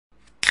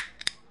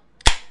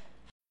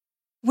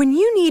When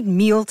you need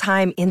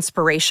mealtime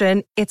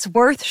inspiration, it's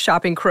worth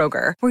shopping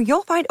Kroger, where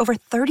you'll find over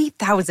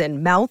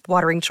 30,000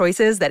 mouth-watering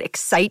choices that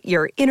excite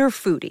your inner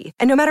foodie.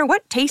 And no matter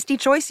what tasty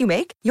choice you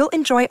make, you'll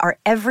enjoy our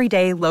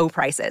everyday low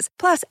prices,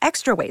 plus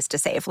extra ways to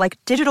save, like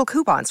digital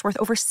coupons worth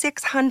over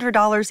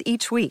 $600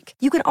 each week.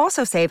 You can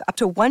also save up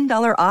to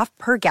 $1 off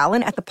per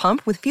gallon at the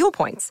pump with fuel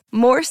points.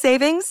 More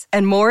savings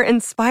and more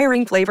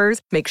inspiring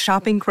flavors make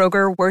shopping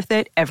Kroger worth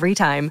it every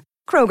time.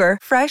 Kroger,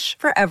 fresh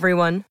for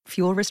everyone.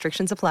 Fuel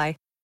restrictions apply.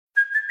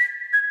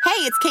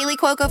 Hey, it's Kaylee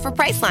Cuoco for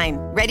Priceline.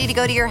 Ready to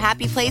go to your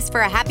happy place for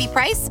a happy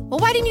price? Well,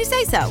 why didn't you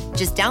say so?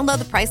 Just download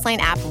the Priceline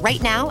app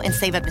right now and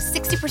save up to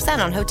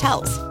 60% on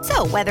hotels.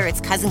 So whether it's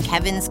Cousin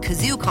Kevin's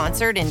Kazoo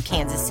Concert in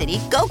Kansas City,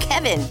 go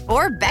Kevin,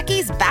 or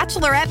Becky's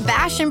Bachelorette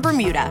Bash in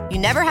Bermuda, you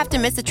never have to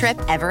miss a trip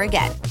ever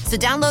again. So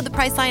download the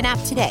Priceline app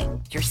today.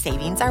 Your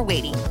savings are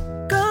waiting.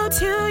 Go to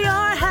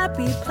your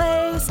happy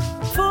place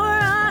for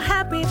a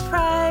happy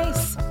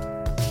price.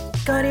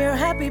 Go to your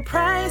happy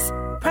price,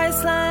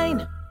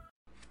 Priceline.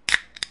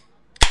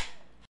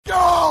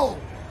 Yo,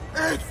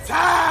 it's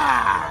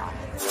time!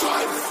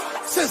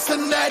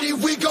 Cincinnati,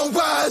 we gon'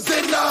 rise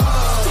and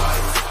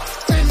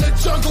up. In the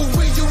jungle,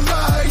 we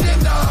unite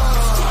and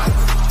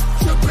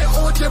up. Trippin'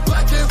 orange and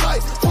black and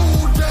white.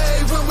 All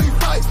day when we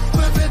fight,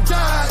 live and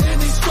die in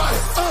these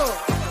stripes.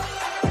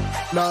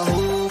 Now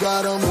who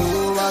gotta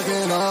move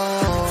rockin'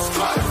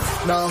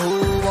 on? Now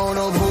who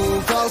wanna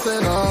move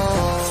crossing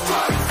on?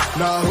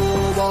 Now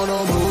who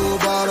wanna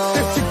move out on?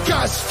 If you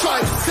got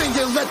stripes, then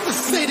you let the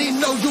city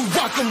know you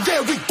rock 'em.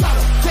 Yeah, we got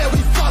 'em. Yeah, we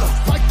fought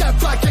 'em. Like that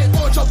black and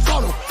orange up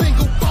on 'em.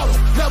 Single bottle,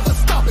 never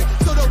stop it.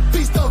 So the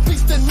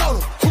beastin' on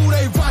 'em. Who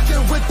they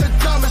rockin' with the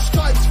diamond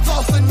stripes?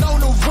 Flossin'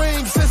 on the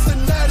ring.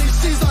 Cincinnati,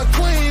 she's our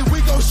queen.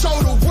 We gon' show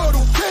the world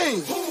who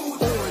king.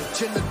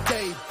 Orange in the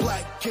day,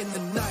 black in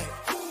the night.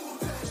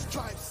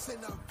 Stripes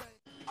in our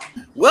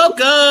veins.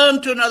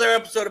 Welcome to another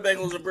episode of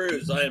Bengals and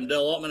Brews. I am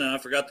Dale Altman, and I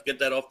forgot to get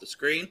that off the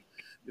screen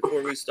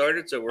before we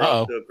started, so we're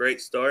off to a great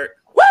start.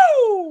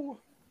 Woo!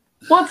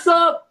 What's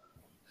up?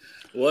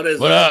 What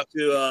up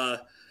to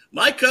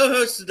my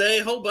co-hosts today?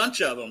 A whole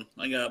bunch of them.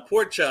 I got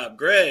Pork Chop,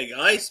 Greg,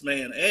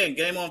 Iceman, and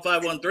Game On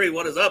 513.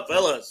 What is up,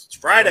 fellas? It's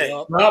Friday.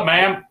 What up,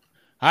 man?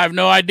 I have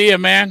no idea,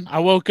 man. I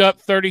woke up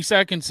 30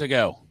 seconds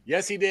ago.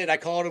 Yes, he did. I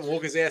called him,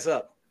 woke his ass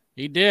up.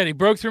 He did. He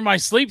broke through my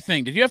sleep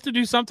thing. Did you have to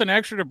do something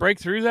extra to break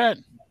through that?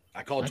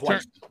 I called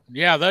twice.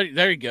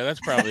 There you go. That's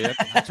probably it.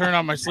 I turned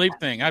on my sleep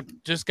thing. I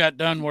just got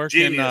done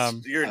working.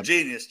 Genius. You're a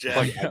genius, Jeff.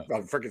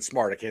 I'm freaking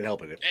smart. I can't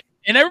help it.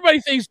 And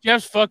everybody thinks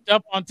Jeff's fucked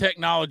up on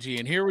technology.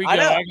 And here we go. I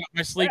got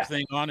my sleep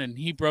thing on, and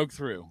he broke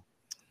through.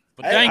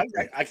 But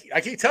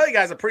I keep telling you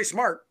guys I'm pretty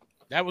smart.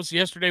 That was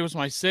yesterday. Was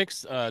my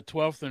sixth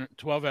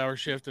 12-hour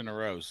shift in a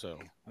row. So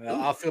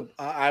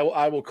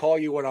I will call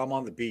you when I'm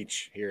on the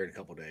beach here in a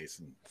couple of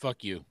days.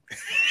 Fuck you.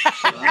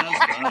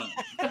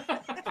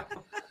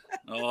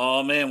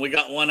 Oh man, we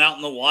got one out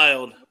in the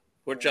wild.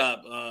 Pork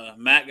Chop.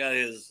 Matt got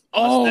his.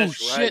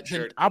 Shit!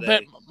 Shirt I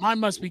bet mine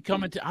must be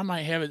coming to. I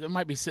might have it. It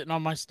might be sitting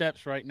on my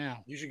steps right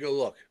now. You should go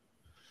look.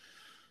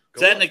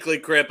 Technically,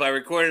 Crip, I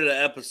recorded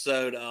an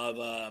episode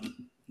of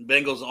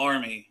Bengals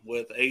Army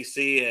with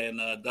AC and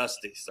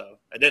Dusty, so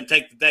I didn't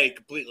take the day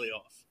completely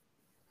off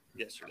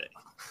yesterday.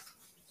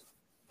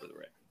 For the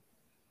record.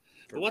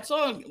 But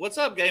what's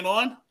up? Game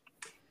On.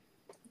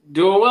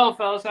 Doing well,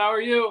 fellas. How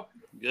are you?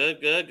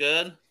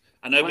 Good.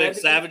 I know Big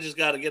Savage has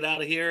got to get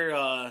out of here.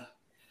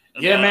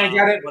 Man,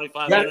 got it.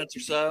 25 minutes or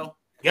so.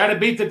 Got to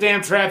beat the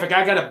damn traffic.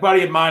 I got a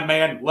buddy of mine,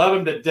 man. Love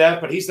him to death,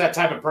 but he's that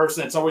type of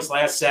person that's always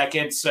last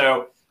second.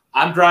 So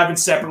I'm driving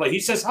separately. He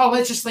says,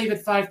 let's just leave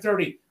at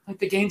 5:30. Like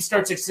the game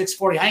starts at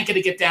 6:40. I ain't going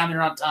to get down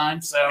there on time.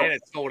 So and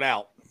it's sold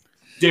out.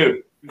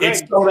 Dude,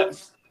 it's sold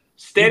out.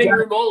 Standing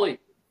room only.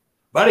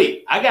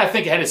 Buddy, I got to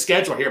think ahead of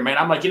schedule here, man.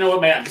 I'm like, you know what,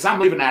 man? Because I'm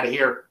leaving out of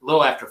here a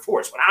little after 4.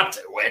 It's what I'm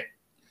doing.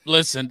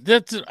 Listen,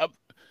 that's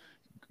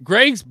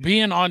Greg's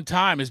being on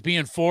time is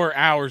being 4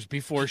 hours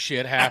before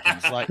shit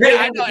happens. Like,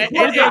 I know.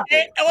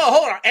 Well,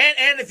 hold on.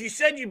 And if you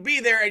said you'd be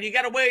there and you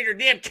got to wait on your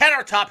damn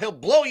countertop, he'll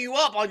blow you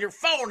up on your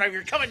phone if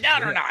you're coming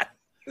down or not.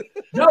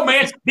 No,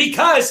 man,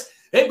 because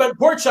but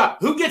Pork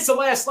Chop, who gets the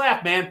last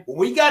laugh, man? When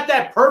we got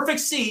that perfect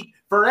seat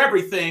for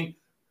everything,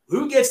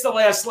 who gets the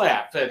last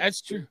laugh?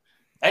 That's true.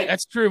 Hey.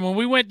 That's true. When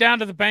we went down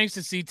to the banks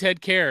to see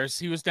Ted Karras,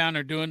 he was down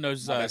there doing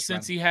those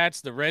Cincy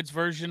hats, the Reds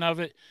version of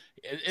it.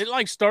 It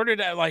like started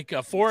at like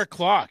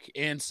 4:00,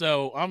 and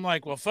so I'm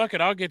like, well, fuck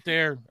it, I'll get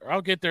there a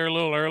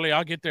little early.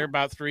 I'll get there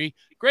about 3.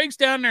 Greg's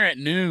down there at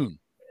noon.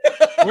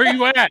 Where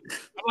you at? I'm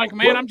like,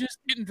 man, I'm just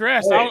getting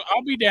dressed.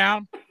 I'll be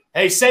down.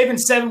 Hey, saving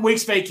 7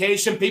 weeks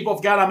vacation. People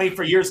have got on me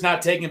for years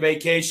not taking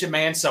vacation,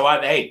 man. So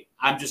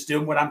I'm just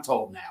doing what I'm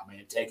told now,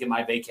 man. Taking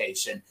my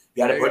vacation.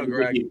 Got to put in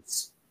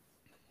reviews.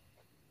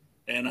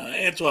 And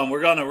Antoine,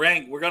 we're gonna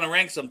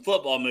rank some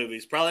football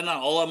movies. Probably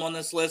not all of them on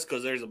this list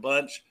because there's a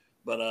bunch.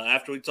 But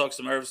after we talk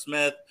some Irv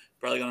Smith,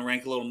 probably gonna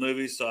rank a little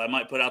movies. So I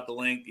might put out the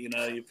link,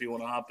 if you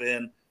want to hop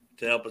in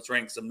to help us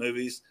rank some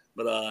movies.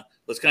 But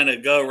let's kind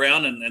of go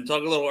around and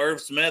talk a little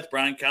Irv Smith.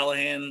 Brian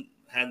Callahan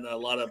had a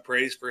lot of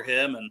praise for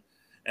him, and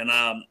And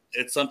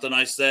it's something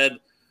I said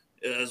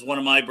as one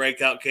of my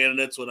breakout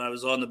candidates when I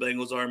was on the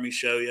Bengals Army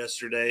show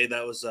yesterday.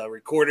 That was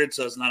recorded,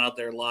 so it's not out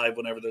there live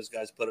whenever those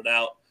guys put it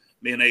out.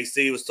 Me and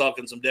AC was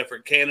talking some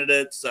different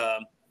candidates.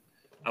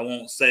 I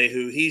won't say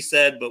who he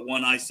said, but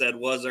one I said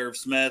was Irv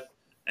Smith.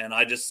 And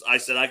I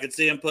said I could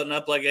see him putting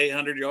up like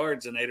 800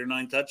 yards and 8 or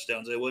 9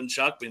 touchdowns. It wouldn't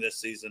shock me this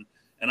season.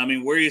 And, I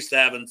mean, we're used to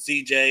having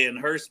CJ and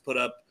Hurst put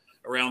up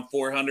around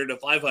 400 to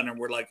 500.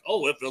 We're like,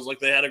 oh, it feels like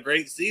they had a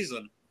great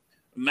season.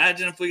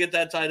 Imagine if we get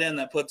that tight end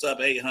that puts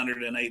up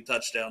 808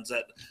 touchdowns.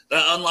 That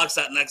unlocks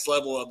that next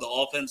level of the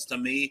offense to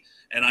me,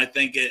 and I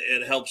think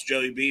it helps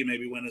Joey B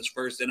maybe win his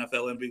first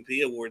NFL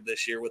MVP award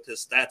this year with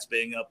his stats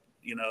being up,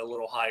 a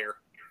little higher.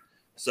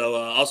 So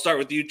I'll start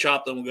with you,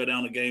 Chop, then we'll go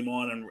down to game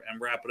on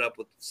and wrap it up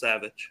with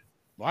Savage.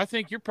 Well, I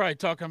think you're probably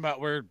talking about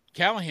where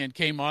Callahan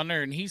came on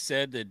there, and he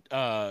said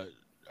that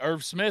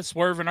Irv Smith,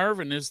 Swervin'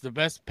 Irvin, is the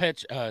best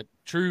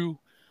true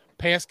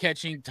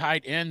pass-catching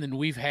tight end than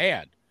we've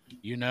had.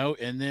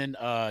 And then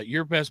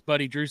your best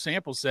buddy Drew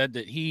Sample said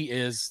that he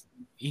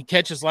can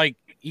catch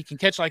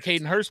like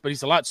Hayden Hurst, but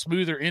he's a lot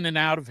smoother in and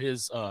out of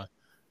his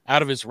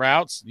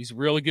routes. He's a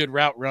really good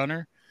route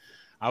runner.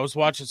 I was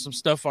watching some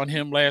stuff on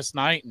him last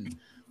night, and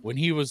when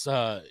he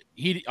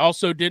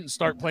also didn't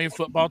start playing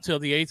football till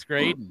the 8th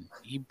grade, and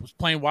he was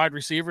playing wide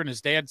receiver, and his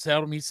dad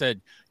told him, he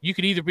said, you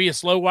could either be a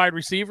slow wide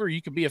receiver or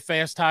you could be a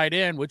fast tight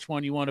end. Which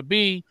one you want to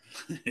be?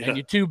 Yeah. And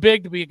you're too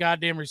big to be a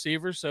goddamn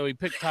receiver, so he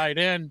picked tight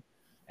end.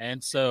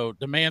 And so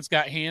the man's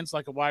got hands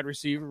like a wide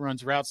receiver,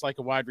 runs routes like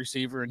a wide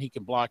receiver, and he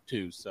can block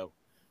too. So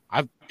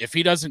if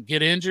he doesn't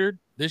get injured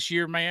this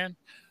year, man,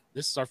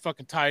 this is our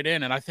fucking tight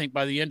end. And I think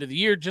by the end of the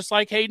year, just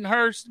like Hayden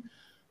Hurst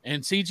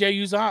and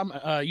CJ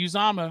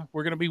Uzama,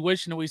 we're going to be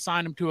wishing that we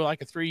signed him to a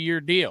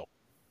 3-year deal.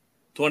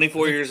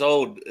 24 years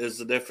old is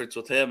the difference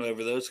with him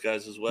over those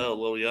guys as well, a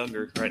little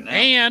younger right now.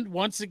 And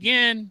once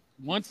again,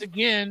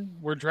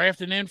 we're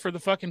drafting in for the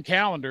fucking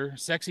calendar.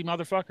 Sexy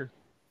motherfucker.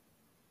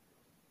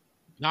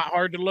 Not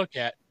hard to look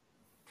at.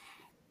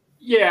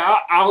 Yeah,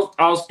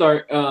 I'll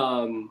start.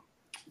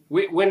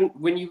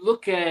 When you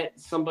look at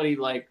somebody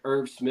like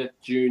Irv Smith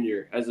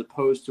Jr. as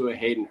opposed to a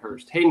Hayden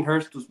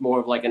Hurst was more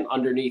of like an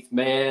underneath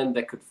man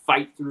that could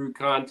fight through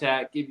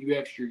contact, give you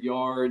extra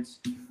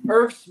yards.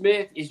 Irv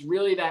Smith is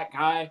really that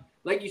guy.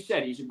 Like you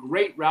said, he's a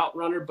great route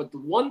runner, but the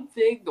one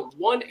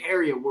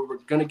area where we're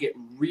going to get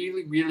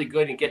really, really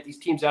good and get these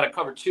teams out of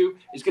cover two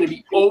is going to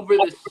be over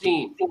the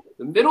seam.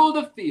 The middle of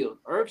the field,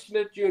 Irv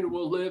Smith Jr.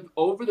 will live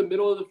over the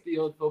middle of the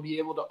field. They'll be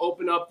able to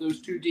open up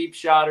those 2 deep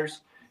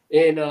shotters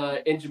in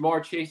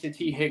Jamar Chase and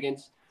T.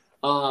 Higgins.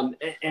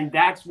 And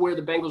that's where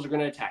the Bengals are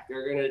going to attack.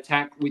 They're going to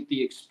attack with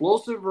the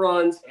explosive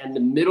runs and the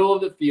middle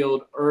of the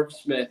field, Irv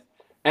Smith,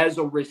 as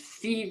a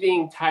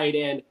receiving tight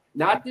end.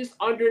 Not this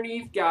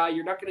underneath guy.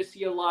 You're not going to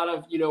see a lot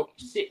of,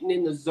 sitting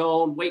in the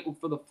zone, waiting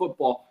for the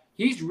football.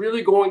 He's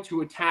really going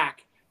to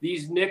attack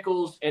these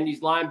nickels and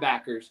these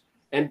linebackers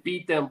and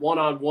beat them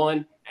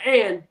one-on-one.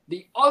 And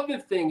the other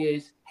thing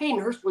is, Hayden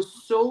Hurst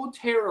was so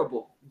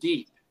terrible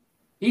deep.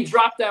 He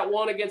dropped that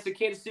one against the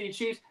Kansas City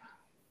Chiefs.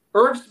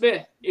 Irv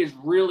Smith is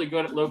really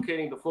good at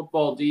locating the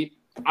football deep.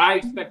 I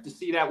expect to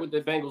see that with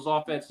the Bengals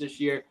offense this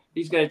year.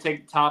 He's going to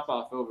take the top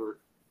off over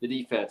the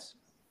defense.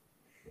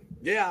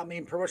 Yeah, I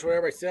mean, pretty much what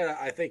everybody said.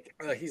 I think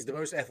he's the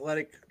most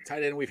athletic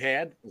tight end we've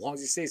had. As long as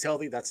he stays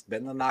healthy, that's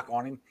been the knock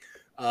on him.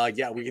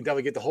 Yeah, we can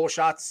definitely get the whole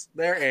shots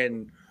there,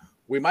 and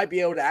we might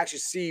be able to actually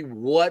see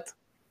what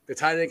the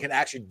tight end can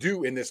actually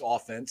do in this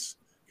offense.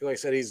 Like I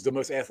said, he's the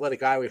most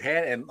athletic guy we've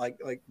had, and like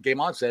Game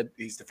On said,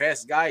 he's the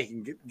fastest guy. He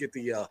can get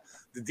the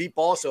deep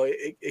ball, so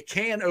it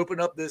can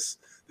open up this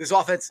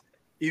offense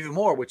even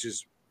more, which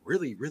is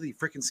really, really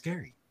freaking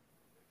scary.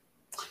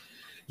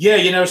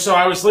 Yeah, so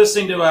I was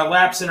listening to a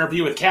Lap's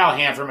interview with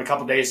Callahan from a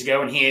couple days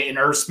ago, and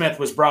Irv Smith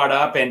was brought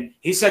up, and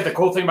he said the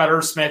cool thing about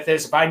Irv Smith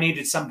is if I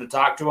needed something to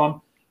talk to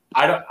him,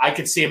 I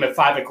could see him at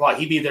 5 o'clock.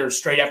 He'd be there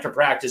straight after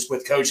practice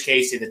with Coach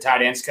Casey, the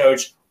tight ends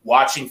coach,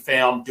 watching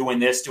film, doing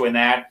this, doing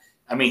that.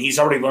 I mean, he's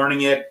already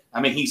learning it. I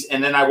mean,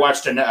 and then I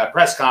watched a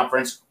press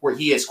conference where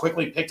he has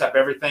quickly picked up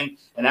everything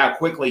and how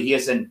quickly he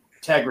has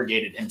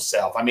integrated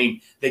himself. I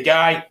mean, the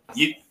guy,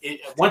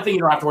 one thing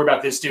you don't have to worry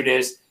about this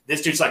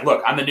dude's like,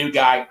 look, I'm the new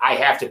guy. I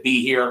have to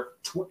be here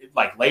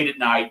late at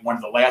night, one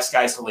of the last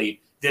guys to leave.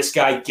 This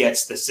guy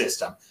gets the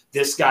system.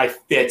 This guy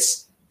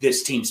fits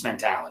this team's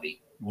mentality.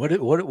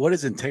 What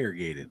is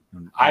interrogated?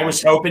 I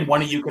was hoping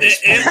one of you could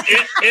explain.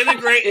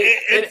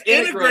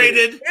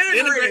 Integrated.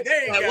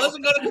 I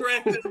wasn't going to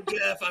correct it,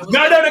 Jeff.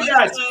 No,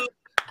 guys.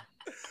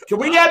 Can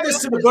we add this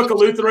to the book of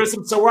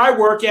Lutheranism? So where I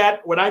work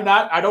at, when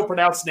I don't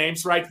pronounce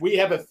names right, we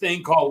have a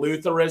thing called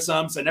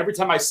Lutheranisms, and every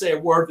time I say a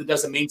word that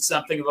doesn't mean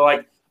something, they're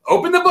like,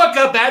 open the book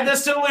up, add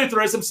this to the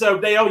Lutheranism. So,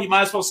 Dale, you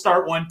might as well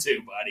start one too,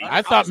 buddy.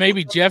 I thought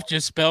maybe Jeff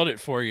just spelled it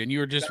for you, and you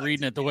were just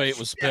reading it the way it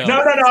was spelled. No.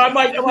 I'm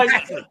like,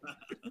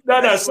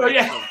 no. So,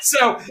 yeah.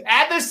 So,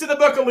 add this to the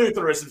book of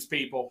Lutheranisms,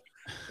 people.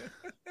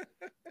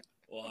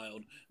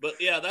 Wild. But,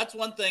 yeah, that's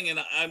one thing. And,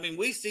 I mean,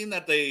 we seen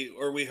that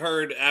we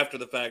heard after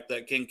the fact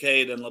that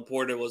Kincaid and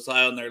Laporta was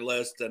high on their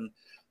list. And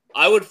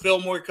I would feel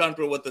more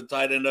comfortable with the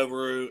tight end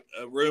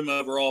room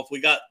overall if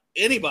we got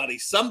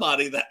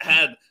somebody that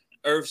had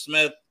Irv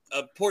Smith,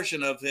 a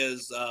portion of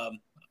his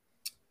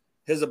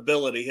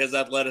ability, his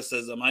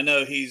athleticism. I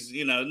know he's,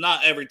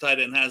 not every tight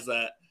end has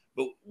that,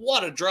 but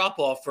what a drop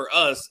off for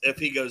us if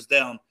he goes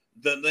down.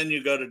 Then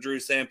you go to Drew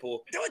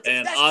Sample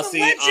and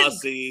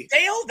Aussie.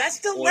 Dale, that's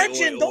the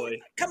legend.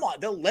 Come on,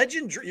 the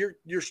legend. You're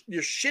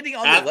shitting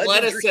on the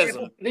legend.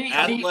 Athleticism.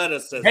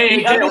 Hey,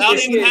 without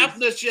even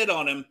having to shit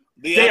on him.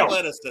 Dale,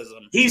 athleticism.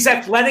 He's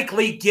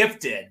athletically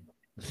gifted.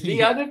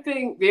 The other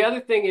thing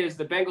is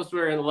the Bengals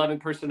were in 11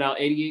 personnel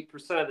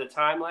 88% of the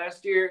time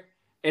last year.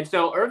 And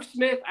so Irv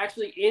Smith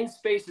actually in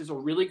space is a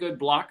really good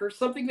blocker,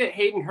 something that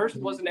Hayden Hurst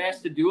wasn't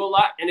asked to do a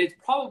lot. And it's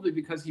probably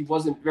because he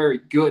wasn't very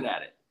good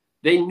at it.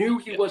 They knew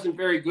he wasn't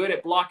very good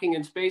at blocking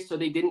in space, so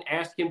they didn't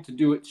ask him to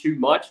do it too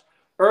much.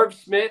 Irv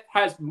Smith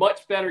has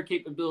much better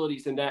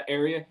capabilities in that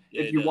area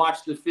if you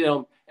watch the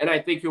film, and I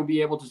think he'll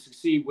be able to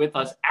succeed with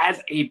us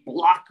as a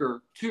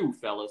blocker too,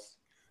 fellas.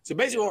 So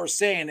basically what we're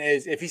saying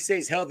is if he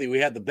stays healthy, we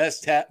have the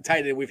best tight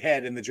end we've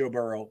had in the Joe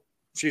Burrow,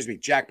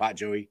 jackpot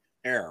Joey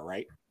era,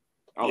 right?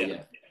 Oh,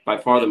 yeah. By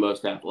far the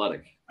most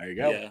athletic. There you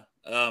go. Yeah.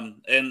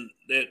 And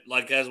it,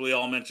 like, as we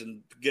all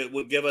mentioned,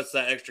 would give us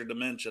that extra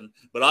dimension.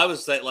 But I would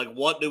say, like,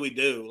 what do we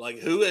do? Like,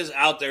 who is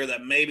out there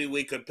that maybe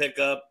we could pick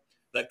up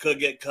that could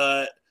get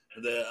cut,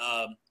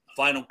 the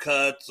final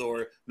cuts,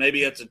 or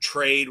maybe it's a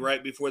trade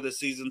right before the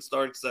season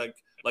starts,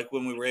 like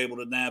when we were able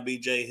to nab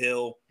E.J.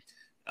 Hill.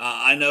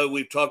 I know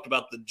we've talked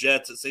about the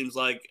Jets. It seems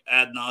like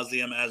ad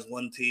nauseum as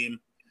one team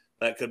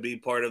that could be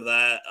part of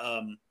that.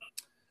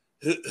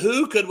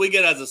 Who could we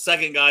get as a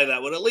second guy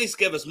that would at least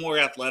give us more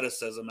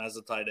athleticism as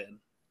a tight end?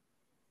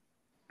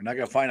 We're not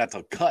going to find out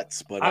till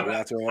cuts, but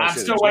that's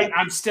what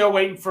I'm still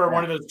waiting for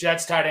one of those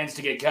Jets tight ends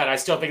to get cut. I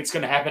still think it's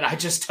going to happen. I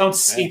just don't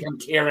see them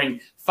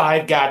carrying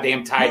 5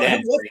 goddamn tight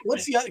ends.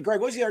 What's the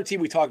other team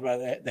we talked about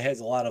that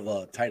has a lot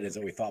of tight ends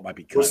that we thought might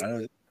be cut?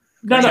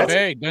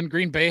 Doesn't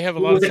Green Bay have a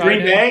lot of tight ends?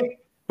 Green Bay?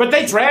 But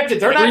they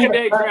drafted. Green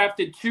Bay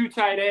drafted 2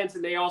 tight ends,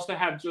 and they also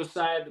have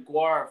Josiah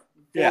DeGuara,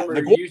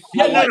 former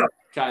UCLA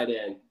tight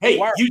end. Hey,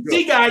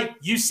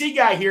 UC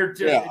guy here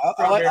too. Yeah,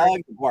 I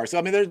like DeGuara. So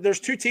I mean, there's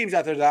 2 teams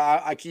out there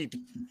that I keep.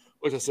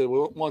 Like I said,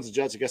 one's the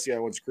Jets. I guess the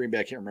other one's Green Bay.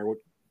 I can't remember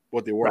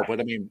what they were, right.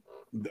 But I mean,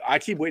 I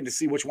keep waiting to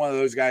see which one of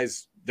those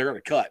guys they're going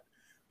to cut,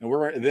 and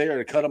they're going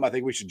to cut them. I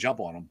think we should jump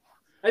on them.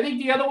 I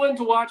think the other one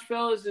to watch,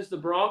 fellas, is the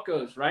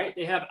Broncos, right?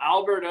 They have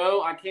Albert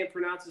O. I can't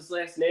pronounce his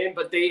last name,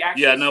 but they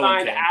actually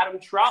signed Adam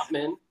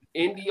Troutman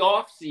in the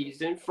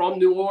offseason from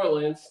New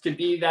Orleans to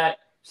be that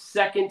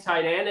second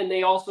tight end, and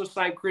they also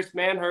signed Chris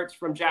Manhertz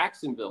from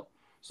Jacksonville.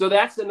 So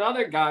that's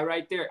another guy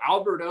right there.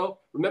 Albert O.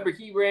 Remember,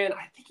 he ran a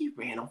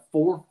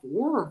 4.4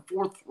 or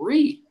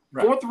 4.3,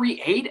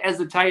 4.38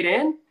 as a tight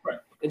end. Right.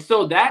 And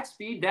so that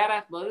speed, that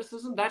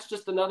athleticism, that's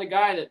just another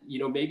guy that,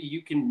 maybe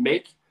you can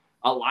make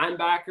a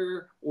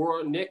linebacker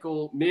or a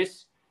nickel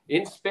miss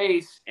in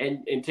space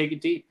and take it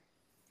deep.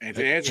 And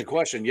to answer your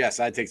question, yes,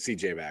 I'd take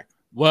CJ back.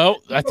 Well,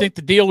 I think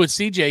the deal with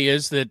CJ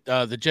is that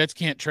the Jets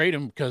can't trade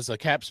him because of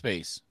cap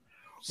space.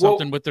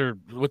 Something with the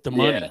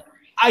money. Yeah.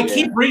 I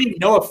keep reading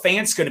Noah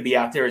Fant's going to be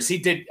out there. Are the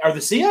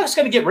Seahawks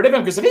going to get rid of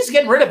him? Because if he's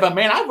getting rid of him,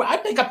 man,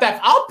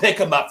 I'll pick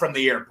him up from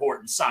the airport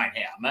and sign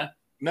him. Man.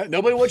 No,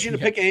 nobody wants you to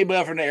pick anybody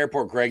up from the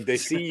airport, Greg. They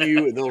see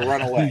you and they'll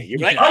run away. You're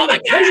like, oh my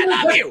God,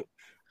 I love you.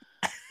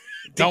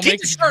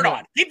 Keep the shirt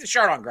on. Keep the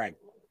shirt on, Greg.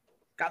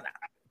 Got that.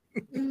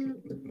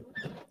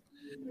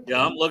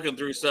 Yeah, I'm looking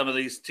through some of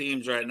these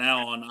teams right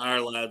now on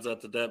our lads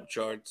at the depth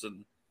charts,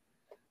 and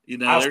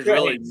there's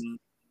really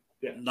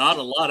not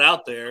a lot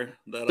out there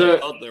that I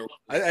thought there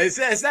was.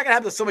 It's not gonna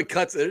happen. So many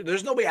cuts.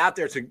 There's nobody out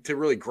there to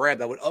really grab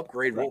that would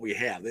upgrade what we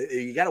have.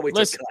 You got to wait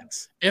till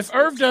cuts. If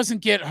Irv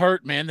doesn't get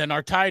hurt, man, then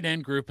our tight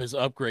end group has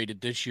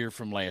upgraded this year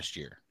from last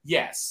year.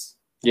 Yes.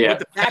 Yeah. But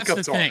the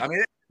backups are. I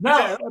mean. No,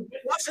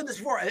 I've said this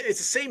before. It's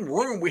the same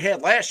room we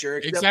had last year.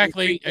 Except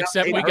we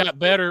got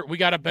better. We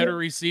got a better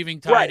receiving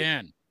tight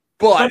end,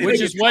 which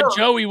is what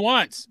Joey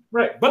wants.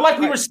 Right, but like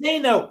we were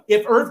saying though,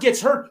 if Irv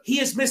gets hurt, he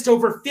has missed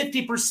over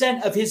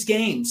 50% of his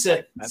games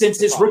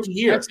since his rookie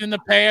year. That's in the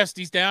past.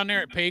 He's down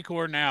there at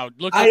Paycor now.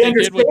 Look what they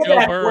did with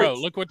Joe Burrow.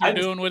 Look what they're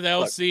doing with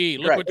LC.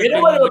 Look what they're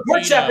doing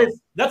with Gino.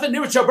 Nothing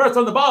new with Joe Burrow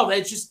throwing the ball.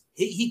 It's just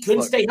he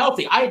couldn't stay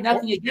healthy. I had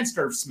nothing against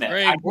Irv Smith.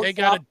 Greg, they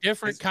got a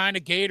different kind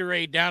of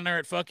Gatorade down there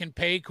at fucking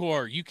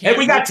Paycor. You can't. Hey,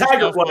 we got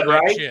Tiger Blood,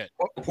 right?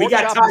 We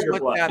got Tiger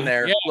Blood down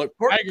there. Yeah, look,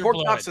 Pork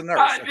Chop's a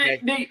nurse.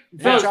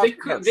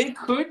 They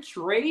could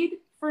trade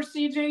for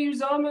CJ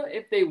Uzomah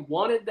if they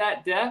wanted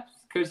that depth,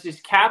 because his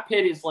cap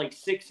hit is like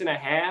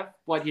 6.5,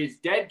 but his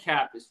dead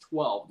cap is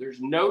 12. There's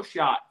no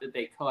shot that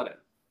they cut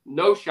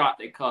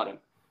him.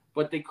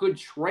 But they could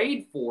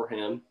trade for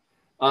him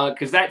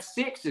because that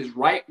 6 is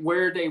right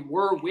where they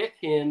were with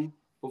him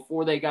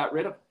before they got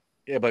rid of him.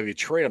 Yeah, but if you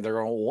trade him,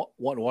 they're going to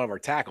want one of our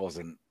tackles,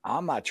 and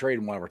I'm not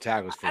trading one of our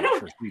tackles for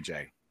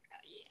CJ.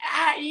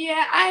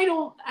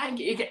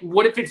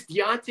 What if it's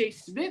Deontay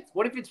Smith?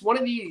 What if it's one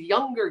of these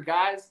younger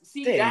guys?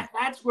 See,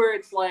 that's where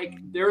it's like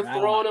they're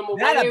throwing him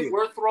away.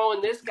 We're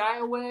throwing this guy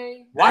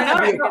away. Why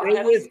not?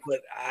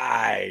 But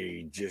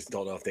I just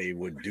don't know if they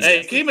would do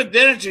that. Hey, Keem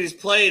Adeniji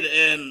played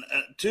in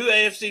 2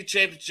 AFC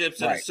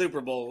championships and a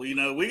Super Bowl. You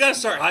know, we got to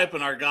start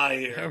hyping our guy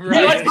here.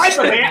 Right. We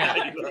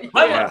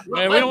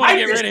don't want to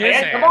get rid of his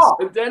ass. Come on,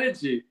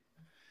 Adeniji.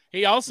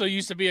 He also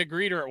used to be a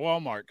greeter at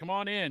Walmart. Come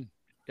on in,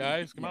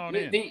 guys. Come on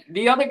in.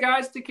 The other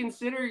guys to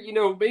consider, you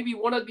know, maybe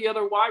one of the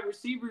other wide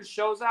receivers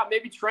shows out.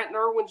 Maybe Trenton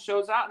Irwin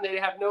shows out, and they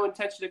have no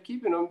intention of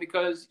keeping him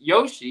because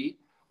Yoshi,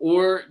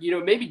 or, you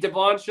know, maybe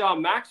Devon Shaw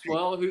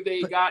Maxwell, who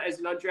they got as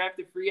an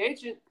undrafted free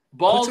agent,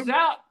 balls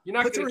out. You're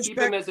not going to keep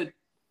him as a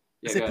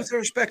 – put some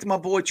respect to my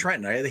boy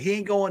Trenton. Right? He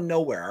ain't going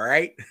nowhere, all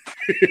right?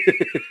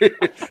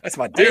 That's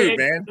my dude,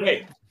 man.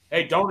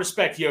 Hey, don't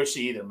respect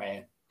Yoshi either,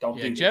 man. Don't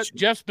do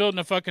Jeff's building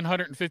a fucking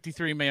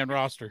 153-man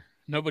roster.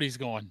 Nobody's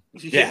going.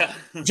 Yeah.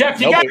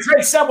 Jeff, you got to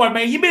trade someone,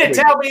 man. You mean to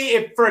tell me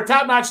if for a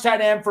top-notch tight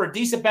end, for a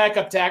decent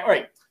backup tackle, all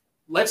right,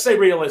 let's say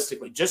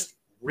realistically, just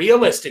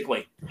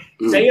realistically,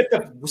 say if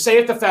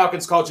the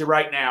Falcons called you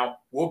right now,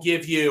 we'll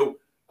give you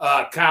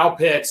Kyle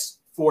Pitts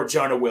for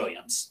Jonah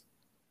Williams.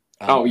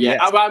 Oh, yeah.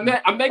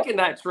 I'm making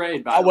that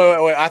trade.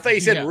 Wait. I thought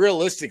you said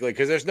realistically,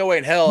 because there's no way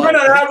in hell. No,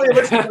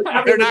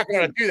 they're not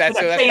going to do that,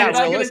 so that's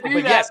not realistic.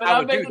 But yes, I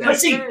would do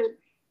that.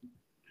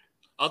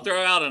 I'll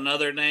throw out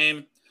another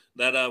name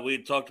that we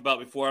talked about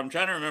before. I'm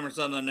trying to remember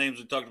some of the names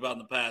we talked about in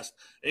the past.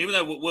 Even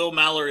though Will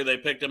Mallory, they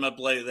picked him up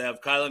late, they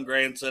have Kylan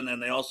Granson,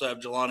 and they also have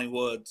Jelani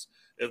Woods.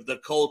 If the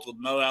Colts with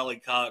Mo Alley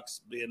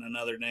Cox being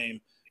another name,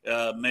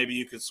 maybe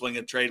you could swing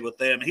a trade with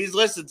them. He's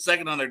listed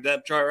second on their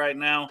depth chart right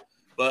now,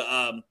 but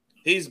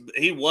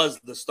he was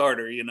the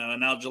starter, you know,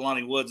 and now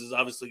Jelani Woods is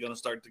obviously going to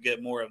start to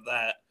get more of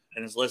that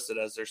and is listed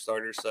as their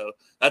starter. So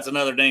that's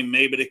another name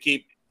maybe to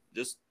keep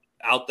just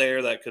out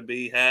there that could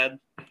be had.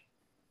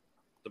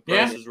 The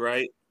price is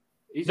right.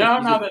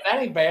 That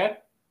ain't bad.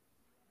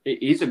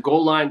 He's a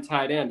goal line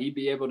tight end. He'd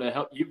be able to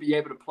help. You'd be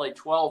able to play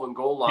 12 in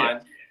goal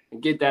line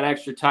and get that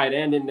extra tight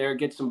end in there,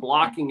 get some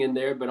blocking in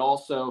there, but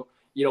also,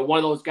 you know, one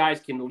of those guys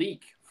can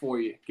leak for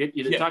you, get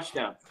you the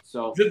touchdown.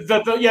 So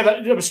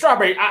the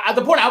Strawberry.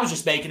 The point I was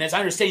just making is I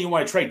understand you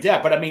want to trade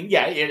depth, but I mean,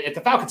 if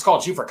the Falcons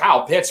called you for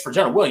Kyle Pitts for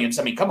Jonah Williams,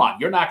 I mean, come on,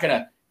 you're not going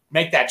to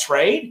make that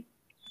trade.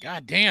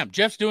 God damn,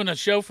 Jeff's doing a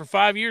show for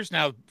 5 years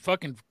now.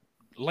 Fucking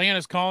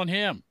Atlanta's calling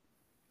him.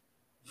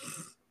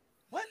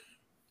 What?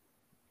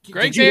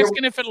 Greg's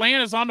asking if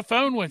Atlanta's on the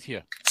phone with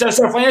you. So if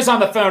Atlanta's on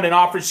the phone and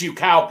offers you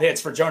Kyle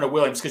Pitts for Jonah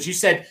Williams, because you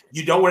said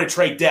you don't want to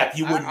trade depth,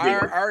 you wouldn't. I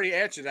already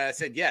answered that. I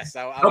said yes.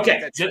 I'll okay.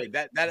 That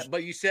trade.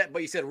 But you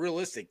said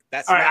realistic.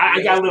 That's all right.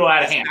 I got a little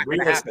out of hand.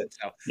 Happen,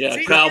 so. Yeah,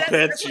 see, Kyle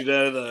Pitts, you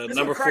know, the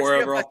number 4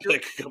 overall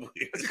pick a couple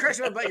years. That's the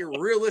question about your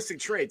realistic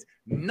trades.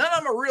 None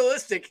of them are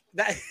realistic.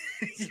 That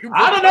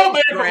I don't know,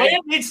 man. If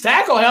Atlanta needs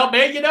tackle help,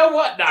 man, you know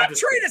what?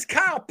 Trade is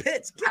Kyle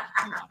Pitts.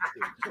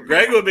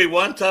 Greg would be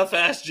one tough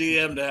ass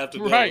GM to have to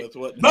deal with.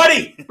 What,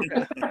 buddy?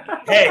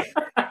 Hey,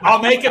 I'll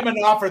make him an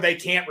offer they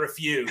can't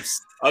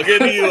refuse. I'll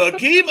give you a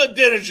Keem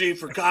Adeniji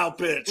for Kyle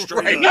Pitts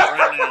right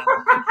now.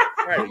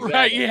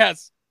 Right,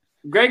 yes.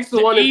 Greg's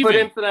the one who put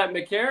in for that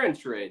McCarron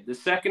trade, the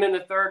second and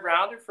the third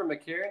rounder for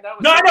McCarron. That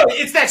was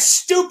it's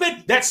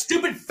that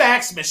stupid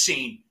fax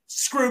machine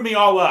screwed me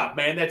all up,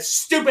 man. That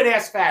stupid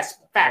ass fax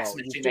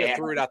machine. You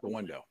threw it out the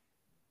window.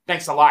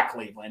 Thanks a lot,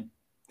 Cleveland.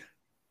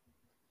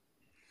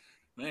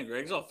 Man,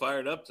 Greg's all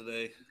fired up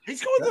today.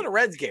 He's going to the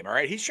Reds game, all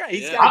right?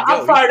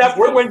 I'm fired up.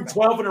 We're winning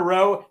 12 in a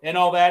row and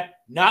all that.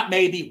 Not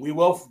maybe. We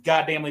will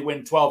goddamnly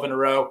win 12 in a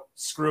row.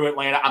 Screw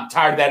Atlanta. I'm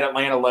tired of that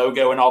Atlanta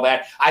logo and all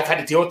that. I've had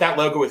to deal with that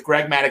logo with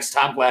Greg Maddox,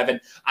 Tom Glavine.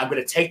 I'm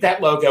going to take that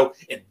logo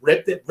and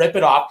rip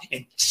it off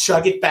and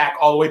chug it back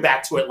all the way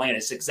back to Atlanta.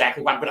 It's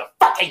exactly what I'm going to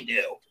fucking do.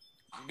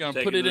 You're going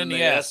to put it in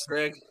the S,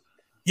 Greg?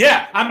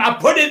 Yeah,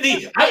 I'm putting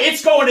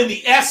it's going in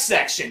the S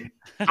section.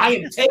 I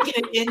am taking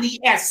it in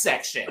the S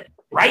section.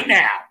 Right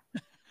now.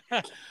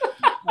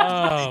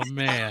 Oh,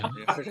 man.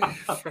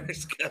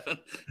 First, Kevin.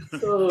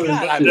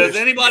 Does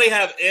anybody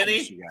have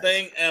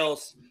anything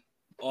else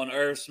on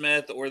Irv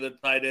Smith or the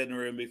tight end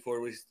room before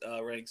we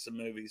rank some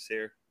movies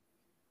here?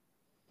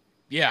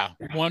 Yeah,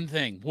 one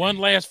thing. One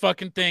last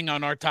fucking thing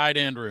on our tight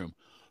end room.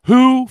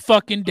 Who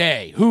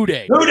day?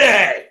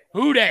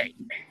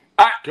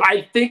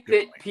 I think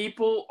that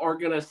people are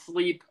going to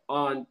sleep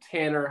on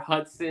Tanner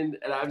Hudson,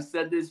 and I've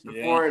said this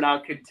before, and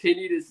I'll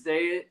continue to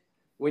say it.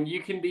 When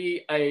you can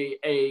be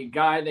a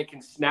guy that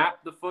can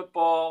snap the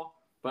football,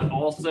 but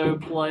also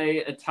play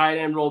a tight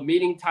end role,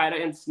 meeting tight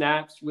end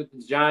snaps with the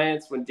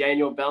Giants when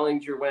Daniel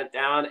Bellinger went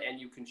down and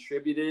you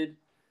contributed,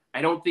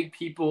 I don't think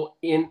people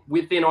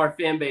within our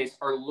fan base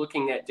are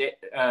looking at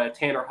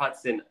Tanner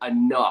Hudson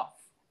enough.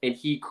 And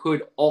he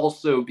could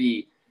also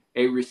be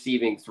a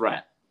receiving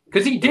threat.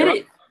 Because he did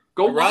it.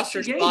 The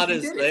roster spot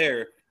is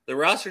there. The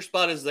roster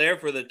spot is there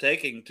for the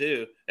taking,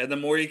 too. And the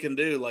more you can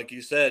do, like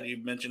you said, you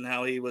mentioned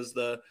how he was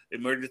the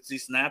emergency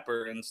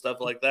snapper and stuff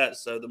like that.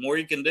 So the more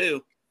you can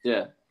do.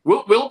 Yeah.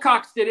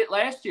 Wilcox did it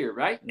last year,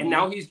 right? And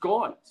now he's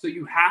gone. So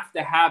you have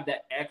to have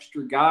that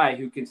extra guy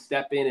who can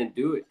step in and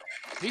do it.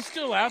 He's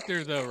still out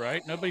there, though,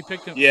 right? Nobody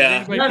picked him.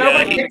 Yeah.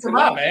 Nobody picked him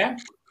up, man.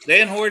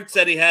 Dan Horde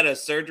said he had a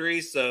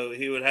surgery, so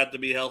he would have to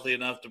be healthy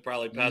enough to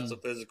probably pass a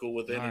physical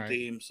with any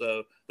team.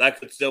 So that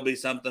could still be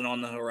something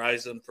on the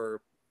horizon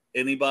for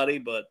anybody.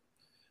 But,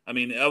 I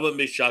mean, I wouldn't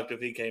be shocked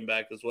if he came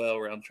back as well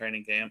around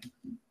training camp.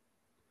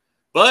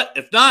 But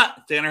if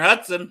not, Tanner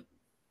Hudson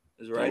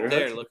is right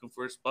there looking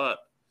for a spot.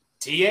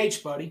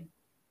 TH, buddy.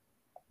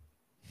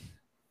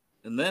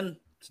 And then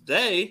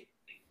today,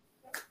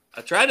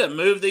 I tried to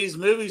move these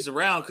movies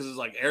around because it's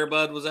like Air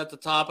Bud was at the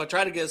top. I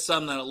tried to get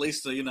some that at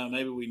least,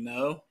 maybe we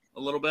know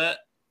a little bit.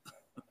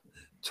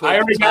 I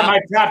already got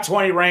my top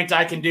 20 ranked.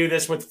 I can do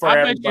this for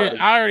everybody.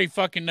 I already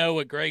fucking know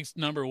what Greg's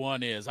number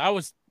one is. I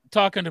was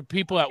talking to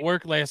people at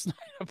work last night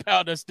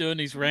about us doing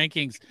these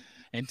rankings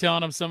and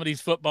telling them some of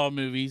these football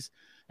movies.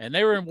 And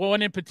they were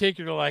one in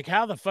particular, like,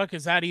 how the fuck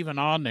is that even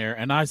on there?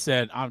 And I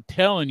said, I'm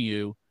telling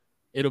you,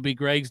 it'll be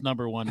Greg's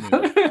number one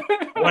movie.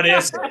 What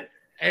is it?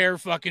 Air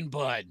fucking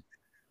Bud.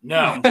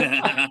 No.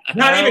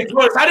 Not even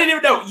close. I didn't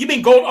even know. You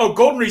mean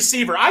Golden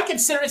Receiver. I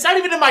consider it's not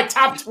even in my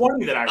top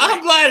 20 that I read.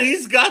 I'm glad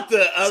he's got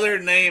the other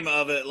name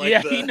of it.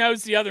 He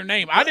knows the other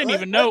name. I didn't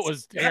even know it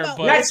was Air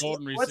Bud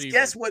Golden Receiver. Let's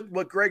guess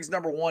what Greg's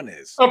number one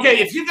is. Okay,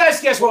 if you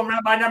guys guess what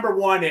my number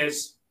one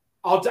is,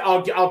 I'll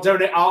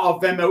donate. I'll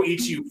Venmo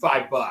each you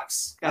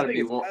 $5. I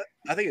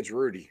think it's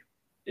Rudy.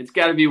 It's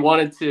got to be 1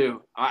 and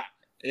 2.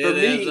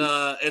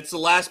 It's the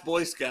Last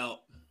Boy Scout.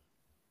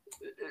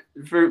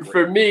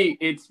 For me,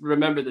 it's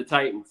Remember the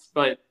Titans.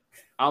 But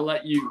I'll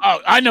let you.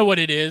 Oh, I know what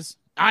it is.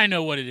 If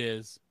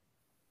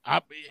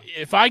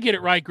I get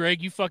it right,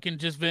 Greg, you fucking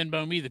just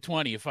Venmo me the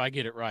 20 if I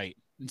get it right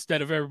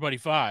instead of everybody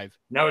 5.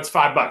 No, it's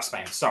 $5,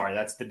 man. Sorry,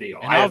 that's the deal.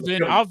 And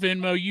I'll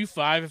Venmo you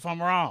 5 if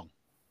I'm wrong.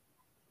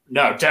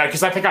 No,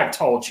 because I think I've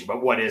told you,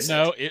 but what is it?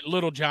 No,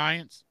 Little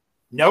Giants.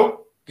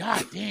 Nope.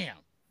 God damn.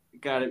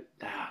 Got it.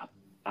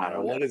 I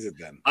don't know. What is it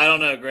then? I don't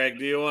know, Greg.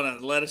 Do you want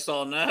to let us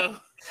all know?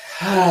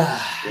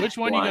 Which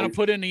one are you going to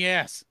put in the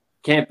ass?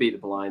 Can't be The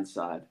Blind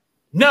Side.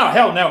 No,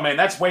 hell no, man.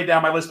 That's way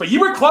down my list. But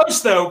you were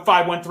close, though,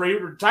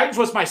 513. Titans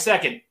was my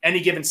second,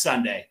 Any Given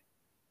Sunday.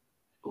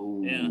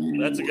 Ooh. Yeah,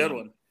 that's a good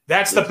one.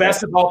 That's the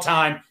best of all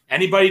time.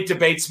 Anybody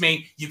debates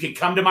me, you can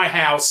come to my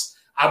house.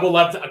 I will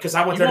love because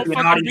I want there to be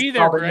an audience. Be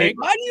there, Greg.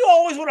 Why do you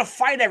always want to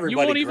fight everybody? You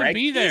won't even Greg?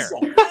 be there.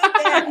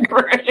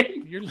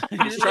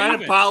 He's trying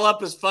to pile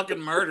up his fucking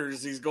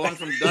murders. He's going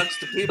from ducks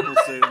to people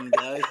soon,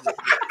 guys.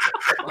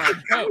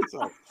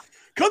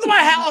 Come to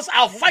my house.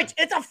 I'll fight.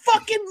 It's a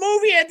fucking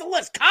movie at the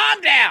list.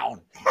 Calm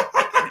down.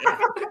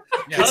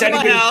 Come to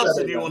my house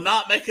and you will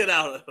not make it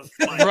out of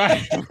it.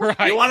 Right.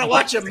 You want to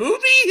watch a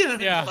movie?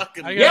 Yeah.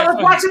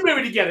 Let's watch a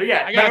movie together.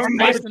 Yeah. Come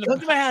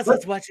to my house.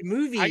 Let's watch a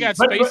movie. I got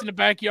space in the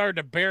backyard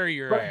to bury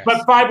your ass.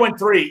 But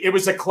 513, it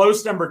was a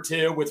close number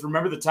 2 with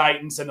Remember the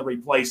Titans and the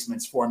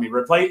Replacements for me.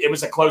 It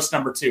was a close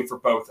number 2 for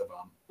both of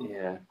them.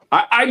 Yeah.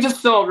 I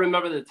just saw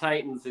Remember the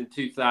Titans in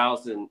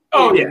 2000 in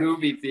the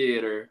movie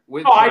theater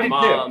with my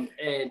mom.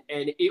 And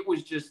it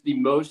was just the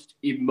most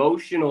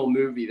emotional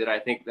movie that I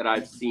think that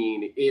I've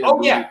seen in a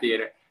movie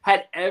theater.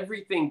 Had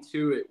everything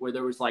to it where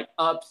there was like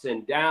ups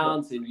and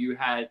downs, and you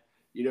had,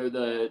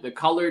 the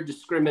color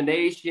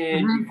discrimination,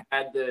 you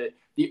had the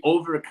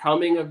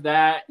overcoming of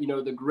that,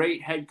 the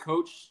great head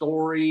coach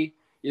story,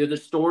 the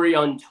story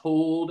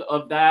untold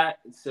of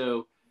that.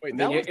 So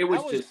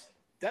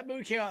that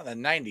movie came out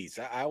in the 90s.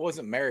 I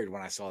wasn't married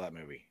when I saw that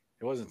movie.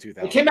 It wasn't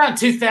 2000. It came out in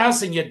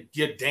 2000, you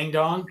ding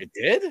dong. It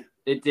did?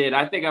 It did.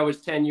 I think I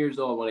was 10 years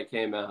old when it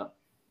came out.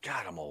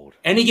 God, I'm old.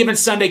 Any Given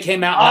Sunday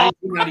came out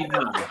in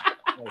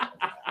 1999.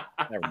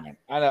 Never mind.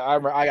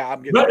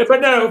 I'm getting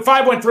but no,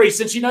 513,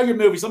 since you know your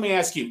movies, let me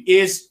ask you,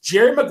 is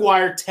Jerry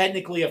Maguire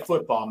technically a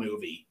football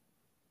movie?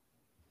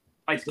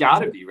 It's got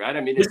to be, right? I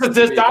mean, this is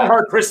this Die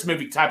Hard Christmas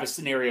movie type of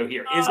scenario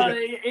here, isn't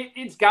it?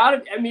 It's got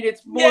to. I mean,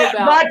 it's more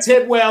about.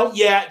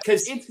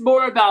 Because it's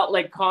more about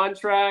like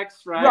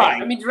contracts, right?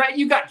 I mean,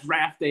 you got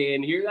draft day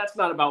in here. That's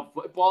not about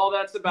football.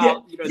 That's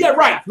about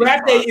right.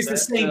 Draft day is the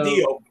same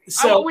deal.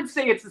 So I would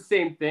say it's the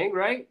same thing,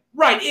 right?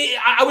 Right.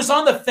 I was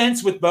on the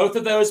fence with both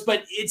of those,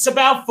 but it's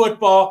about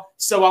football,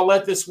 so I'll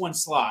let this one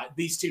slide.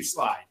 These two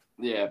slide.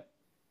 Yeah.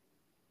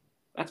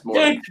 That's more.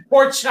 Dude,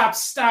 pork chop,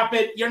 stop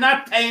it. You're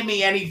not paying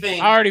me anything.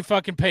 I already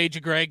fucking paid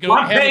you, Greg.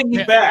 I'm paying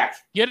you back.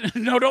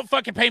 No, don't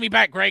fucking pay me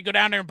back, Greg. Go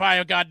down there and buy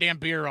a goddamn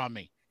beer on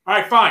me. All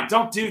right, fine.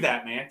 Don't do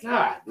that, man.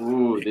 God.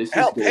 Ooh, this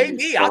Hell, is pay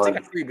me. I'll take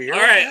a free beer.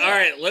 All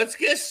right. Let's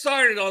get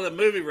started on the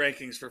movie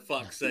rankings for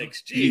fuck's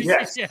sakes.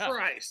 Jesus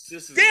Christ.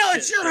 This is Dale,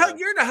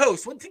 you're the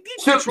host. So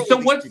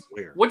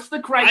what's the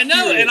criteria? I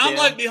know, and I'm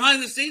like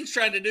behind the scenes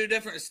trying to do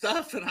different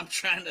stuff, and I'm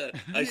trying to.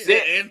 I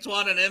sent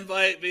Antoine an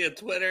invite via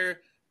Twitter,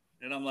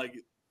 and I'm like,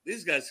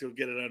 these guys will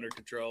get it under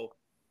control.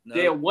 No.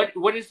 Dale,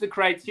 what is the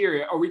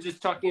criteria? Are we just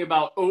talking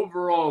about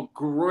overall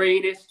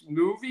greatest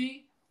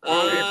movie? Or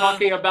are you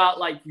talking about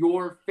like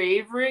your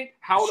favorite?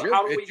 How do we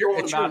go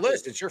about It's your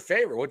list. it? It's your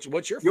favorite. What's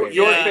your favorite?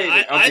 Your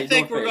favorite. I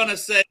think we're going to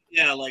say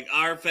Yeah, like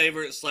our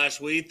favorite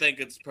 / we think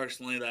it's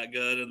personally that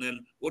good, and then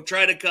we'll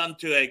try to come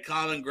to a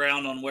common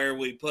ground on where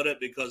we put it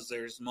because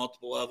there's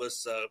multiple of us.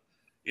 So,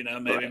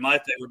 maybe my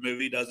favorite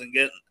movie doesn't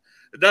get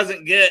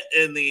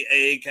in the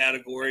A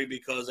category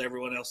because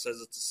everyone else says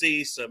it's a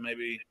C. So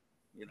maybe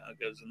it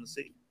goes in the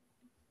C.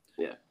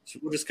 Yeah. So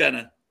we'll just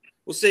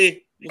we'll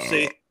see.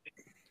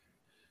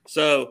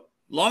 So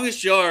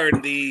Longest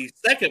Yard, the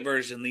second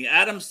version, the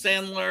Adam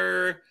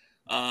Sandler.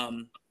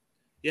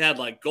 You had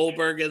like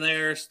Goldberg in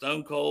there,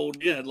 Stone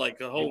Cold. You had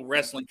like a whole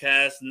wrestling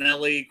cast.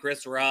 Nelly,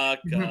 Chris Rock,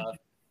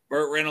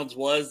 Burt Reynolds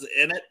was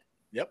in it.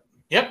 Yep.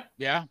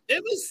 Yeah.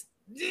 It was.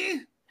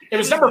 It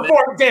was number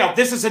 4. Dale,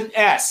 this is an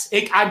S.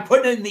 I'm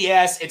putting it in the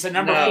S. It's a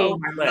number 4 on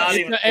my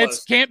list.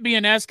 It can't be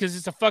an S because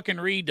it's a fucking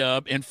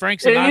redub. And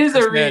Frank Sinatra It is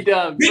a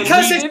redub.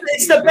 Because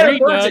it's the better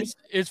version.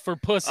 It's for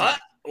pussy.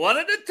 One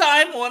at a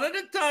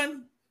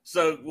time.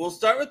 So we'll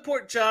start with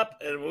Pork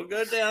Chop, and we'll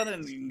go down,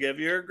 and you can give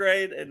your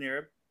grade and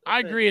your.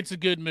 I agree it's a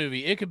good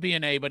movie. It could be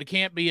an A, but it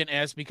can't be an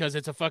S because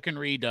it's a fucking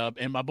redub.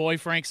 And my boy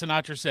Frank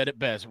Sinatra said it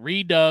best.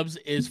 Redubs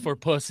is for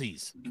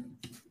pussies.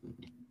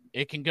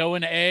 It can go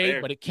in A,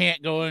 but it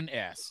can't go in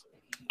S.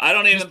 I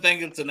don't even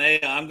think it's an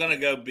A. I'm going to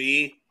go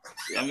B.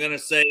 I'm going to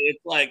say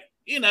it's like,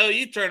 you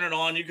turn it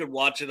on. You could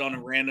watch it on a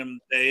random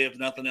day if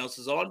nothing else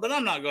is on. But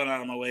I'm not going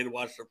out of my way to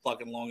watch the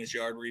fucking Longest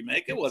Yard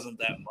remake. It wasn't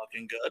that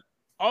fucking good.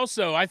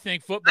 Also, I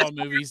think football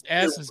movies,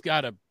 S has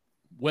got to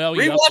well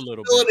you up a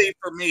little bit. Rewatchability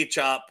for me,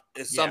 Chop,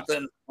 is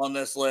something on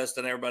this list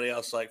and everybody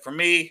else. Like, for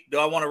me, do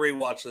I want to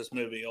rewatch this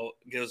movie?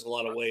 It gives a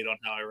lot of weight on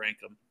how I rank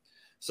them.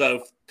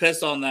 So,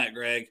 piss on that,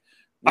 Greg.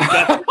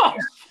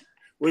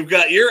 We've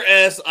got your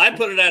S. I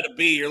put it at a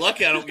B. You're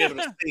lucky I don't give it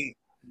a C.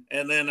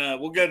 And then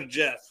we'll go to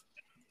Jeff.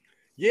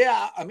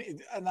 Yeah, I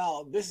mean,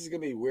 now this is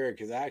going to be weird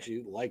because I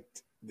actually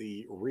liked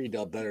the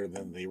redub better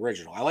than the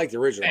original. I liked the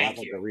original. I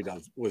thought the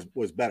redub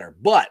was better,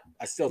 but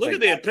I still look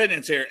at the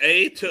opinions here.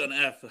 A to an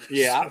F.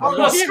 Yeah,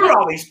 screw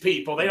all these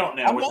people. They don't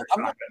know what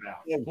they're talking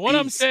about. One of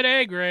them said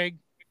A, Greg.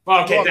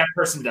 Well, okay, that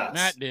person does.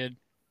 Matt did.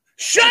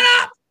 Shut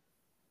up.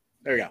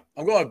 There you go.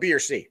 I'm going B or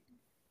C.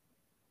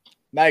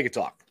 Now you can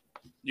talk.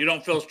 You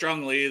don't feel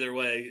strongly either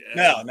way.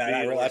 No, not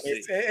really.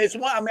 It's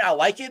one. I mean, I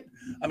like it.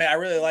 I mean, I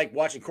really like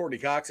watching Courtney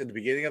Cox at the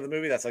beginning of the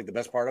movie. That's like the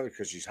best part of it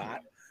because she's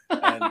hot.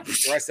 And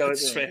the rest of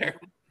it's fair.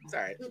 It's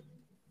all right.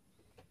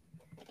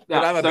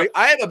 But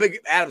I am a big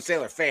Adam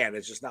Sandler fan.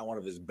 It's just not one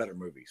of his better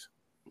movies.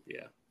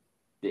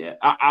 Yeah.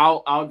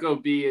 I'll go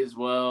B as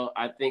well.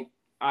 I think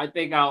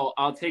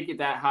I'll take it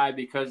that high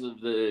because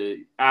of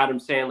the Adam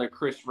Sandler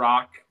Chris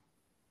Rock,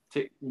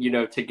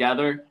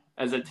 together.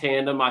 As a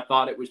tandem, I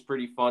thought it was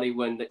pretty funny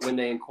when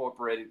they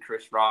incorporated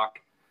Chris Rock,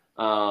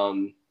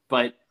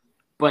 but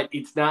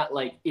it's not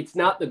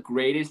the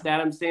greatest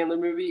Adam Sandler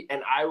movie,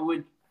 and I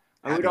would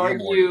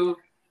argue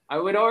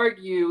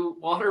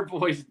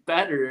Waterboy's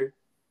better,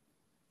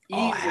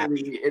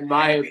 easily in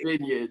my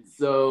opinion.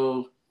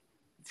 So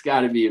it's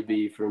got to be a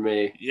B for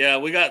me. Yeah,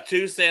 we got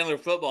 2 Sandler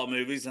football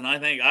movies, and I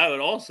think I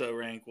would also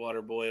rank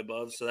Waterboy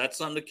above. So that's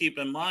something to keep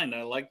in mind.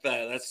 I like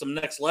that. That's some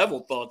next level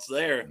thoughts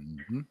there.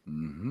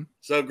 Mm-hmm.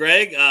 So,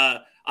 Greg,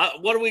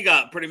 what do we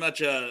got? Pretty much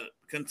a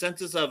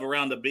consensus of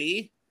around a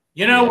B?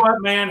 You know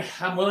what, man?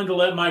 I'm willing to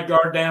let my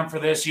guard down for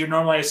this.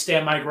 Normally I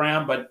stand my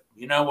ground, but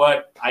you know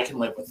what? I can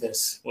live with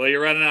this. Well,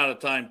 you're running out of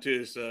time,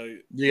 too, so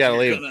you got to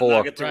leave at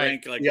 4.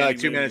 Rank like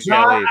 2 minutes. No,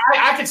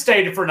 I could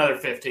stay for another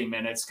 15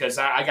 minutes because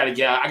I got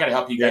to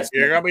help you guys.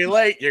 You're going to be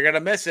late. You're going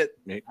to miss it.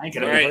 I ain't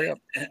going to hurry up.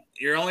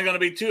 You're only going to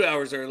be 2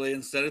 hours early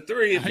instead of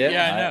 3.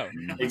 Yeah, I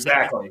know.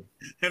 Exactly.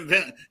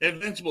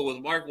 Invincible with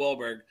Mark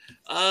Wahlberg.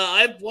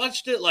 I've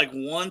watched it like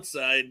once.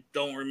 I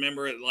don't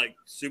remember it like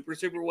super,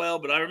 super well,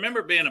 but I remember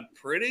it being a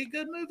pretty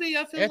good movie.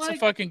 I feel it's a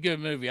fucking good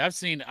movie. I've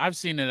seen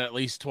it at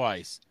least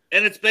twice.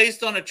 And it's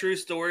based on a true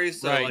story,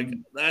 so like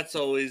that's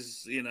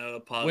always a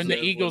positive. When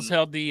the Eagles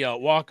held the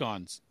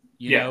walk-ons,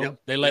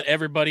 they let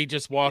everybody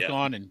just walk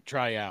on and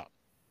try out.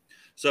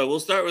 So we'll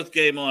start with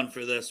Game On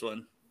for this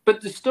one. But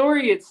the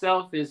story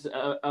itself is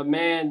a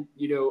man,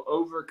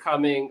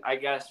 overcoming, I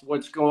guess,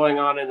 what's going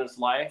on in his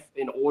life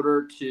in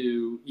order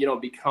to,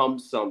 become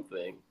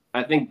something.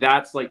 I think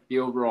that's like the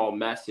overall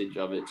message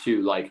of it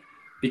too. Like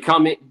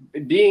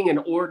being an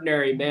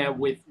ordinary man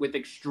with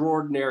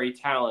extraordinary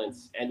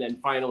talents, and then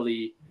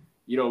finally,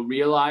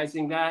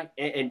 realizing that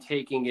and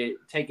taking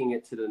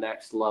it to the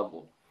next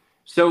level.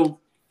 So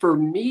for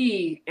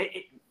me,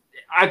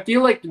 I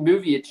feel like the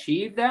movie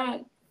achieved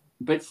that,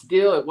 but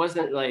still it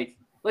wasn't like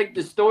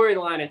the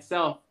storyline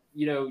itself,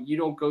 you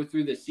don't go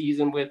through the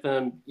season with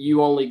him.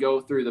 You only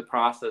go through the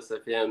process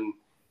of him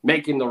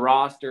making the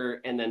roster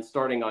and then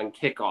starting on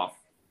kickoff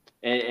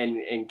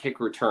and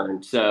kick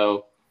return.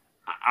 So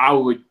I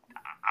would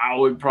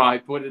probably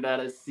put it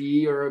at a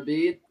C or a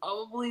B.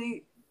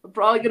 I'm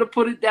probably going to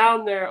put it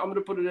down there. I'm going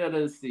to put it at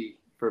a C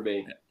for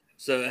me.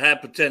 So it had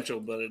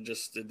potential, but it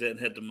didn't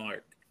hit the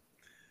mark.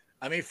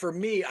 I mean, for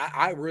me,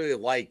 I really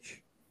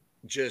like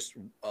just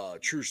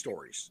true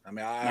stories. I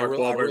mean, Mark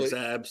Wahlberg's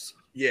abs.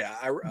 Yeah,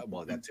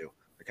 well, that too.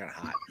 They're kind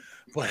of hot.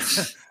 But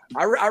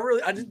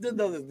I just didn't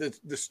know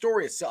the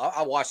story itself.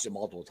 I watched it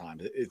multiple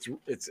times.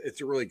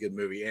 It's a really good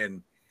movie,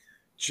 and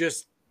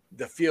just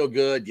the feel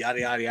good,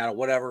 yada yada yada,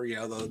 whatever. You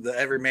know, the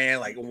every man,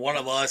 like one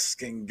of us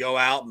can go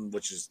out, and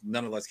which is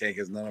none of us can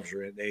because none of us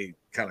are they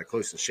kind of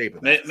close to shape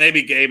of that.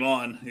 Maybe Game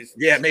On.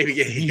 Maybe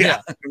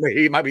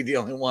he might be the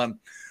only one.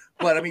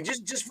 But I mean,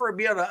 just for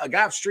being a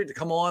guy off the street to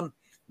come on,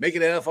 make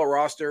an NFL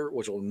roster,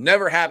 which will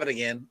never happen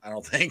again, I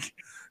don't think.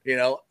 You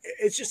know,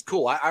 it's just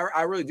cool.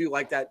 I really do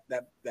like that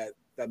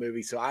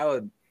movie.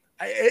 So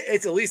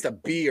it's at least a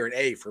B or an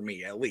A for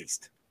me, at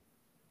least.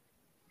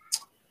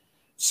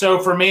 So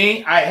for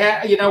me, I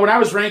had, when I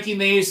was ranking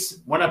these,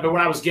 when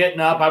I was getting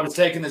up, I was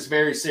taking this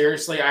very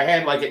seriously. I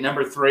had like at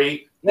number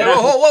 3.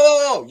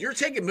 Whoa. You're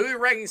taking movie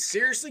rankings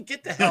seriously?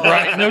 Get the hell out.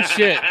 Right, no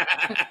shit.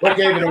 What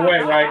gave it away,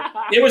 right?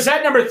 It was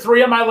at number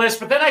 3 on my list,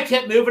 but then I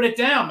kept moving it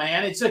down,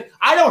 man.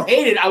 I don't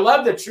hate it. I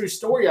love the true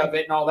story of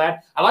it and all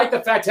that. I like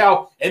the fact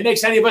how it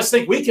makes any of us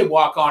think we can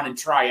walk on and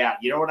try out.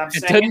 You know what I'm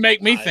saying? It didn't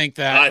make me think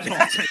that. I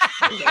don't think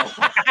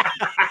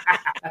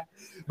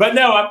But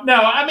no.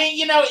 I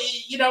mean,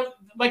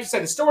 like I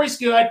said, the story's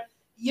good,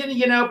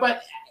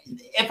 but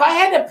if I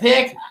had to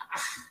pick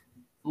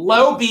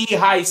low B,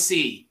 high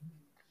C.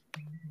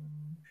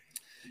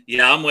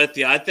 Yeah, I'm with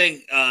you. I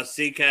think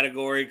C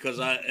category because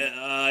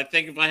I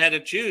think if I had to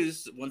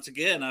choose, once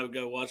again, I would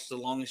go watch The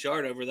Longest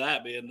Yard over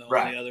that being the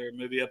only other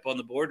movie up on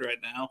the board right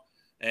now.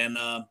 And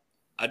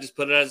I just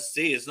put it as a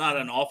C. It's not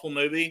an awful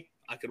movie.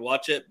 I could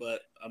watch it, but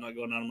I'm not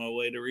going out of my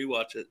way to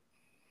rewatch it.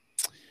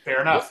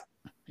 Fair enough.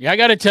 Yeah, I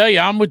got to tell you,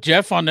 I'm with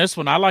Jeff on this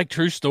one. I like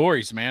true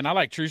stories, man. I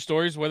like true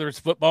stories, whether it's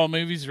football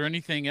movies or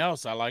anything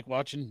else. I like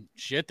watching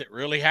shit that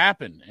really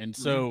happened. And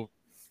so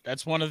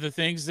that's one of the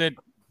things that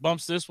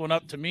bumps this one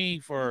up to me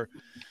for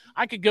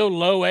I could go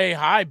low A,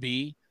 high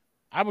B.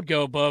 I would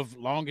go above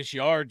Longest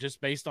Yard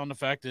just based on the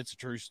fact that it's a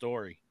true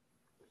story.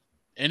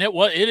 And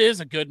it is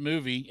a good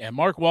movie. And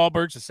Mark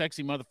Wahlberg's a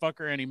sexy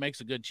motherfucker, and he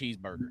makes a good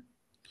cheeseburger.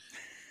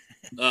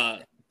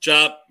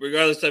 Chop,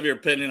 regardless of your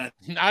opinion,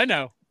 I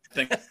know. I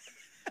think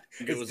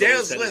it was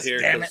always here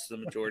because the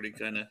majority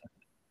kind of.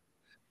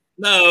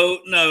 No,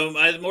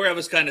 more of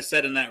us kind of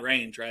set in that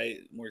range, right?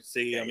 More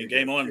C. I mean,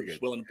 Game On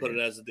is willing to put it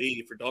as a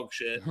D for dog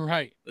shit.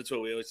 Right. That's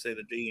what we always say,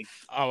 the D.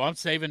 Oh, I'm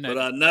saving that.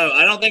 But no,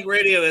 I don't think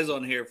radio is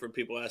on here for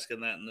people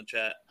asking that in the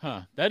chat.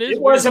 Huh. That is.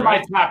 It wasn't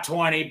my top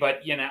 20,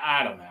 but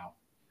I don't know.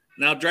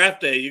 Now,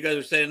 Draft Day, you guys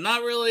are saying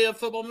not really a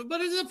football movie, but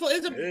it's a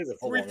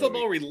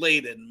football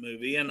related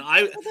movie, and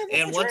I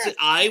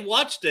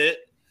watched it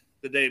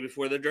the day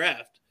before the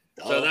draft,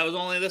 so that was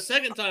only the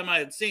second time I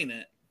had seen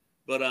it.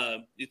 But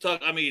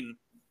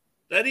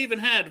that even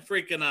had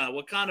freaking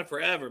Wakanda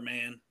Forever,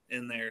 man,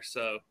 in there.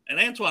 So, and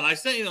Antoine, I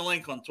sent you the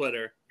link on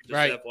Twitter,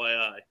 just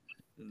FYI.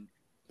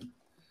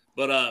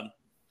 But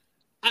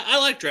I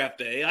like Draft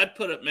Day. I'd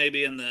put it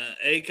maybe in the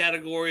A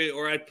category,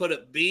 or I'd put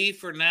it B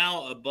for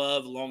now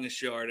above Longest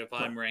Yard if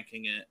I'm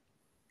ranking it.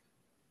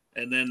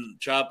 And then,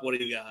 Chop, what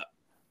do you got?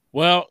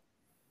 Well,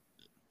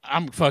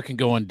 I'm fucking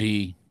going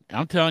D.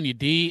 I'm telling you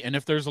D, and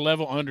if there's a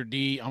level under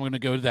D, I'm going to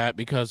go to that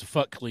because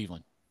fuck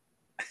Cleveland.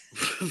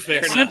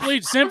 Simply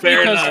Fair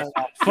because enough.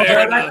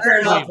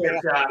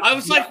 I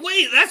was like,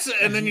 wait,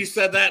 and then you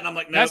said that, and I'm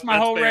like, no, that's my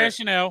whole fair.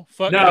 rationale.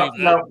 Fuck no,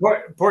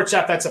 poor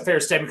Chop, that's a fair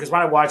statement because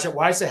when I watch it,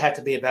 why does it have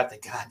to be about the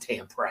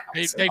goddamn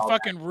Browns? They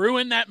fucking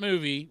ruined that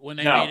movie when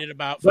they made it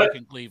about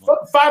fucking Cleveland.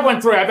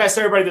 513, I've asked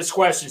everybody this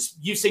question.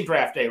 You've seen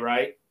Draft Day,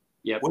 right?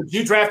 Yeah. Would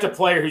you draft a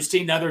player whose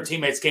other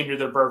teammates came to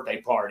their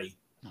birthday party?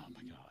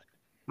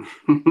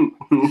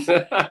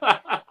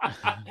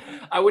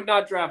 I would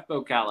not draft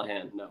Bo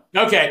Callahan. No.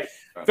 Okay,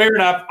 fair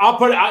enough. I'll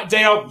put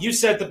Dale. You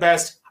said the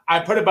best. I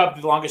put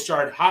above The Longest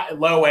Yard,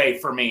 low A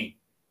for me.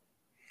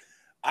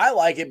 I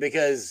like it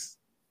because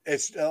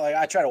it's like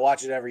I try to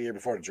watch it every year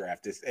before the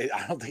draft.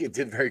 I don't think it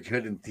did very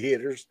good in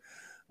theaters,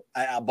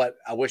 but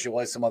I wish it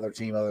was some other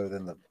team other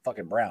than the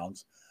fucking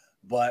Browns.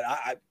 But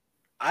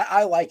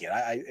I like it.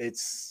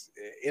 It's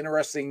an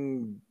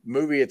interesting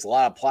movie. It's a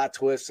lot of plot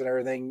twists and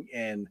everything,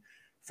 and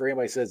for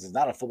anybody who says it's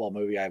not a football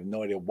movie, I have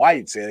no idea why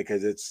you'd say it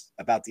because it's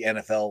about the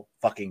NFL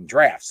fucking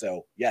draft.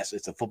 So, yes,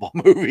 it's a football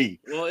movie.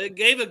 Well, it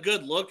gave a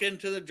good look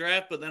into the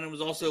draft, but then it was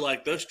also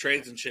like those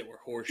trades and shit were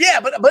horseshit. Yeah,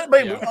 but I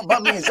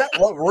mean, is that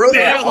what really,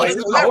 really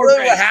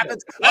what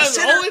happens? That's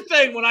the only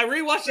thing. When I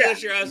rewatched it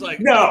this year, I was like,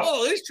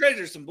 oh, these trades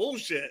are some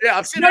bullshit. Yeah,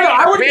 I'm sitting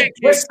I would get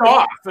pissed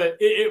off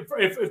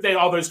if they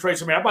all those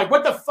trades were made. I'm like,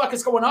 what the fuck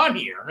is going on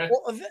here?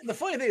 Well, the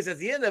funny thing is at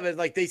the end of it,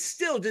 like they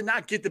still did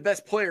not get the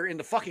best player in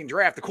the fucking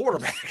draft, the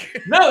quarterback.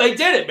 No, they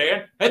did it,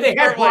 man. And they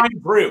had Brian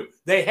Drew.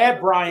 They had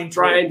Brian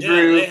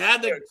Drew. They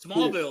had the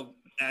Smallville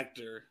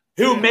actor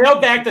who mailed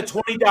back the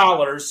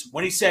 $20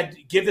 when he said,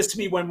 "Give this to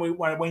me when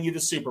I win you the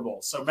Super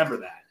Bowl." So remember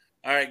that.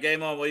 All right,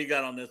 Game On. What you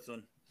got on this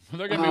one?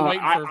 They're gonna be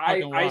waiting for a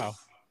fucking while.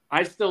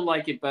 I still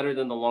like it better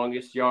than The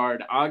Longest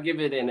Yard. I'll give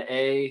it an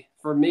A.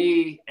 For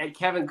me, and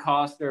Kevin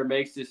Costner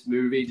makes this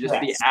movie. Just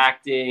the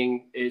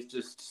acting is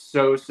just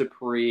so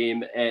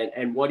supreme,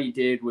 and what he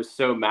did was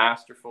so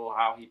masterful.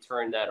 How he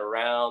turned that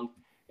around.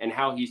 and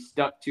how he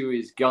stuck to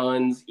his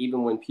guns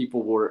even when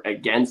people were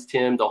against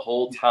him the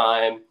whole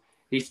time.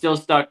 He still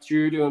stuck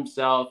true to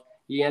himself.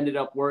 He ended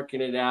up working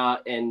it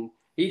out, and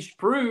he's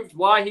proved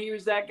why he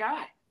was that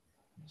guy.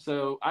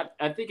 So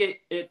I think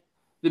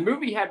the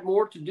movie had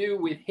more to do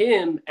with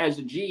him as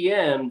a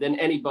GM than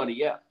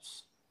anybody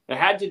else. It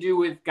had to do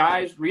with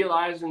guys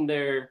realizing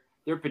their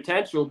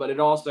potential, but it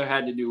also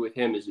had to do with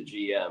him as a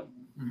GM.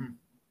 Mm-hmm.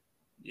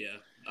 Yeah,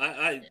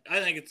 I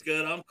think it's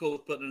good. I'm cool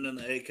with putting it in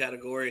the A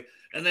category.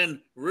 And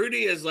then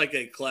Rudy is like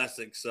a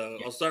classic, so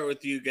I'll start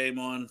with you. Game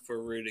on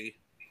for Rudy.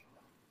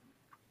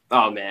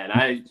 Oh, man,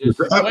 I just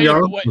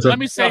wait, let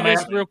me say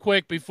this real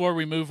quick before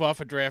we move off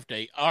of draft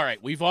day. All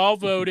right, we've all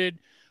voted.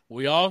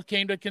 We all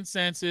came to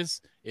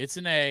consensus. It's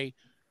an A.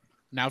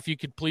 Now, if you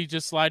could please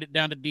just slide it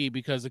down to D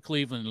because of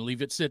Cleveland and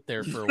leave it sit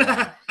there for a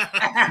while.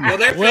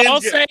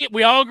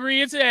 We all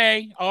agree it's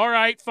A. All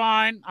right,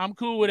 fine. I'm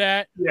cool with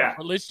that. Yeah.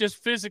 But let's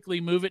just physically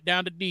move it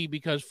down to D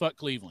because fuck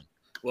Cleveland.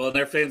 Well,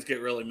 their fans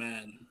get really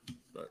mad.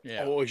 But.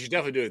 Yeah. Oh, we should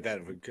definitely do it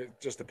then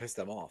just to piss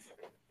them off.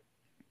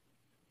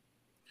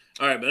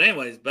 All right, but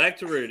anyways, back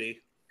to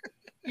Rudy.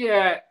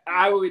 Yeah,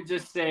 I would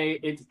just say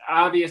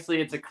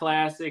it's a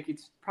classic.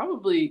 It's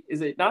probably,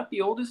 is it not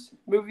the oldest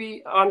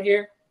movie on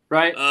here?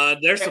 Right.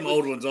 There's some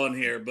old ones on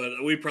here, but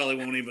we probably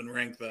won't even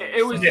rank those.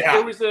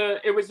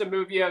 It was a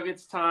movie of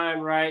its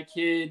time, right?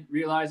 Kid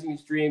realizing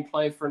his dream,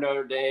 play for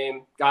Notre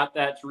Dame, got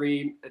that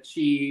dream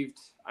achieved.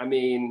 I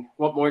mean,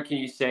 what more can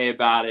you say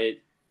about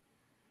it?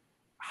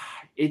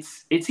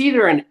 It's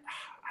either an.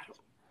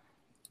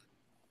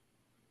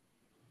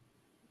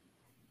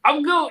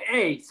 I'll go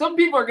A. Some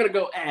people are gonna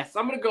go S.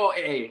 I'm gonna go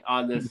A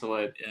on this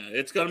one. Yeah,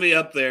 it's gonna be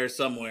up there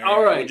somewhere.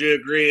 All right. Would you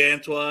agree,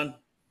 Antoine?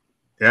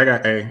 Yeah, I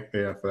got A.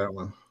 Yeah, for that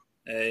one.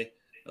 A.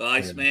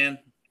 Iceman.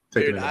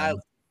 Dude, I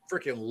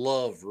freaking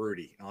love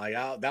Rudy.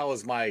 That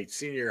was my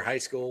senior year of high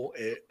school.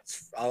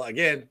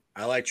 Again,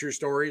 I like true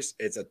stories.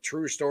 It's a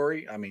true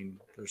story. I mean,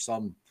 there's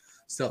some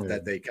stuff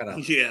that they kind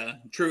of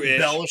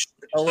embellished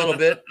a little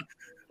bit.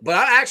 But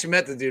I actually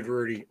met the dude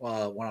Rudy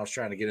when I was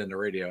trying to get into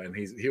radio, and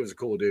he was a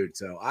cool dude.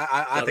 So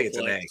I think it's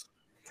an A.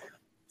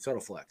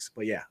 Total flex.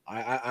 But yeah,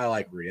 I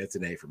like Rudy. That's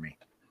an A for me.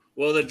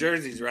 Well, the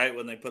jerseys, right?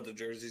 When they put the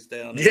jerseys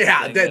down.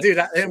 Yeah, dude.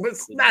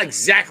 It's not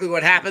exactly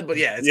what happened, but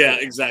yeah. Yeah,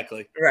 cool.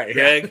 Exactly. Right.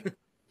 Greg? Yeah.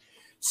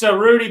 So,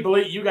 Rudy,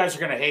 believe you guys are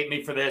going to hate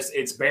me for this.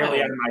 It's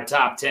barely out of my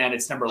top 10.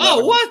 It's number 11.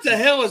 Oh, what the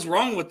hell is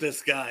wrong with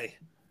this guy?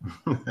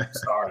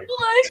 Sorry.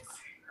 What?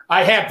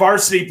 I have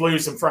Varsity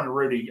Blues in front of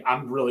Rudy.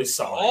 I'm really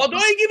sorry. Oh,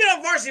 don't you give me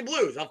that Varsity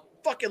Blues. I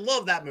fucking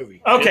love that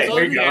movie. Okay,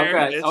 there you go.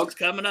 Okay. It's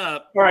coming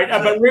up. All right,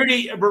 but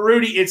Rudy,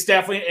 it's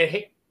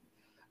definitely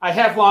I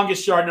have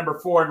Longest Yard number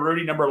 4 and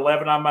Rudy number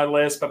 11 on my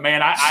list. But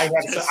man, I have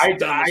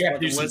to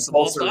do some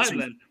soul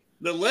searching.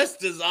 The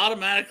list is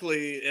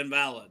automatically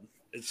invalid.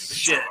 It's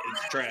shit.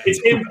 It's trash.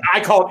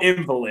 I call it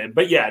invalid,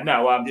 but yeah,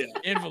 no,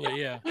 invalid,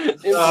 yeah.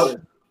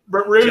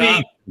 But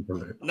Rudy,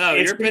 no,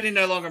 your opinion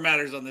no longer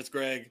matters on this,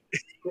 Greg.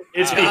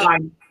 It's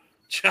behind.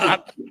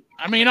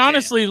 I mean,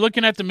 honestly,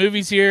 looking at the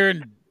movies here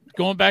and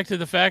going back to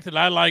the fact that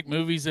I like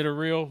movies that are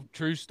real,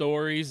 true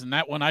stories, and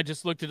that one I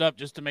just looked it up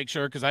just to make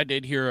sure because I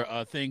did hear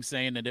a thing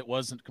saying that it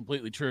wasn't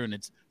completely true, and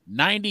it's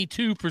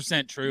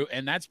 92% true,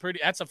 and that's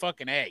a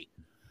fucking A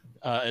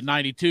at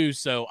 92.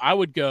 So I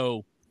would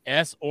go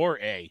S or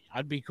A.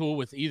 I'd be cool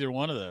with either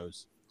one of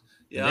those.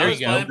 Yeah, I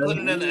was fine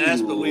putting it in the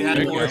S, but we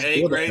had more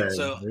A grade,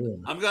 so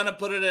I'm going to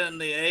put it in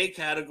the A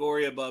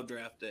category above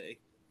draft day.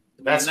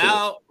 That's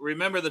now,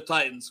 remember the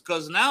Titans,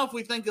 because now if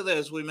we think of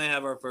this, we may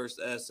have our first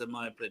S, in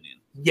my opinion.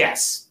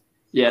 Yes.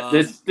 Yeah,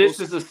 this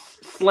is a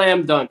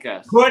slam dunk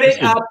S. Put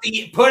it up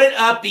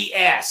the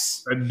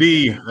S. A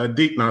D.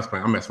 No, it's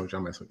fine. I'm messing with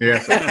you.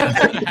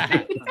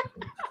 Yeah.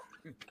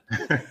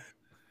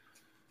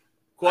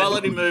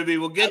 Quality movie.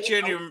 We'll get you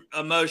in your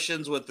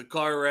emotions with the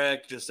car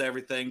wreck, just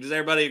everything. Does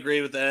everybody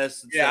agree with the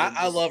S? Yeah,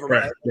 I love it.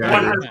 Right.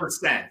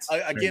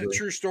 100%. Again,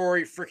 true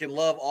story. Freaking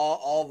love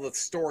all the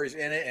stories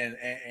in it,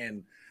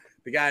 and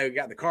the guy who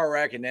got the car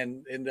wreck and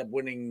then ended up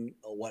winning.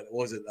 What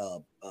was it?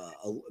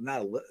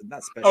 Not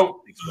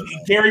special.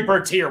 Gary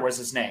Bertier was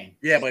his name.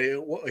 Yeah, but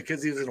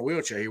because he was in a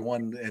wheelchair, he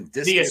won in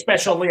the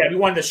Special Olympics. He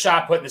won the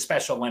shot put in the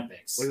Special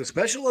Olympics. Was it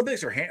Special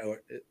Olympics or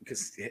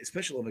because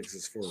Special Olympics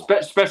is for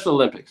Special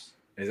Olympics.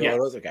 Yeah.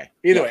 Okay.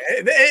 Either way,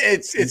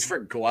 it's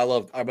freaking cool. I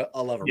love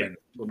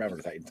Remember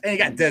the Titans. And you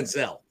got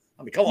Denzel.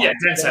 I mean, come on. Yeah,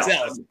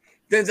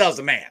 Denzel's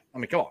the man. I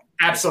mean, come on.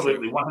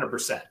 Absolutely,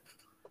 100%.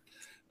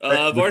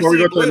 Before we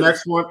go to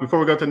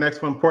the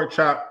next one, Pork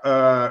Chop,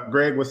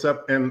 Greg, what's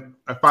up? And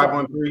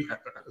 513,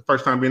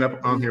 first time being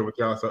up on here with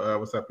y'all. So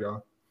what's up,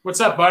 y'all?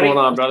 What's up, buddy? What's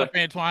going on, brother? What's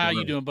up, Antoine? How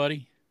you doing,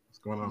 buddy? What's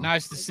going on?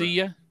 Nice to see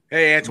you.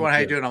 Hey, Antoine, how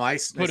you doing? I'm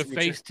Ice. Put a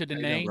face to the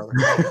name. Well,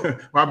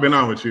 I've been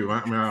on with you.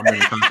 I've been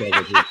in contact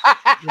with you.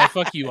 Well,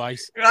 fuck you,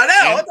 Ice. I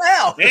know. What the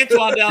hell?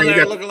 Antoine down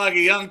there looking like a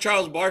young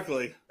Charles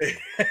Barkley. Hey,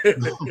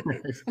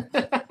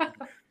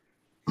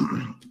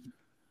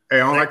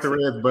 I don't like the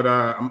Reds, but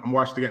I'm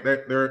watching the game.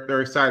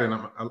 They're exciting.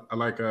 I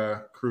like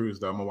Cruz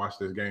though. I'm gonna watch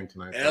this game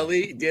tonight.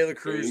 Ellie De La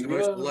Cruz, the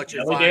most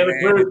electrifying Ellie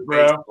De La Cruz,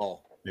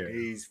 bro. Yeah.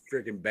 He's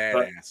freaking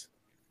badass.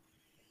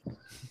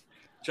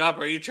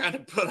 Chopper, are you trying to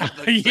put up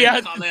the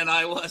same comment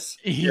I was?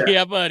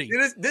 Yeah, buddy.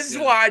 This is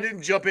why I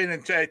didn't jump in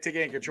and take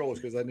any controls,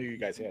 because I knew you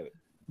guys had it.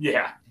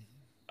 Yeah.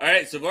 All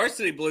right, so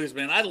Varsity Blues,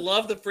 man. I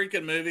love the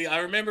freaking movie. I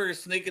remember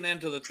sneaking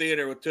into the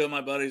theater with two of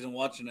my buddies and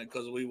watching it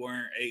because we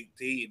weren't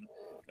 18.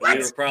 We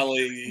were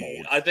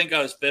probably, I think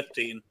I was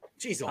 15.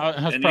 Jeez,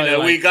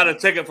 and we got a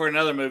ticket for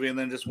another movie and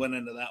then just went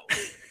into that one.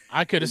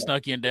 I could have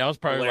snuck in there. I was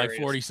probably like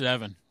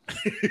 47.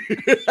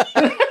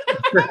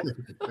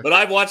 But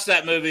I've watched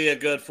that movie a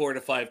good 4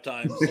 to 5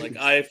 times. Like,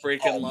 I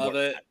freaking love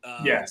it.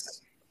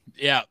 Yes.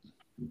 Yeah.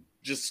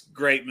 Just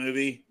great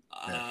movie.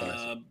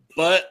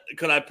 But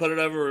could I put it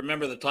over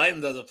Remember the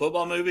Titans as a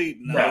football movie?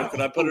 No.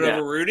 Could I put it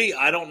over Rudy?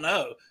 I don't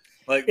know.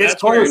 Like, it's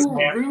close,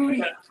 man.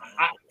 Rudy.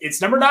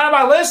 It's number 9 on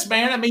my list,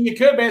 man. I mean, you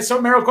could, man.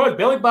 So Meryl Close.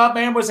 Billy Bob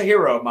Man was a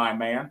hero of mine,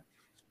 man.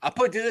 I'll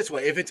put it this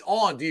way. If it's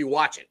on, do you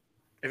watch it?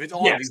 If it's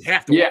on, you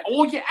have to watch it.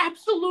 Oh, yeah,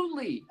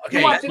 absolutely. Okay,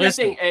 you watch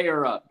anything A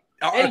or up.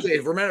 Okay,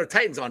 if Remember the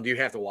Titans on, do you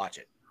have to watch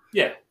it?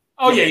 Yeah.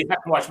 Oh, yeah, you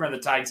have to watch Remember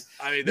the Titans.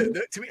 I mean,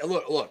 to me,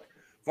 look.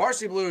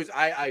 Varsity Blues,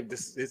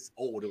 it's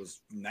old. It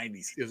was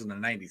 90s. It was in the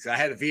 90s. I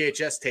had a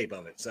VHS tape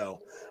of it, so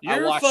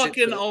you're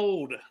fucking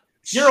old.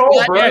 You're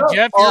old, bro. Yeah,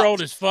 Jeff, you're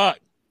old as fuck.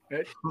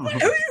 Who are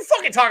you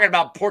fucking talking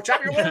about, Pork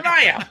Chop? You're older than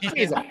I am.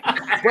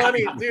 But I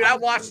mean, dude, I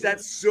watched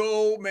that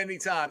so many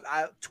times.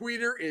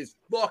 Tweeter is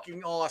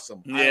fucking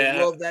awesome. Yeah.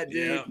 I love that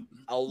dude. Yeah.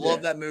 I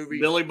love that movie.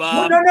 Billy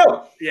Bob.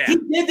 No. Yeah. He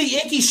did the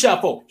Icky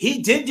Shuffle.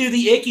 He did do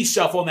the Icky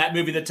Shuffle in that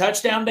movie, the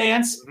touchdown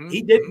dance. Mm-hmm.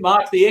 He did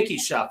mock the Icky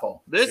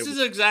Shuffle. This is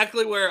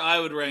exactly where I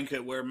would rank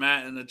it, where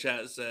Matt in the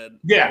chat said.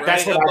 Yeah, right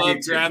that's what above I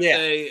did too. Draft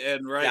Day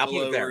and right I'll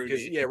below put it there,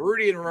 Rudy.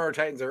 Rudy and Remember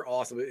Titans are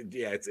awesome.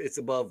 Yeah, it's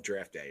above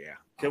Draft Day, yeah.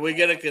 Can we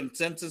get a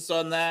consensus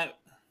on that?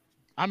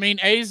 I mean,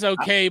 A's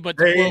okay, but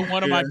to quote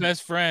one of my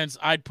best friends,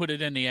 I'd put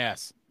it in the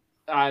S.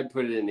 I'd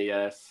put it in the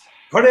S.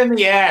 Put it in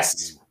the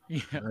S.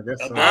 Yeah. I guess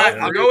so. All right,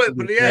 I'll go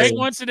with the S. Greg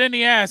wants it in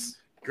the S.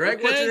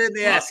 Greg wants it in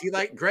the S.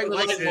 Greg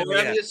likes it in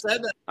the S.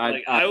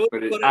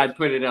 I'd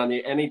put it on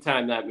the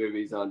anytime that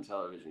movie's on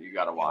television. You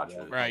got to watch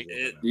it. Right.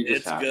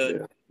 It's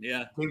good.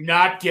 Yeah. Do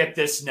not get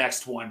this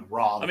next one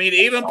wrong. I mean,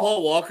 even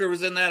Paul Walker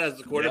was in that as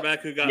the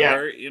quarterback who got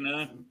hurt, you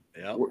know?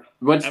 Yep.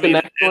 What's the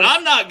next one? And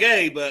I'm not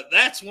gay, but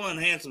that's one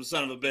handsome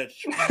son of a bitch.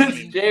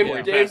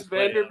 James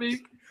Vanderbeek.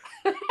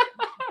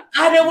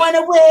 I don't want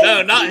to win.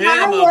 No, not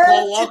him.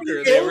 Paul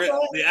Walker.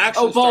 The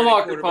actual Paul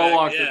Walker.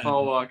 Yeah.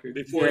 Paul Walker.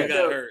 Before he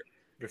got hurt.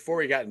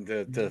 Before he got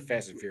into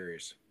Fast and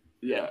Furious.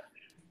 Yeah.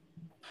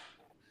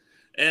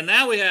 And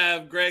now we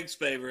have Greg's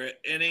favorite,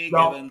 Any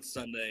Given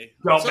Sunday.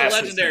 It's a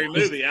legendary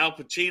movie. Al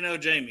Pacino,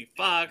 Jamie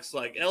Foxx,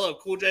 like LL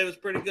Cool J was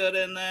pretty good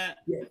in that.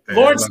 Yeah.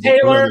 Lawrence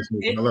Taylor.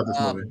 I love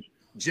this movie.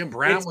 Jim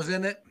Brown was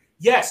in it.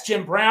 Yes,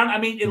 Jim Brown. I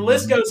mean, the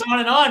list goes on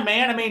and on,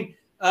 man. I mean,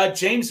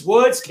 James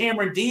Woods,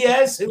 Cameron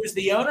Diaz, who was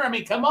the owner. I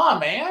mean, come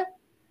on, man.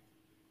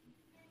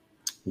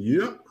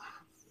 Yep.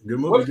 Good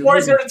movie. What more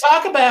is there to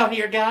talk about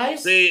here,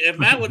 guys? See, if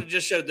Matt would have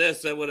just showed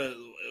this, that would have.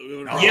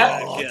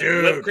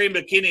 Dude. Whipped Cream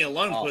Bikini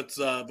alone puts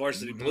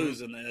Varsity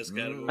Blues in the S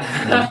category.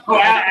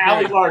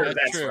 Allie Larder,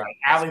 that's right.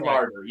 Allie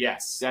Larder,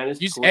 yes.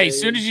 Hey,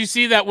 as soon as you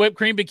see that Whipped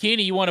Cream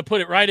Bikini, you want to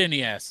put it right in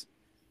the S.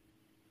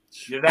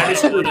 Yeah, that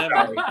is true.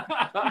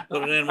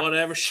 Put it in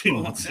whatever she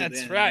wants.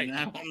 That's right. You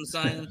know what I'm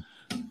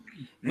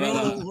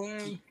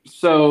saying?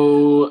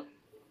 So,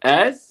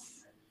 S?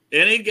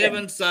 Any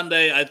Given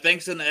Sunday, I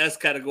think, is in the S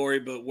category,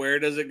 but where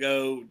does it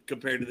go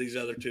compared to these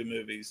other two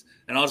movies?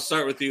 And I'll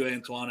start with you,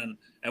 Antoine,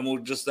 and we'll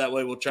just that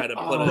way we'll try to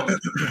put it.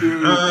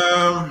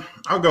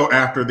 I'll go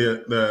after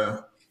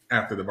the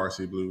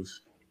Varsity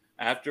Blues.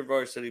 After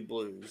Varsity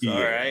Blues, yeah.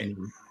 All right.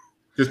 Mm-hmm.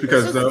 Just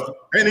because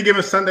Any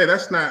Given Sunday,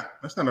 that's not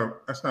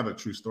a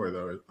true story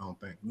though. I don't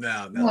think.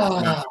 No.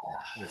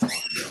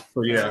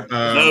 So yeah,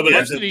 no, but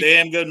it's a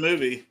damn good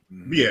movie.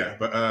 Yeah,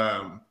 but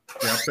I'll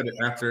put it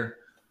after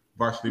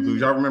Varsity Blues.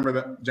 Y'all remember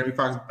that Jamie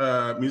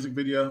Foxx music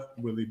video,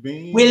 Willie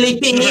Bean? Willie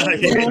Bean.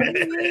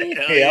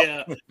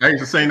 Yeah. I used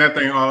to sing that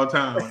thing all the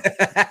time.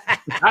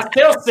 I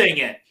still sing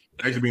it.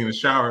 I used to be in the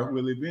shower,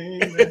 Willie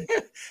Bean.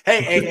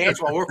 hey,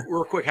 Antoine,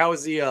 real quick, how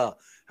was the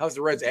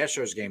Reds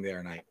Astros game the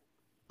other night?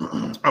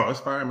 Oh,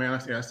 it's fine, man.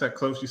 I sat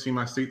close. You see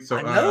my seat, so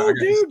I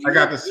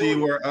got to see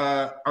where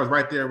I was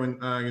right there when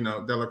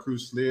De La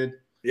Cruz slid.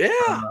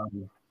 Yeah,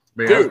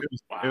 dude, it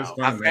was fun,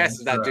 how fast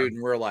is that dude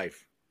in real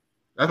life?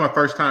 That's my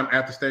first time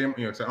at the stadium.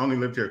 So I only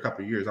lived here a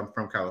couple of years. I'm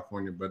from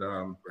California, but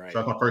so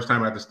that's my first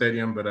time at the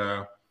stadium. But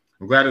I'm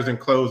glad it's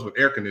enclosed with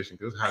air conditioning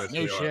because it's hot as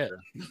hell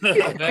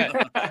out there.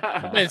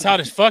 I bet it's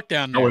hot as fuck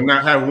down there. I would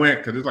not have went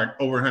because it's like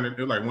over 100. It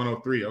was like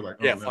 103. I was like,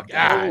 yeah, no. fuck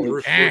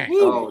yeah.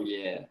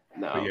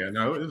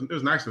 No, it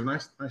was nice. It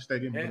was nice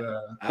stadium. Yeah.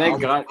 But,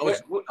 Thank God.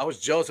 I was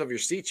jealous of your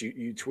seats.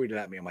 You tweeted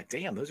at me. I'm like,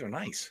 damn, those are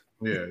nice.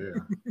 Yeah.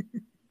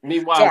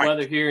 Meanwhile,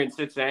 weather here in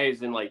Cincinnati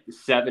is in like the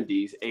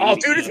 70s, 80s. Oh,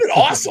 dude, it's been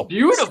awesome.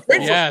 Beautiful.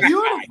 Yes.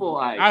 Beautiful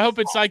ice. I hope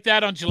it's like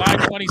that on July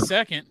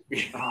 22nd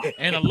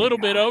and a little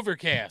bit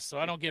overcast so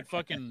I don't get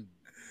fucking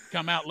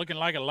come out looking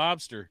like a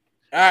lobster.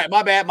 All right,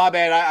 my bad.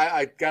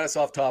 I got us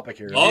off topic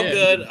here. All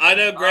good. I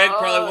know Greg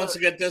probably wants to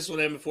get this one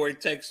in before he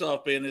takes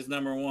off being his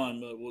number one,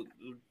 but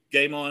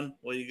game on.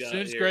 What you got? As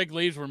soon as Greg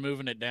leaves, we're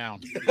moving it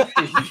down.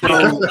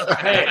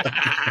 Hey,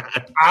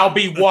 I'll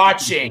be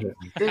watching.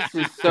 This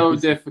is so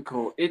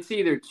difficult. It's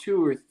either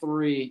 2 or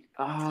 3.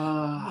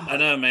 I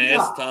know, man.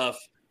 It's tough.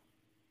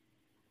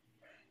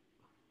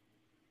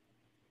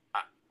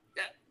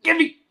 Give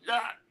me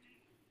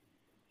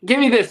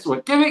this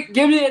one. Give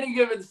me Any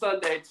Given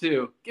Sunday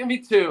 2. Give me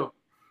 2.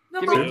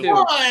 Number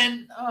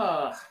 1.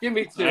 Give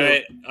me 2.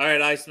 All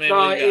right, Iceman.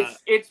 No,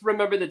 it's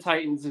Remember the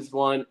Titans is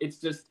 1. It's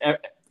just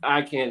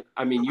I can't.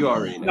 I mean, you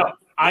already know. No,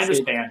 I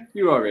understand.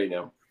 You already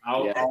know.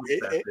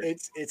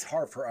 It's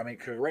hard for. I mean,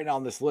 cause right now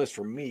on this list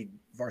for me,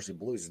 Varsity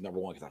Blues is number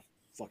 1 because I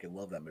fucking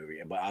love that movie,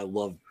 but I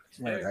love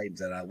Titans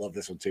and I love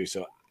this one too.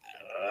 So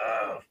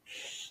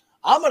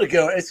I'm gonna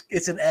go.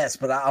 It's an S,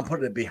 but I'm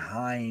putting it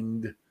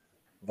behind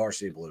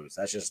Varsity Blues.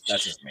 That's just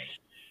me.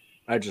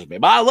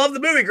 But I love the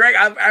movie, Greg.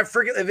 I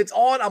freaking if it's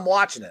on, I'm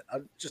watching it.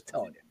 I'm just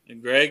telling you.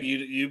 And Greg,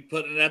 you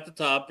putting it at the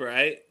top,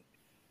 right?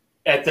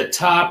 At the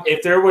top,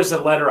 if there was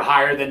a letter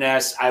higher than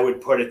S, I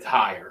would put it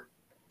higher.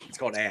 It's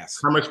called ass.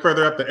 How much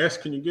further up the S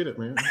can you get it,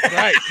 man?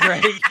 Right,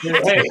 Greg.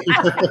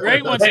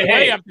 Greg wants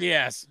way up the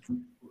S.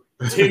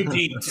 Too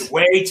deep,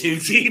 way too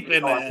deep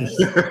in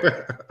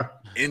that.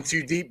 In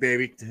too deep,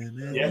 baby.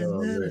 Yeah.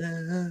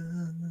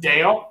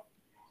 Dale?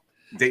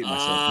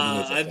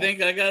 I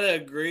think I gotta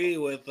agree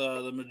with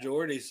the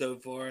majority so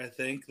far. I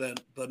think that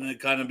putting it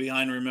kind of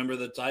behind Remember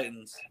the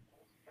Titans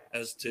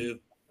as 2.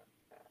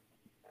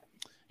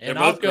 And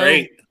They're both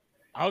great.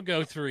 I'll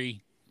go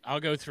 3.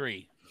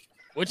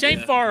 Which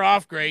ain't far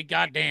off, Greg.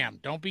 Goddamn.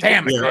 Don't be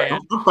damn it, man.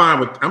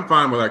 I'm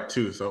fine with like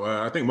 2. So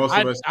I think most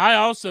of us. I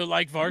also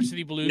like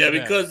Varsity Blues. Yeah,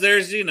 because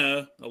there's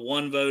a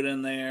 1 vote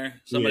in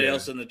there. Somebody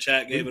else in the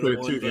chat gave it a 1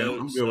 vote. Yeah,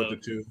 I'm good with the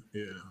 2.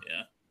 Yeah.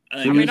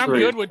 I mean, I'm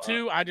good with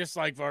 2. I just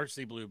like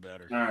Varsity Blue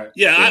better. All right.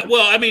 Yeah,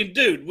 I mean,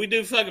 dude, we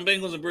do fucking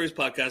Bengals and Brews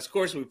podcast. Of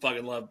course, we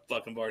fucking love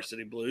fucking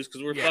Varsity Blues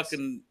because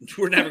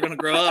we're never gonna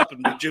grow up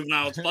and be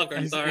juvenile as fuck our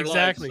entire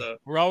life. So.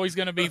 We're always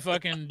gonna be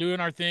fucking doing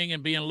our thing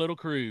and being a little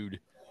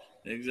crude.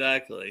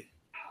 Exactly.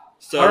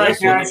 So all right,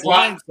 guys.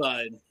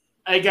 Blindside.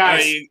 Hey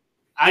guys,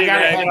 I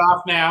gotta head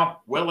off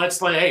now. Well, let's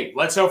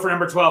go for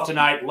number 12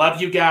 tonight.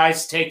 Love you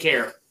guys. Take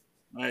care.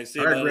 All right, see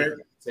you later.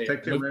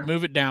 Take care, man.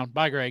 Move it down.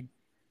 Bye, Greg.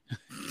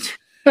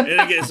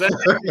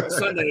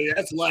 Sunday,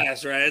 that's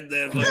last, right?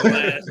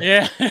 Last.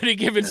 Yeah, Any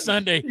Given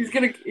Sunday. He's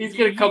gonna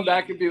come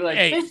back and be like,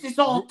 hey, this is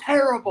all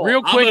terrible.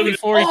 Real quick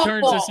before he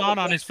turns this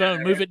on his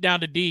phone, move it down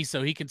to D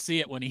so he can see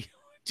it when he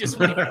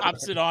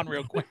pops it on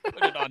real quick.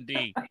 Put it on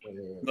D.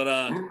 But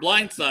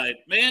Blindside,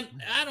 man,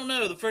 I don't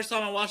know. The first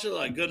time I watched it,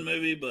 like, good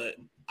movie, but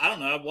I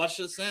don't know. I've watched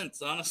it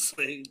since,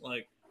 honestly.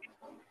 Like,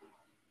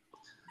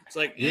 it's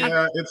like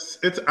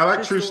it's. I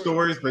like true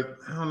stories, but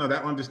I don't know.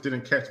 That one just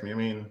didn't catch me. I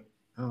mean,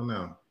 I don't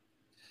know.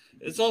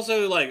 It's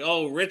also like,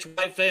 rich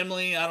white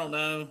family. I don't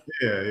know.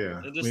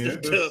 Yeah. It just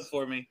didn't do it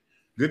for me.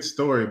 Good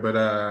story, but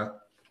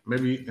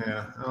maybe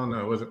I don't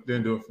know.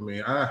 Didn't do it for me.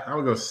 I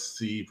would go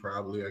C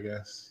probably. I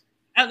guess.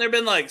 Hasn't there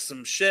been like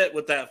some shit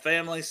with that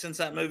family since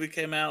that movie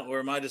came out, or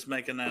am I just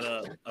making that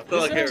up? I feel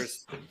like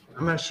there's.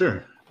 I'm not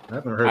sure. I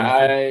haven't heard.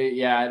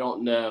 I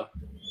don't know.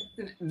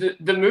 The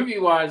movie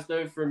wise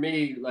though, for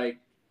me, like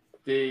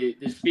the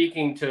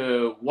speaking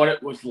to what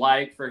it was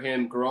like for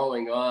him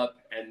growing up,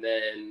 and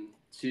then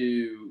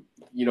to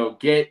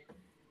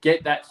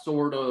get that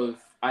sort of,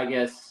 I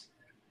guess,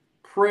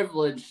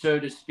 privilege, so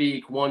to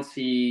speak, once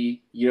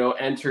he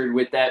entered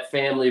with that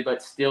family,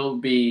 but still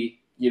be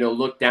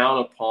looked down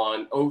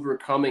upon,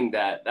 overcoming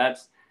that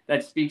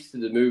speaks to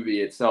the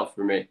movie itself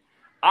for me.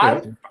 I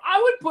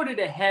would put it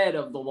ahead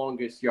of The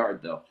Longest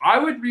Yard, though. I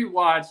would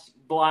rewatch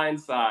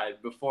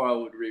Blindside before I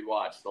would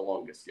rewatch The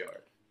Longest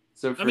Yard.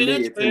 So for me,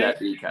 it's fair. In that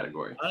B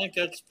category. I think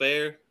that's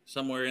fair,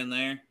 somewhere in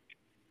there.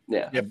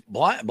 Yeah.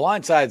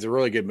 Blindside's a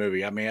really good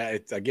movie. I mean, I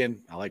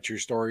like true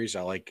stories.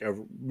 I like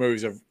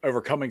movies of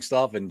overcoming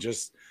stuff and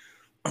just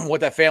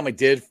what that family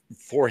did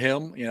for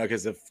him.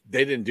 Because if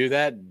they didn't do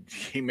that,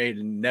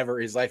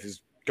 his life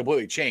is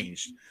completely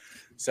changed.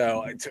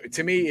 So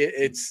to me,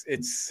 it's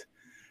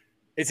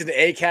in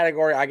the A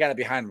category. I got it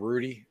behind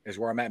Rudy is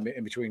where I'm at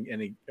in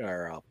between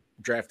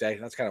draft day.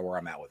 That's kind of where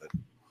I'm at with it.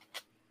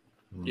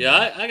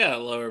 Yeah, I got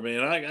it lower,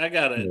 man. I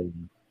got it.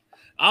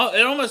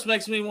 It almost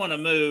makes me want to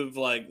move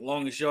like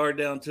Longest Yard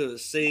down to a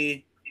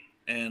C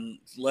and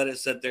let it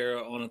sit there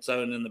on its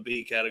own in the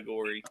B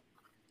category.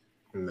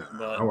 No,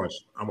 I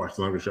watched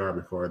Longest Yard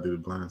before I do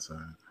The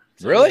Blindside.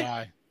 Really?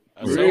 Yeah,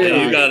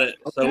 you got it.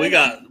 So we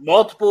got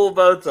multiple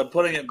votes of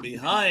putting it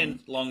behind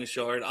Longest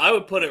Yard. I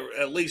would put it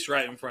at least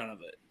right in front of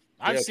it.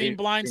 I've seen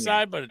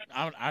Blindside, but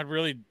I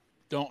really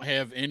don't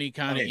have any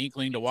kind of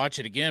inkling to watch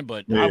it again.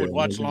 But I would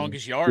watch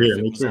Longest Yard if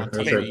it was on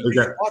TV. You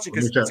should watch it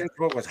because Sandra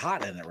Bullock was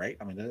hot in it, right?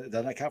 I mean,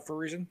 doesn't that count for a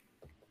reason?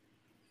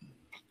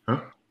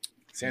 Huh?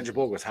 Sandra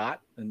Bullock was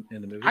hot in the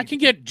movie. I can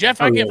get Jeff.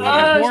 I get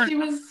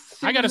porn.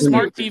 I got a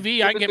smart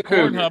TV. I can get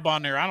Pornhub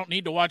on there. I don't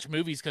need to watch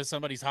movies because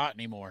somebody's hot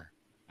anymore.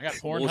 I got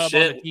Pornhub on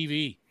the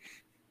TV.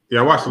 Yeah,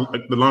 I watched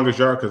The Longest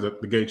Yard because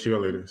of the gay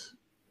cheerleaders.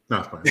 No,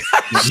 it's fine.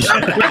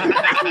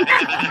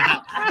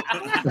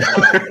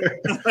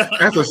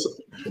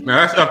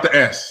 That's up to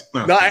S.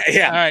 No,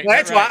 yeah. All right,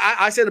 that's why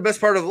I said the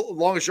best part of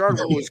Longest Yard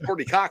was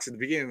Courtney Cox at the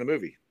beginning of the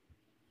movie.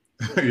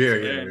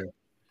 yeah.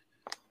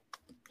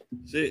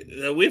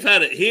 See, we've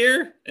had it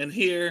here and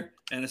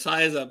as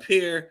high as up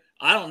here.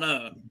 I don't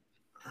know.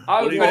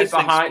 I would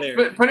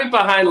put it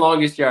behind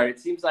Longest Yard. It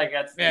seems like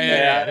that's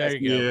there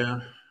you go. Yeah.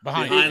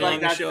 Behind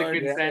like that's the Yard.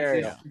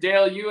 consensus. Yeah.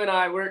 Dale, you and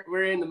I,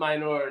 we're in the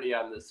minority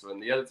on this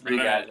one. The other three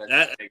guys,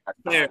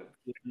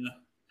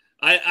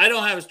 I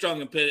don't have a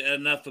strong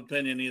enough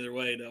opinion either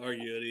way to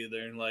argue it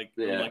either. I'm like,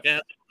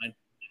 that's fine.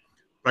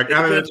 Like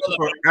out of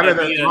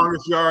the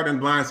Longest Yard and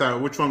Blindside,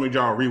 which one would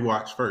y'all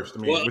rewatch first? I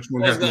mean, which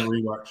one has been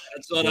rewatched?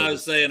 That's what I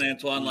was saying,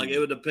 Antoine. Like, it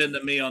would depend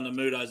on me on the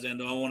mood I was in.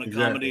 Do I want a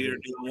comedy or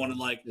do I want to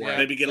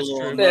maybe get a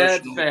little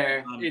emotional? That's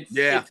fair.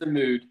 It's a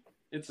mood.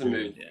 It's a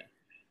mood. Yeah.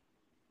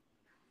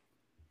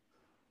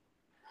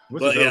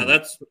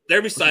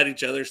 They're beside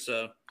each other.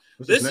 So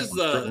this is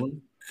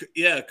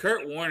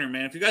Kurt Warner,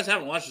 man. If you guys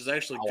haven't watched, it's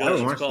actually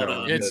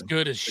good. It's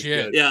good as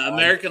shit. Yeah,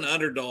 American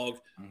Underdog.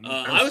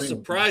 I was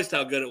surprised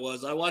how good it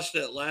was. I watched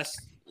it last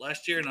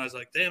year, and I was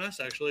like, "Damn, that's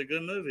actually a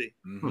good movie."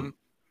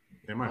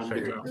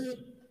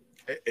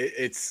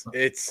 It's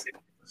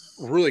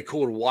really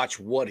cool to watch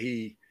what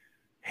he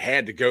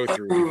had to go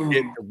through to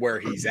get to where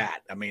he's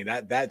at. I mean,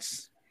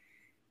 that's.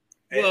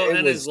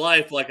 His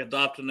life, like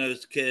adopting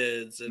those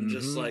kids and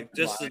just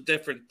the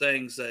different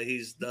things that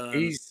he's done.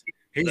 He's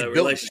the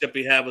relationship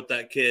he had with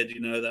that kid,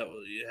 that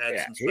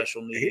had some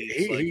special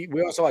needs.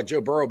 We also had Joe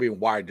Burrow being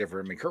wired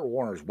different. I mean, Kurt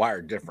Warner's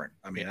wired different.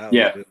 I mean,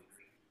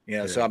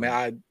 So I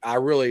mean, I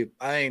really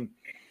like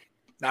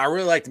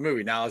the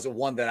movie. Now, is it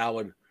one that I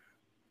would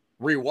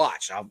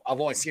rewatch? I've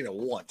only seen it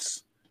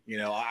once.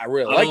 I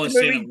really like the movie.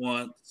 Seen it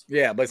once.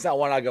 Yeah, but it's not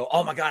one I go,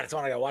 oh my God, it's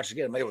one I got to watch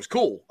again. It was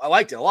cool. I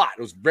liked it a lot.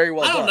 It was very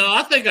well done. I don't know.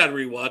 I think I'd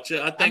rewatch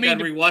it. I'd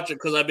rewatch it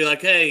because I'd be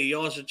like, hey,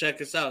 y'all should check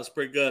this out. It's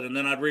pretty good. And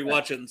then I'd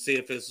rewatch it and see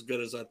if it's as good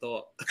as I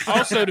thought.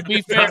 Also, to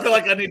be fair, I feel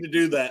like I need to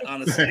do that,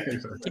 honestly.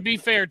 To be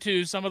fair,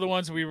 too, some of the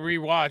ones we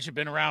rewatch have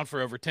been around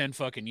for over 10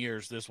 fucking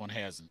years. This one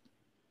hasn't.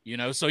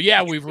 So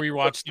yeah, we've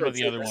rewatched some of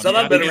the other ones. Some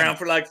have been around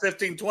for like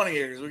 15, 20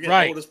 years. We're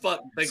getting old as fuck.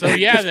 So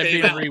yeah, they're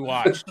being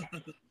rewatched.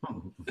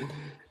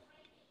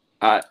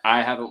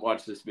 I haven't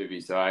watched this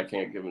movie, so I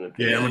can't give an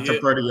opinion. Yeah, I'm gonna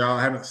defer to y'all.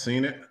 I haven't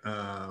seen it,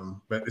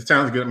 but it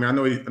sounds good. I mean, I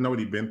know what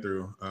he's been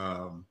through.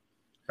 I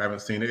haven't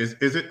seen it.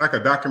 Is it like a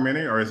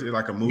documentary or is it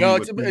like a movie? No,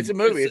 it's a movie. It's a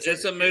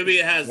movie.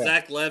 It has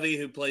Zach Levy,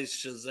 who plays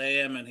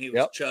Shazam, and he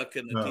was Chuck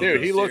in the TV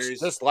series. He looks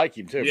just like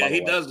him too. Yeah,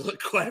 he does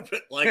look quite a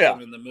bit like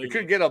him in the movie. You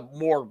could get a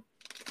more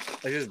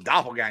like his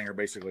doppelganger,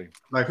 basically.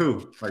 Like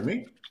who? Like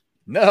me?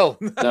 No.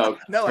 Oh,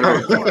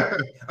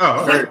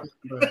 okay.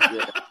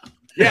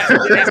 Yeah.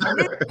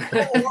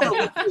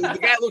 The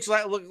guy looks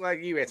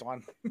like you,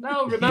 Antoine.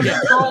 No, remember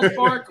Charles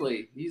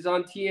Barkley? He's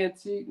on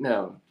TNT.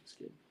 No, just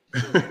kidding.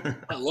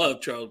 I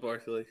love Charles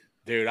Barkley.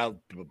 Dude,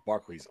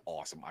 Barkley's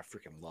awesome. I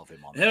freaking love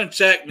him on that. Him and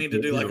Shaq need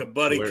to do like a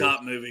buddy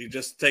cop movie.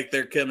 Just take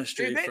their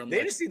chemistry from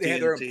they just need to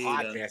have their own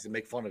podcast and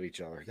make fun of each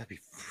other. That'd be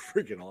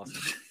freaking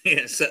awesome.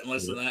 Yeah, sit and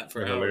listen to that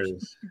for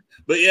hours.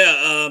 But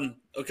yeah,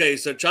 okay,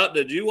 so Chop,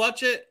 did you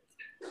watch it?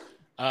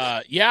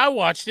 Yeah, I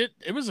watched it.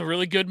 It was a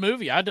really good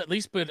movie. I'd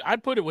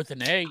put it with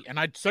an A, and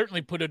I'd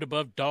certainly put it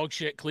above dog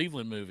shit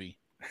Cleveland movie.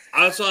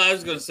 That's what I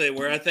was going to say,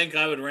 where I think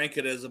I would rank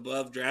it as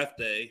above Draft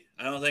Day.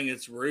 I don't think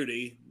it's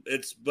Rudy.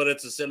 But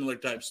it's a similar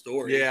type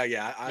story.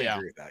 Yeah, I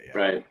agree with that. Yeah.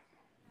 Right.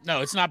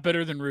 No, it's not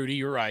better than Rudy.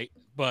 You're right,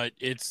 but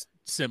it's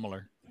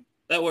similar.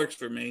 That works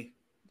for me.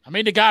 I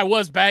mean, the guy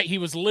was back. He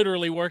was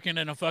literally working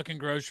in a fucking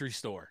grocery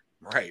store.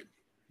 Right.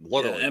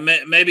 Literally. Yeah,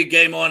 and maybe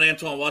Game On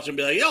Antoine watch and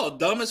be like, y'all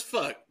dumb as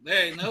fuck.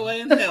 There ain't no way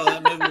in hell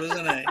that movie was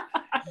an A.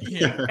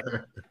 Yeah.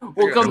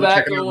 We'll come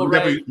back and we'll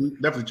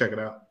definitely check it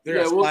out.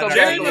 Yeah, we'll come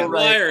Jerry back.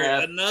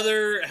 Maguire,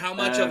 another, how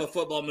much of a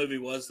football movie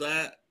was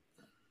that?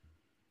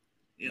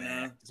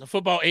 It's a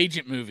football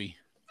agent movie.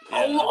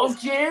 Oh,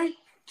 Jerry.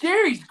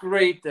 Jerry's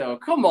great though.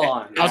 Come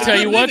on. I'll tell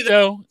you what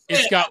though,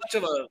 it's got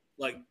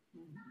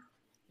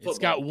it's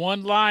got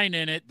one line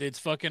in it that's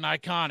fucking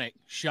iconic.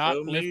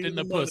 Shoplifting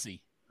the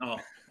pussy. Oh.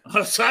 I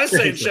was trying to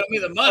say, show me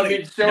the money. I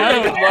mean, show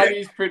me the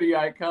money's pretty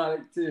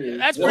iconic too.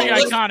 That's pretty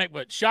iconic,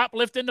 but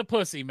shoplifting the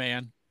pussy,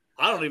 man.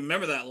 I don't even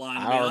remember that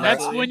line.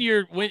 That's when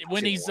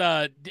he's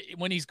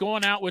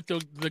going out with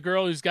the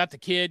girl who's got the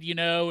kid,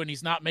 and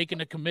he's not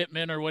making a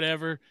commitment or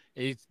whatever.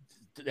 They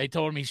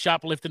told him he's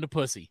shoplifting the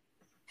pussy.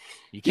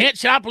 You can't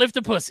shoplift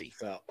the pussy.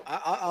 So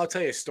I'll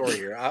tell you a story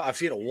here. I've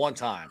seen it one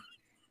time.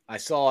 I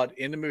saw it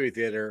in the movie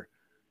theater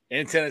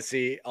in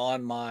Tennessee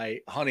on my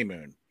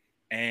honeymoon.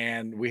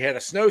 And we had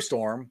a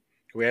snowstorm.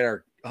 We had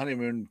our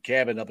honeymoon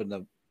cabin up in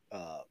the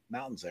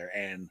mountains there.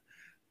 And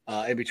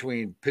in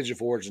between Pigeon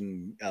Forge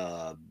and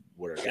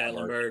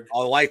Gatlinburg,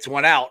 all the lights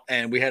went out.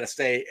 And we had to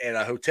stay at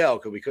a hotel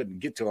because we couldn't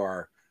get to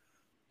our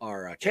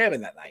cabin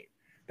that night.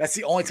 That's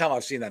the only time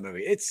I've seen that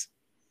movie. It's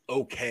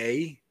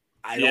okay.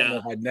 I don't know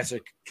if I'd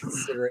necessarily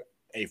consider it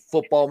a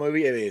football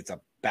movie. I mean, it's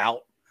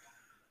about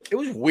It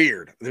was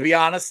weird, to be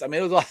honest. I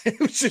mean, it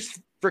was just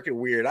freaking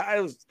weird.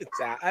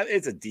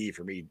 It's a D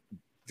for me,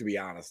 to be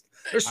honest.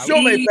 There's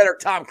so many better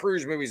Tom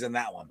Cruise movies than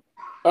that one.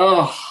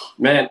 Oh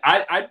man,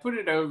 I'd put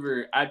it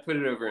over. I'd put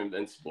it over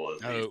Invincible.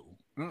 Oh,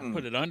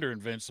 put it under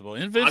Invincible.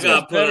 I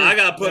gotta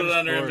put it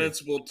under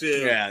Invincible too.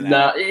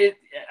 Yeah,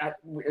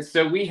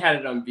 so we had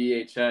it on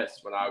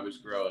VHS when I was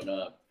growing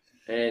up,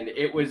 and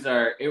it was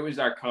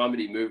our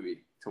comedy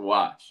movie to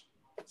watch.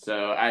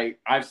 So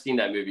I've seen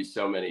that movie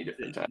so many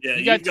different times. Yeah,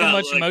 you got too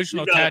much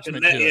emotional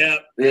attachment to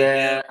it.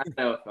 Yeah, I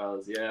know,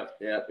 fellas. Yeah,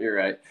 you're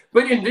right.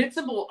 But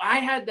Invincible, I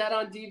had that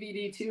on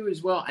DVD too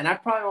as well, and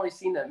I've probably only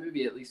seen that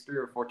movie at least 3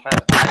 or 4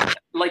 times.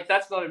 Like,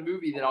 that's not a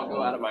movie that I'll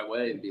go out of my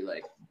way and be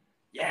like,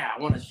 yeah,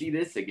 I want to see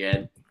this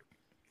again.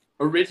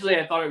 Originally,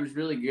 I thought it was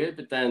really good,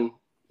 but then,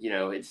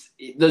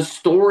 the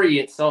story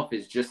itself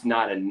is just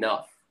not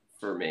enough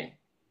for me.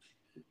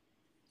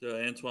 So,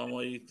 Antoine,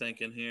 what are you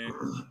thinking here?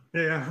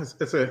 Yeah,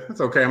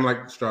 it's okay. I'm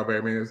like Strawberry.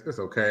 I mean, it's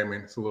okay. I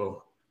mean, it's a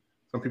little.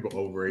 Some people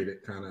overrate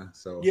it, kind of.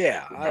 So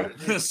yeah,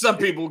 some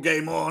people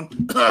game on.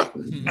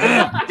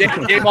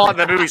 Game on.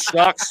 The movie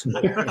sucks.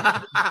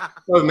 I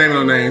wasn't naming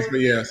no names, but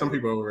yeah, some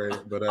people overrate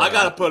it. But I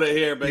gotta put it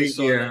here based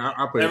on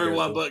I'll put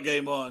everyone but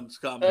Game On's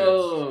comments.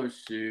 Oh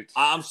shoot!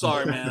 I'm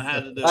sorry, man. I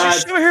had to do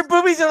it. Show her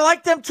boobies that are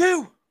like them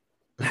too.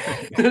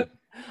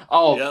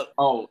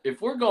 Oh,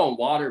 if we're going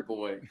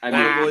Waterboy,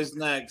 Waterboy's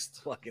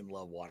next. Fucking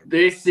love Waterboy.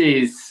 This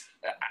is,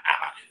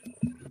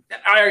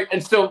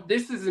 and so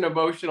this is an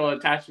emotional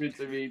attachment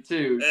to me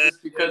too,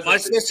 just because my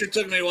sister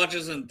took me to watch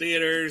this in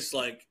theaters.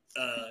 Like,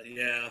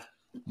 yeah.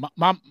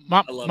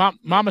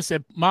 Mama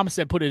said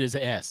put it as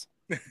an S.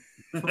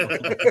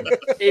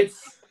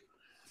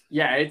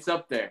 It's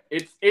up there.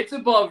 It's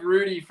above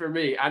Rudy for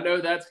me. I know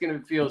that's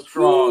gonna feel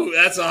strong. Ooh,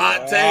 that's a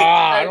hot take.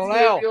 I don't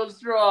know. Feel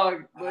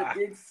strong, but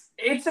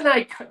that's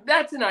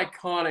an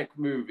iconic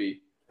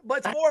movie.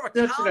 But it's more of a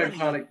comedy. That's an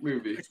iconic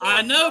movie.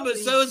 I know, but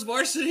so is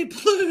Varsity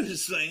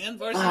Blues, man.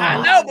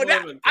 I know, but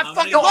I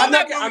fucking love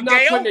that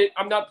movie.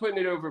 I'm not putting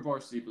it over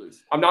Varsity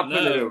Blues. I'm not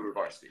putting it over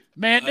Varsity.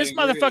 Man, this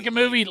motherfucking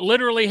movie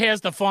literally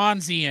has the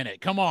Fonzie in it.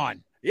 Come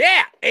on.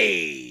 Yeah.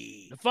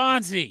 Hey. The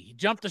Fonzie.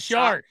 Jump the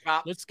shark.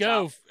 Let's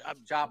go.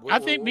 I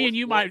think me and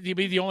you might be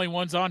the only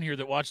ones on here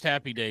that watched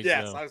Happy Days.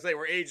 Yes, I was saying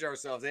we're aging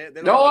ourselves.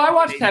 No, I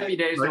watched Happy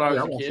Days when I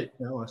was a kid.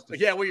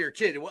 Yeah, when you were a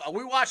kid.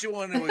 We watched it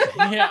when it was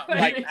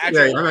I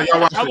know y'all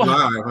watched it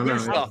live. I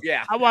know.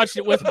 Yeah, I watched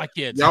it with my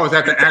kids. Y'all was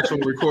at the actual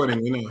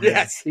recording,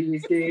 Yes.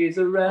 These days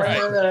are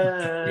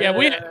right. Yeah,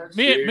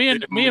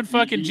 me and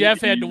fucking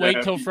Jeff had to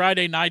wait till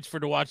Friday nights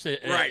to watch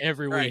it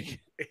every week.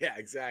 Yeah,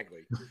 exactly.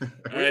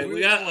 All right,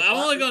 I'm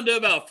only going to do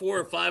about 4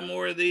 or 5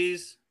 more of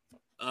these.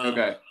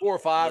 Okay. 4 or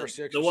 5 or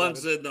 6. The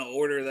ones in the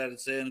order that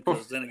it's in,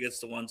 because then it gets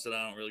the ones that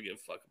I don't really give a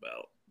fuck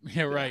about.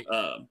 Yeah, right.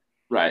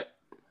 Right.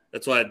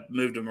 That's why I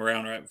moved them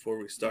around right before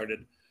we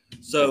started.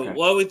 So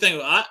what do we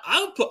think?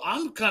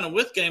 I'm kind of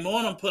with Game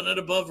On. I'm putting it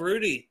above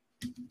Rudy.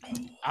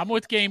 I'm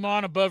with Game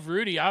On above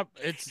Rudy.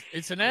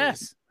 It's an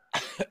S.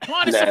 Come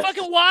on, it's a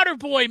fucking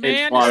Waterboy,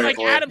 man. It's like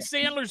Adam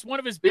Sandler's one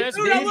of his best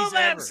movies I love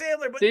Adam ever.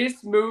 Sandler, but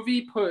this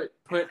movie put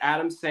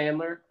Adam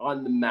Sandler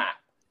on the map.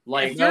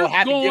 Like,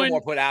 Happy Gilmore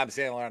put Adam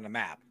Sandler on the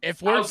map.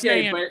 If we're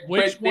saying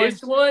which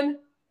this one,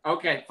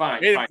 okay,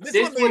 fine.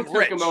 This one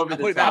took him over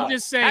the top. I'm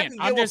just saying.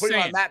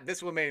 On map,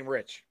 this one made him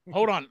rich.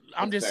 Hold on.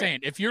 I'm just saying.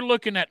 If you're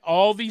looking at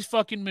all these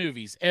fucking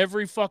movies,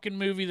 every fucking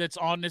movie that's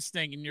on this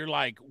thing, and you're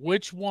like,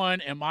 which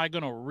one am I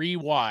gonna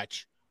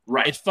rewatch?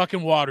 Right. It's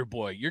fucking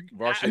Waterboy.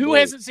 Who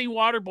hasn't seen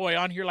Waterboy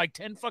on here like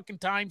 10 fucking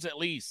times at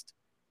least?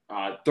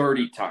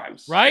 30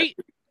 times. Right?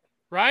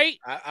 Right?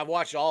 I've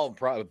watched all of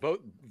them, both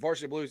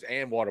Varsity Blues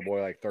and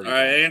Waterboy like 30 times. All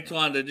right,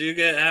 Antoine, did you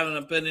have an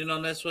opinion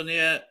on this one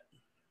yet?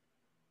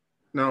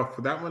 No,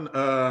 for that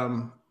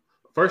one,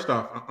 first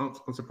off,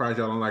 I'm surprised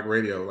y'all don't like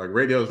Radio. Like,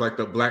 Radio is like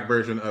the black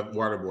version of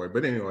Waterboy.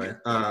 But anyway.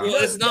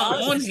 It's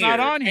not on here. It's not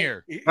on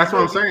here. That's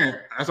what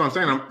I'm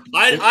saying.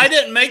 I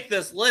didn't make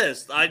this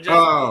list. I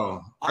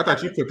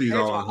thought you put these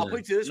all on here. I'll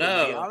put you this way,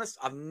 to be honest,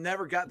 I've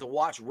never gotten to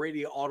watch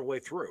Radio all the way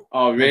through.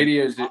 Oh,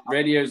 Radio's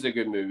a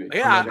good movie.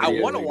 Yeah, I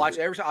want to watch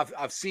it. Every time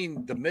I've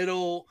seen the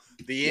middle,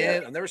 the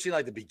end. I've never seen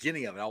like the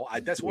beginning of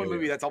it. That's one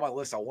movie that's on my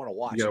list I want to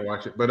watch. You gotta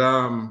watch it. But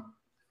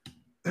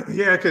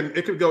yeah,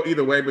 it could go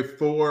either way,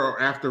 before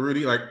or after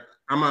Rudy. Like,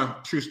 I'm a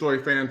true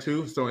story fan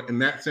too, so in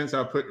that sense,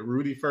 I'll put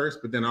Rudy first.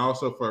 But then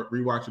also for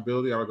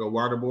rewatchability, I would go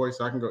Waterboy,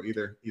 so I can go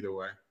either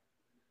way.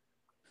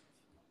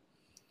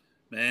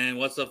 Man,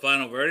 what's the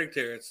final verdict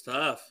here? It's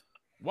tough.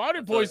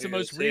 Waterboy's the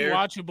most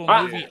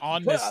rewatchable movie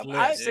on this list.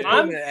 I say put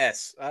him in an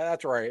S.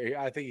 That's right.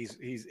 I think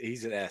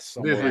he's an S.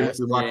 Yeah,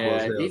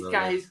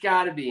 he's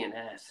got to be an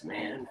S,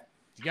 man.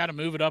 You got to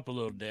move it up a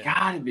little bit.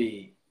 Got to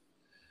be.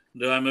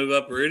 Do I move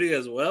up Rudy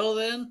as well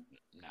then?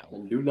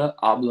 No. Do not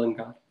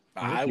obliga.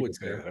 I would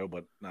say so,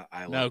 but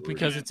no,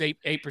 because it's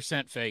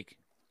 8% fake.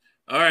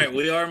 All right,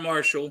 We Are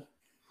Marshall.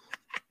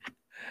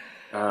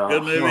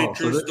 Good movie,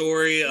 true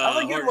story,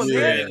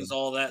 heartstrings,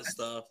 all that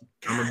stuff.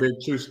 I'm a big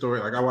true story.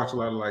 Like, I watch a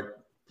lot of like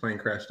plane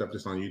crash stuff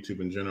just on YouTube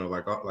in general,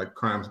 like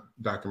crime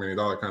documentaries,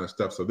 all that kind of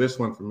stuff. So this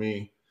one for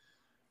me,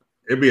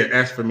 it'd be an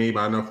S for me, but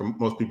I know for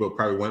most people it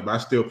probably wouldn't. But I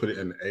still put it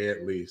in the A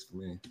at least for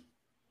me.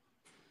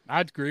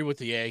 I'd agree with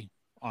the A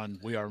on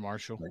We Are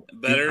Marshall.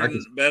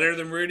 Better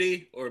than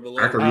Rudy or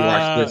below? I could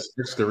rewatch this.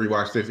 Just to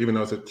rewatch this, even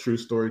though it's a true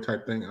story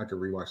type thing. I could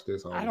rewatch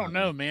this. I don't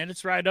know, man.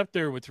 It's right up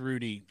there with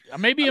Rudy.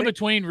 Maybe in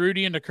between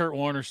Rudy and the Kurt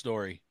Warner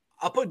story.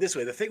 I'll put it this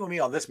way: the thing with me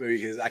on this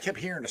movie is I kept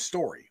hearing a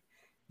story,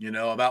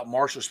 about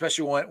Marshall,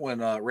 especially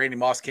when Randy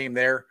Moss came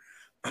there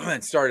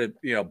and started,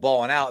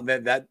 balling out, and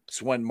then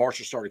that's when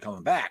Marshall started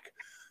coming back.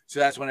 So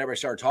that's when everybody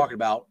started talking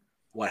about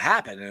what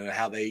happened and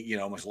how they,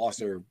 almost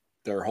lost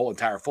their whole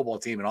entire football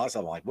team and all that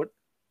stuff. I'm like, what?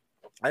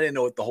 I didn't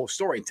know the whole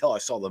story until I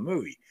saw the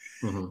movie,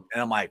 and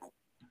I'm like,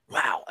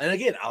 wow. And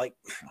again, I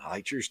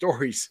like true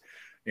stories,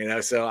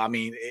 So I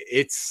mean,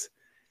 it's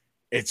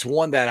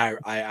one that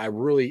I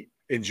really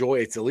enjoy.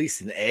 It's at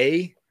least an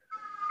A,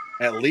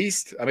 at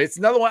least. I mean, it's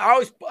another one.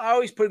 I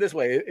always put it this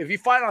way: if you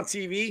find it on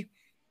TV,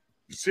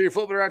 so you're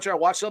flipping around trying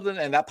to watch something,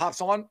 and that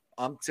pops on,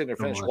 I'm sitting there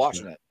finished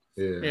watching it.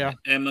 Yeah.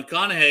 And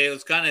McConaughey, it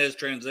was kind of his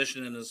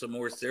transition into some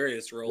more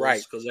serious roles,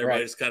 right? Because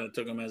everybody just kind of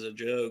took him as a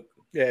joke.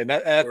 Yeah, and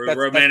that's a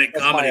romantic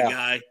comedy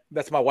guy.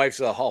 That's my wife's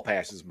hall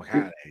pass is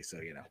McConaughey, so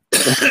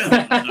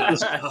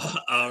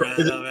all right.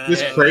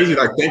 It's crazy,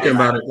 like thinking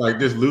about it, like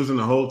just losing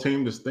the whole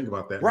team. Just think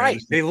about that.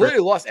 Right, they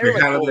literally lost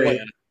everybody.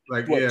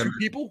 Two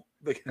people.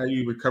 How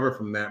you recover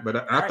from that?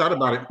 But I thought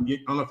about it. I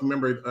don't know if you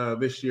remember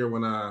this year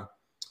when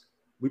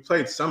we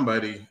played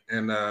somebody,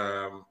 and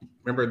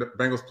remember the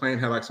Bengals plane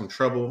had like some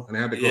trouble, and they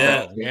had to go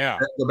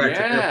go back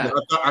to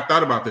airport. I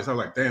thought about this. I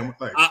was like, damn.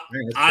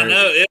 I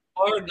know it's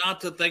hard not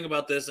to think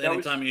about this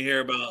anytime you hear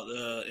about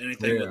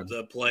anything with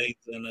the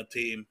planes and a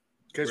team.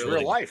 Because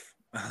real life.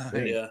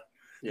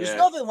 There's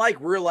nothing like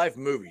real life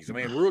movies. I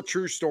mean, real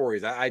true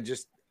stories.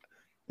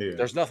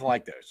 There's nothing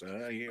like those.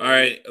 All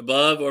right,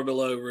 above or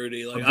below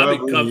Rudy? Like above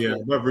I'd be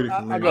comfortable. Above Rudy.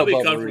 I'd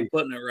be comfortable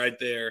putting it right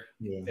there.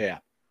 Yeah.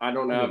 I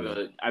don't have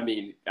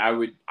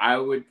I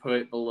would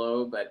put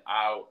below, but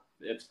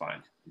it's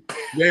fine.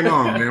 Game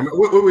on, man.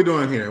 What are we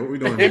doing here?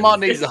 Game on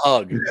needs a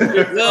hug.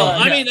 No,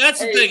 I mean that's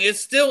the thing. It's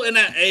still in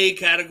that A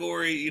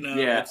category.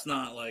 It's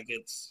not like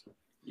it's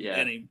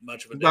any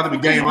much of a. It's about to be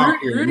game on.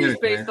 Rudy's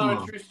based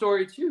on a true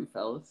story too,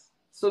 fellas.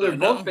 So they're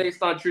both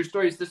based on true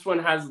stories. This one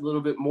has a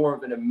little bit more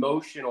of an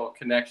emotional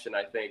connection,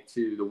 I think,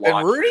 to the watcher.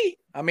 And Rudy?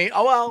 I mean,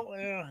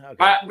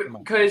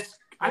 because.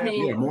 I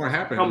mean, more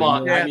happened. Come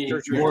on,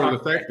 more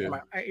effective.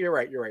 You're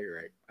right.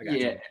 I got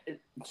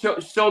you.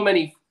 So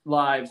many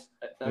lives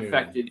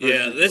affected.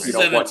 Yeah, this is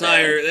an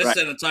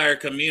entire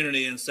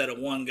community instead of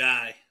one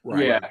guy.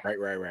 Right. Yeah.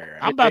 Right.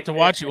 I'm about to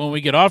watch it when we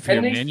get off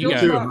here, man. You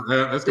guys.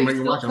 That's gonna make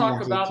me watch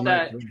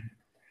that.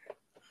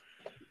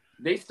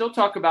 They still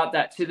talk about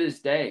that to this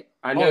day.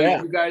 I know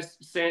you guys.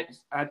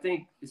 I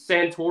think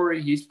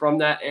Santori. He's from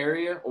that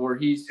area, or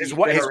his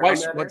wife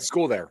went to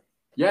school there.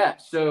 Yeah,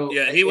 so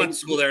he went to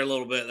school there a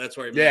little bit. That's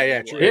where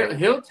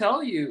he'll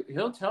tell you.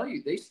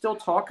 They still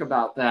talk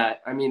about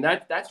that. I mean,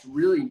 that's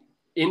really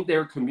in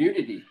their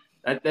community.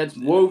 That's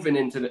woven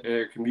into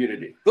their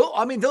community.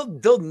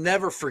 They'll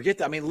never forget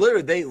that. I mean,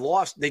 literally,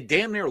 they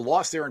damn near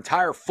lost their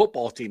entire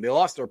football team. They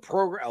lost their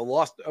program,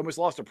 almost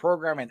lost their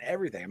program and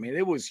everything. I mean,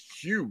 it was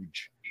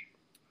huge.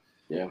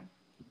 Yeah.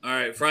 All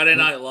right, Friday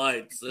Night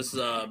Lights. This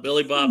is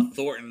Billy Bob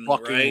Thornton.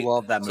 Fucking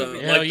love that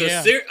movie.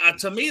 So,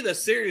 to me, the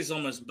series is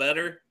almost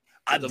better.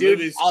 The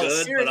movie's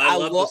good, but I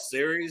love the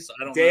series.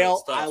 I don't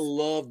know I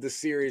love the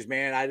series,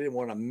 man. I didn't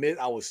want to admit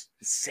I was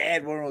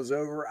sad when it was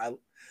over.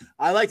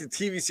 I like the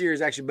TV series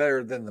actually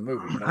better than the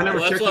movie.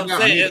 That's what I'm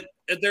saying.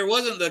 If there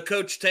wasn't the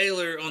Coach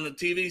Taylor on the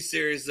TV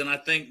series, then I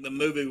think the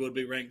movie would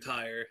be ranked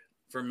higher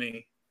for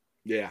me.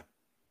 Yeah.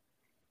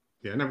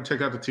 Yeah, I never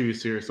checked out the TV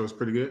series, so it's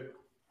pretty good.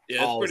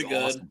 Yeah, it's pretty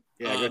good. Awesome.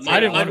 Yeah, I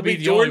didn't want to be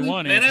the only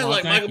one. Man, I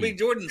like Michael B.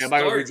 Jordan.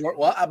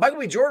 Michael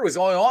B. Jordan was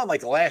only on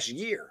like the last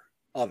year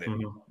of it.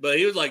 But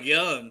he was like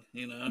young,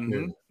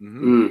 And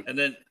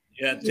then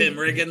Tim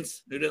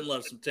Riggins. Who didn't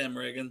love some Tim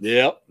Riggins?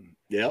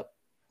 Yep.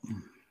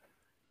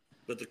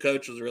 But the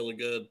coach was really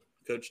good,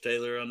 Coach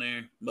Taylor on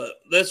there. But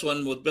this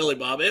one with Billy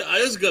Bob,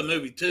 it's a good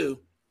movie too.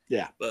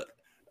 Yeah, but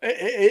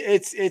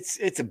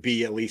it's a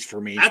B at least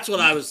for me. That's what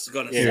I was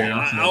going to say.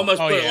 I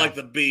almost put it like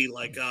the B.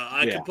 Like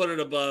I could put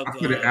it above. I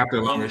put it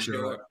after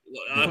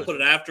I put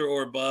it after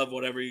or above,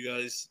 whatever you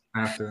guys.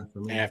 After.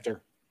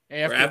 After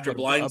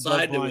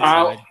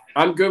Blindside.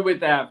 I'm good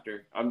with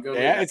after.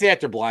 It's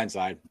after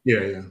Blindside.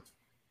 Yeah.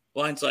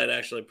 Blindside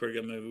actually a pretty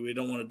good movie. We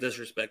don't want to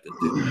disrespect it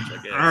too much,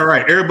 I guess. All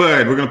right, Air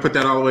Bud. We're gonna put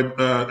that all the way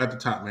at the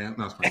top, man.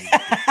 No,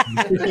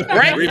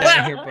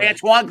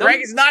 Antoine,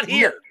 Greg is not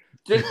here.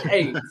 Just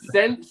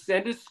send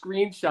a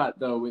screenshot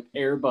though with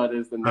Air Bud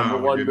as the number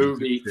one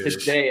movie to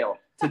Dale.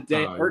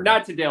 Or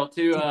not to Dale,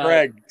 to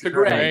Greg,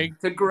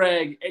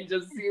 and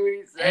just see what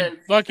he says. And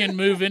fucking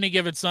move Any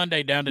Given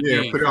Sunday down to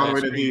D. Yeah, put it all the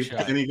way to D.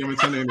 Any Given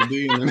Sunday into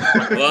D. And then...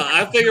 Well,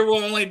 I figure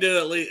we'll only do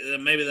at least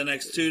maybe the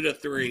next 2 to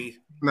 3.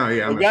 No,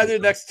 yeah, we got to do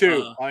the next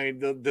 2. I mean,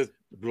 the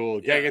rule.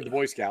 Gotta get the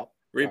Boy Scout.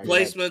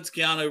 Replacements,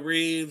 Keanu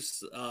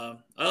Reeves. I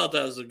thought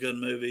that was a good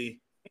movie.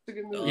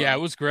 Yeah, it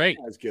was great.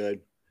 That was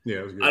good. Yeah,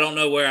 it was good. I don't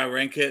know where I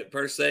rank it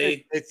per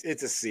se.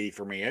 It's a C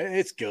for me.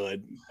 It's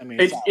good. I mean,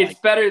 it's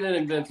better than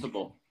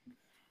Invincible.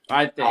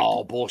 I think.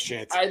 Oh,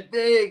 bullshit. I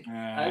think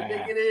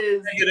it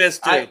is. I think it is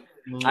too.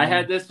 I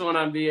had this one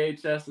on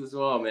VHS as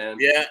well, man.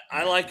 Yeah,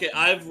 I like it.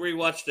 I've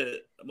rewatched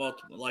it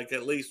like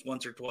at least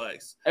once or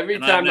twice. Every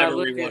and time I've never I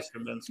look rewatched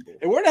Invincible.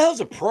 And where the hell's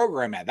the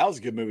program at? That was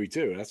a good movie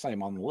too. That's not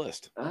even on the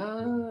list.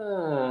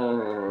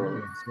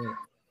 Oh.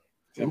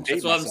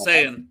 That's what I'm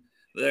saying.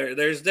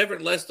 There's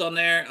different lists on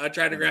there. I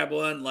tried to grab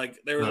one. Like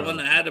there was one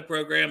that had the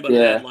program, but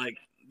it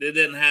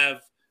didn't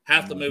have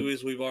half the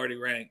movies we've alady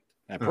ranked.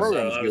 That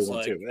program is a good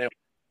one too.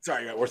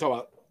 Sorry, we're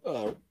talking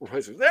about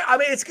replacements. I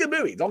mean, it's a good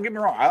movie. Don't get me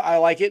wrong. I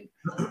like it.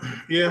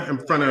 Yeah, in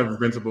front of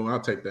Invincible, I'll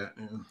take that.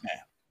 Yeah.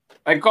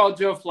 I called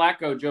Joe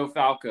Flacco Joe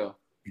Falco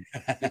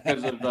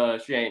because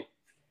of Shane.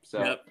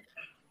 So,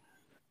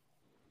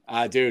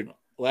 dude,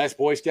 Last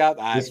Boy Scout.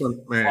 This one,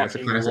 man, that's a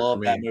classic love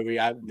for that me. movie.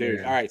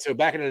 Dude. All right, so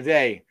back in the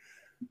day,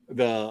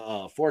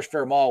 the Forest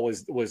Fair Mall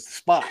was the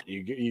spot.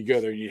 You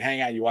go there, you hang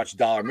out, you watch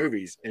dollar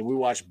movies, and we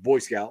watched Boy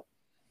Scout.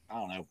 I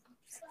don't know,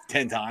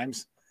 10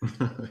 times.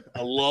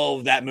 I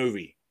love that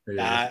movie.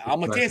 Yeah,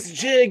 I'm gonna dance the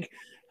jig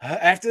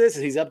after this,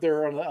 and he's up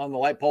there on the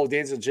light pole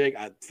dancing the jig.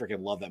 I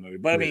freaking love that movie.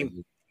 But I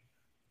mean,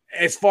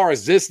 as far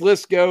as this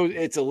list goes,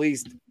 it's at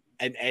least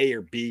an A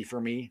or B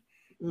for me.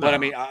 No. But I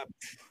mean, I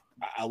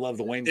love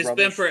the Wayans brothers. It's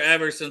been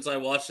forever since I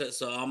watched it,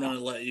 so I'm gonna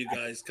let you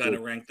guys kind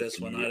of rank this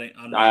one.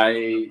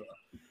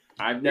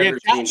 I've never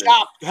seen it.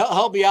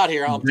 Help me out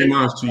here.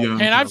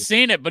 And I've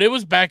seen it, but it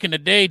was back in the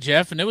day,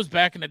 Jeff, and it was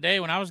back in the day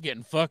when I was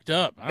getting fucked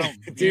up. I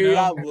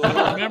don't,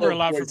 I remember a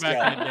lot from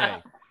back in the day.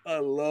 I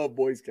love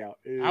Boy Scout.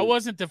 Ew. I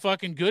wasn't the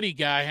fucking goody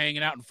guy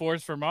hanging out in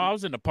Forest Fair Mall. I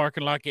was in the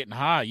parking lot getting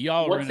high.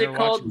 Y'all were in there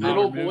watching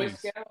Little Boy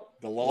Scout?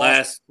 The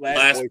last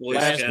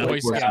Boy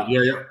Scout.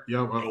 Yeah.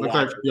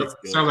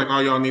 Sounds like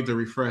all y'all need to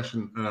refresh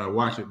and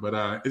watch it,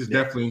 but it's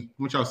definitely,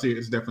 once y'all see it,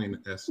 it's definitely in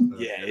the S.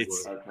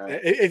 It's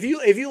if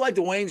you like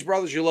the Wayans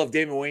brothers, you love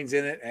David Wayans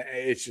in it.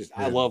 It's just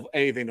I love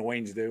anything the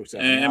Wayans do. So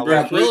and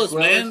Bruce Willis,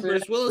 man,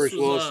 Bruce Willis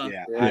was.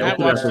 I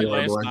watched it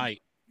last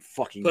night.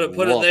 Fucking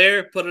put it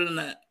there, put it in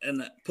the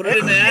put it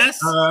in the ass.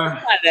 It's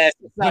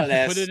not an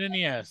S. Put it in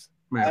the ass.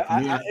 Man,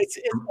 it's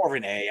more of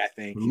an A, I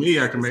think. For me,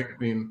 I can make. I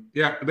mean,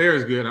 yeah, there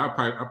is good. I'll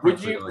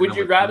probably would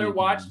you rather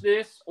watch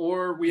this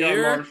or We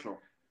Are Marshall?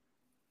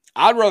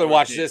 I'd rather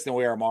watch this than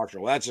We Are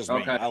Marshall. That's just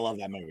me. I love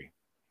that movie.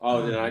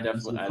 Oh, then I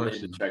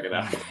need to check it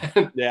out.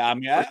 Yeah, I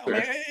mean,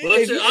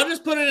 I'll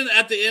just put it in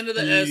at the end of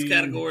the S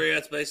category.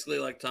 That's basically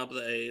like top of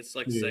the A. It's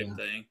like the same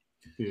thing.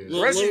 Yeah.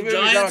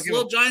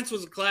 Little Giants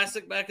was a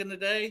classic back in the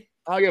day.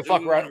 I don't give a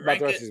fuck about the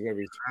rest of these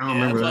movies. I don't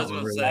remember that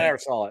one. I never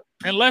saw it.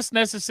 And Less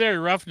Necessary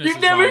Roughness. You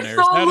never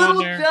saw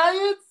Little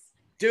Giants?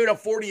 Dude, I'm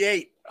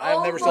 48.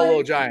 I've never saw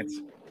Little Giants.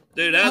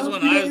 Dude, that was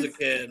when I was a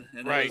kid.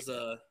 And right. It was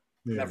a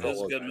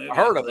good movie. I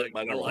heard of it,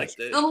 but I liked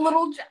it.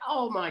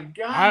 Oh my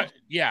god!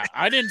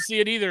 I didn't see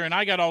it either, and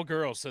I got all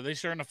girls, so they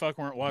sure in the fuck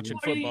weren't watching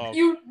football.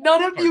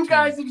 None of you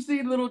guys have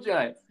seen Little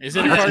Giants. Is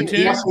it a cartoon?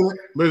 It's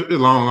a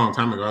long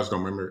time ago. I just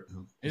don't remember it.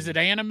 Is it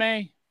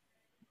anime?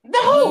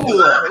 No,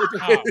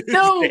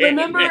 no.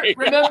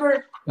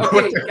 Remember.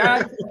 Okay,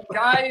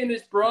 guy and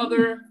his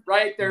brother,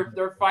 right?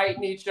 They're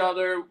fighting each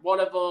other. One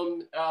of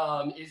them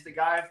is the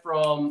guy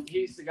from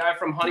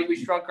Honey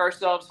We Shrunk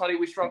Ourselves, Honey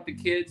We Shrunk the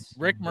Kids.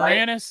 Rick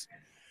Moranis.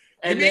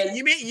 Right? And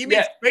you mean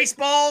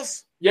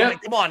Spaceballs? Yeah. I mean,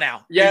 come on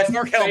now. Yes,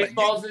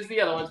 Spaceballs is the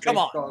other one. Come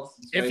on.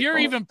 If you're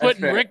even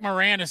putting Rick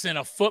Moranis in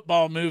a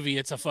football movie,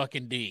 it's a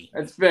fucking D.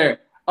 That's fair.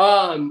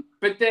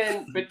 But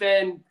then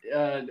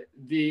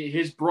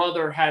his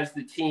brother has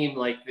the team,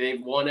 like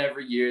they've won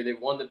every year. They've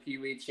won the Pee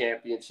Wee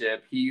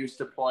Championship. He used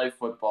to play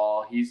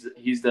football. He's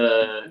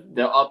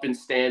the up and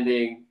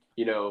standing,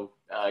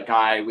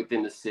 guy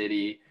within the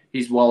city.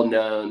 He's well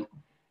known,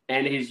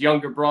 and his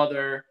younger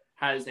brother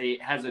has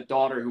a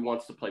daughter who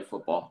wants to play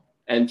football,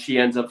 and she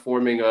ends up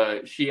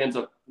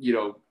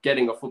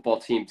getting a football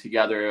team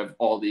together of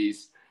all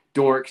these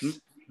dorks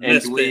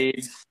and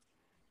dweebs.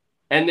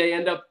 And they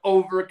end up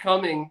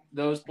overcoming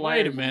those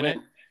players. Wait a minute.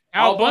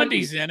 Al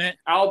Bundy's in it.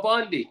 Al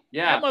Bundy,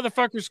 yeah. That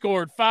motherfucker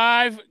scored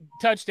 5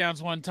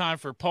 touchdowns one time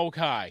for Polk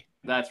High.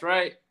 That's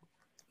right.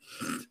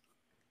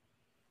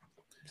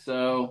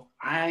 So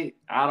I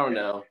don't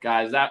know,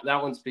 guys. That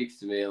one speaks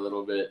to me a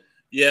little bit.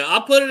 Yeah,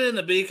 I'll put it in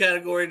the B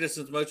category just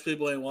since most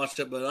people ain't watched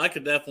it, but I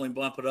could definitely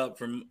bump it up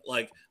from,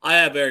 like, I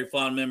have very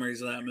fond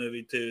memories of that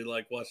movie too.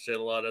 Like, watched it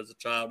a lot as a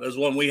child. It was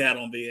one we had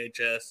on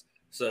VHS.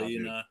 So,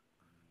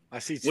 I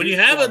see when you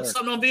have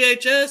something on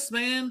VHS,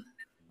 man.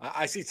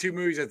 I see 2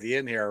 movies at the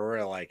end here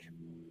where like,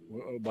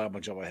 but I'm gonna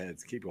jump ahead.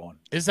 Keep going.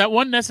 Is that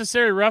one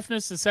Necessary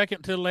Roughness the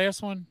second to the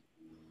last one?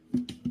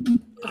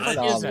 Not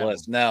on the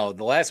list. No,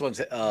 the last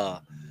one's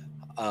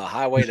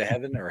Highway to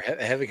Heaven or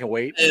Heaven Can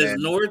Wait. It is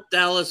North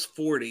Dallas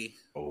 40.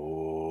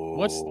 Oh,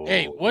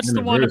 what's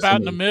the one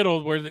about in the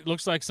middle where it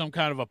looks like some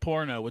kind of a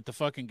porno with the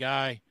fucking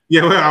guy?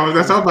 Yeah, well,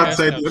 that's all I was about to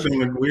say.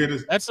 The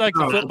weirdest. That's like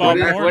the football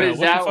porno. What is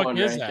that the fuck one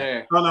is right that?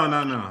 there? Oh,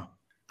 no.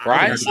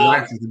 Right?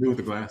 Glasses to do with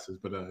the glasses,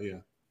 but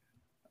yeah.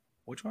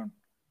 Which one?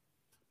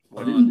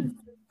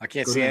 I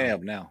can't see any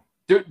of them now.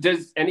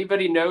 Does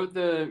anybody know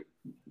the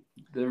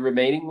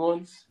remaining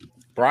ones?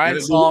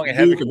 Brian's song and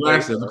Heaven Can Wait.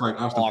 Glasses look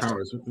like Austin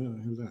Powers.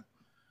 Who's that?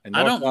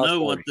 I don't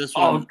know what this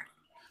one.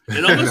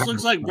 It almost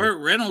looks like Burt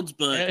Reynolds,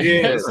 but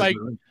it's like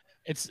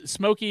it's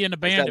Smokey and the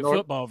Bandit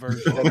football version.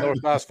 Is that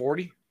North Class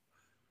 40?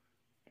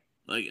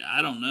 Like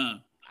I don't know,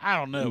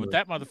 but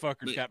that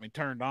motherfucker's got me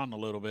turned on a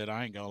little bit.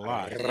 I ain't gonna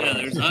lie. Yeah,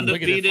 there's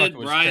Undefeated,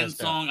 Brian's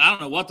song. I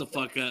don't know what the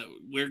fuck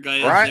weird guy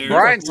is there.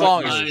 Brian's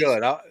song is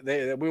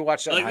good. We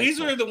watched that. Like these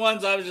are the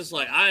ones I was just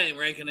like, I ain't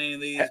ranking any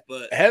of these,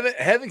 but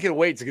Heaven Can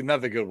Wait's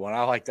another good one.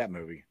 I like that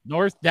movie.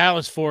 North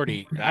Dallas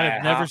 40. I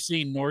have never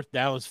seen North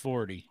Dallas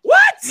 40. What?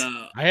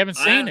 No, I haven't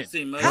seen it.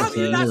 How have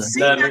you not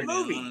seen that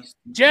movie?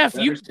 Jeff,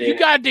 you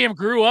goddamn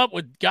grew up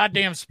with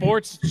goddamn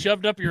sports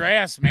shoved up your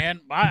ass,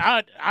 man.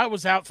 I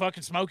was out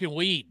fucking smoking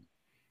weed.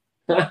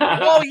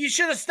 Well, you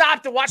should have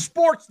stopped to watch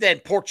sports then,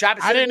 pork chop.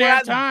 I didn't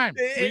have time.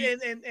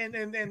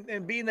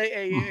 And being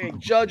a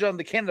judge on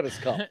the Cannabis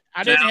Cup.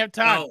 I didn't have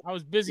time. I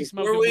was busy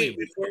smoking weed.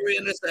 Before we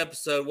end this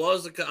episode, what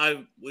was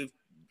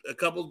a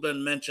couple's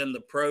been mentioned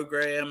the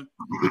program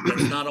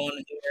that's not on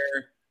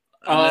here.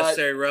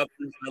 Unnecessary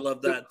Roughness. I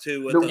love that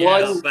too. With the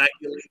one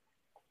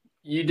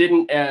you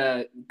didn't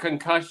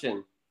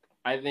Concussion.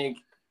 I think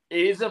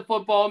is a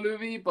football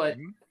movie, but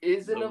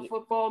isn't a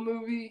football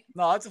movie.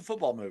 No, it's a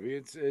football movie.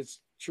 It's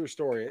true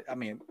story. I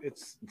mean,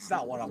 it's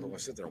not one I'm going to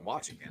sit there and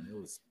watch again. It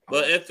was.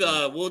 But if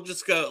we'll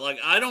just go like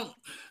I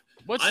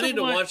need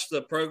to watch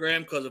the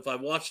program because if I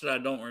watched it, I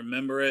don't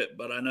remember it.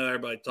 But I know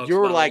everybody talks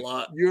about it a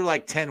lot. You're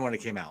like 10 when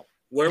it came out.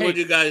 Where would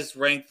you guys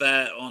rank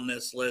that on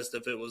this list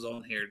if it was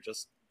on here?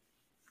 Just.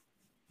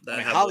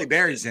 Halle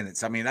Berry's in it,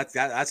 so I mean that's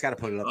got to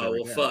put it up there. Oh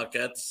well, fuck,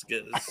 that's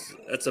good.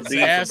 That's a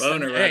beat for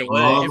boner right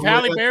away. If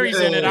Halle Berry's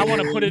in it, I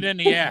want to put it in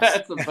the ass.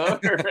 That's a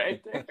boner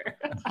right there.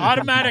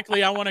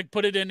 Automatically, I want to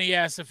put it in the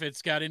ass if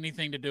it's got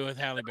anything to do with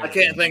Halle Berry. I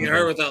can't think of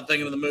her without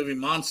thinking of the movie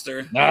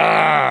Monster.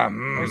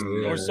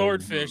 Or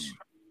Swordfish.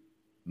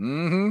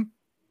 Mm-hmm.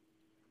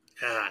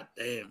 God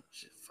damn,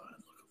 she's a fine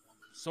looking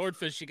woman.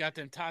 Swordfish, she got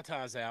them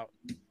tatas out.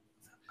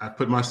 I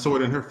put my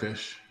sword in her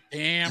fish.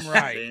 Damn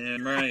right.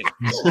 Damn right.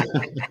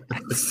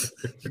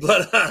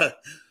 But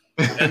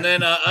and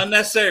then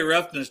Unnecessary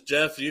Roughness,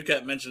 Jeff, you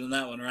kept mentioning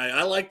that one, right?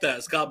 I like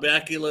that. Scott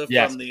Bakula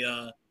from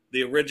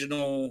the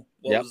original.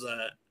 What was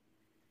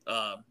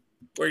that?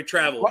 Where he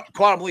traveled?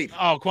 Quantum Leap.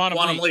 Oh,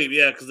 Quantum Leap.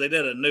 Yeah, because they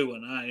did a new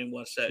one. I didn't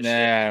watch that. Shit.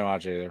 I didn't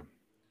watch it either.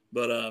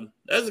 But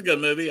that's a good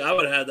movie. I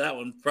would have had that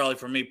one probably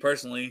for me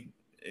personally,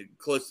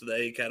 close to the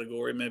A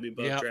category, maybe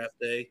above draft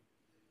day.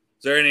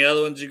 Is there any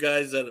other ones you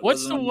guys that?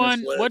 What's the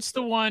one?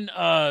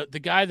 The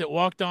guy that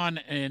walked on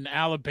in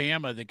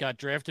Alabama that got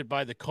drafted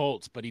by the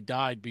Colts, but he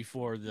died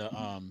before the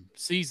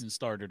season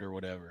started or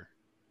whatever.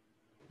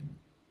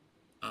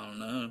 I don't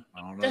know.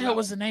 What the hell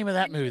was the name of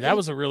that movie? That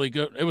was a really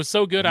good. It was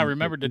so good. I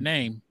remembered the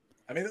name.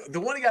 I mean,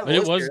 the one he got.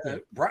 It was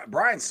good.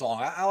 Brian's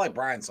song. I like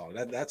Brian's song.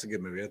 That's a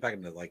good movie. That's back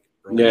in the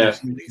early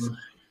 70s.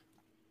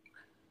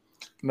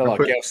 I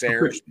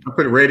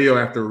put Radio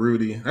after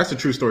Rudy. That's a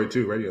true story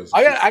too. Radio's.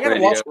 I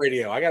gotta watch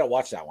Radio. I gotta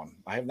watch that one.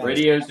 I have not.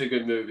 Radio's a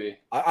good movie.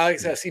 I've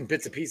seen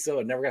bits and pieces.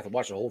 I never got to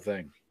watch the whole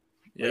thing.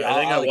 Yeah, I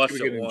think I watched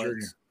it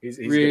once. He's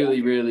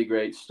really, really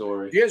great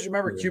story. Do you guys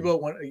remember Cuba?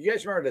 You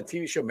guys remember the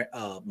TV show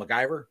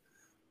MacGyver?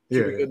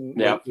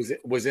 Yeah.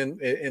 Was in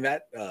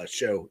that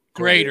show.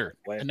 Greater.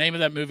 The name of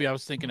that movie I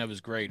was thinking of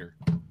is Greater.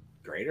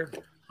 Greater.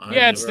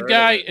 Yeah, it's the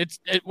guy.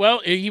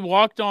 He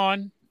walked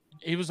on.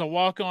 He was a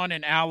walk-on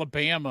in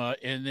Alabama,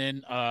 and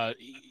then,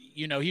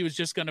 he was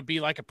just going to be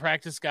like a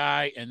practice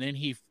guy, and then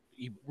he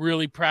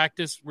really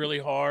practiced really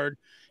hard,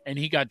 and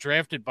he got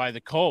drafted by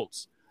the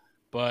Colts.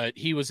 But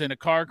he was in a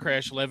car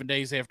crash 11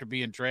 days after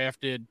being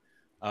drafted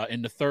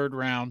in the third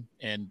round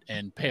and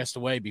passed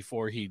away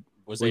before he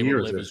was able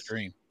to live his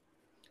dream.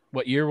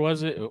 What year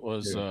was it? It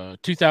was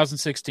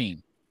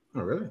 2016.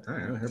 Oh, really?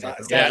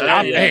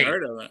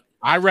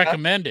 I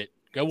recommend it.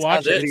 Go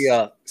watch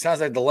it.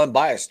 Sounds like the Len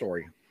Bias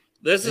story.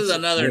 This is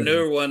another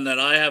newer one that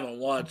I haven't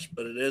watched,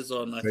 but it is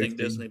on, I think,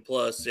 Disney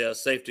Plus. Yeah,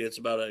 Safety. It's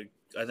about a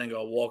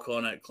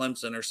walk-on at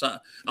Clemson or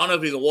something. I don't know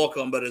if he's a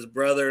walk-on, but his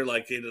brother,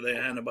 they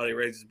had nobody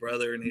raise his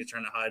brother, and he's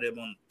trying to hide him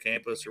on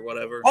campus or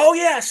whatever. Oh,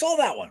 yeah, I saw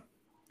that one.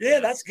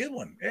 Yeah, that's a good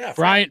one. Yeah,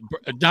 Brian,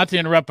 not to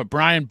interrupt, but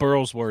Brian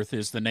Burlsworth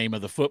is the name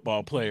of the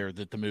football player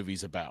that the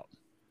movie's about.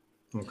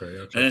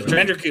 Okay. And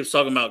Stranger keeps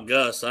talking about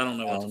Gus. I don't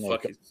know what the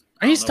fuck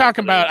he's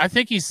talking about. I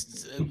think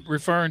he's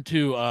referring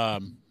to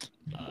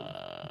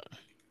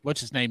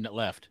what's his name that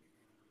left?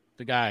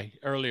 The guy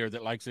earlier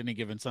that likes Any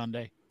Given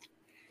Sunday.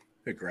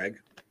 Hey, Greg.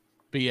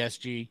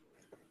 BSG.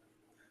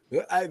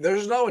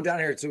 There's another one down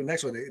here too.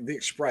 Next one, The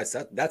Express.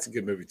 That's a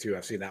good movie too.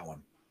 I've seen that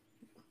one.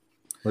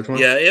 Which one?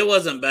 Yeah, it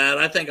wasn't bad.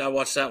 I think I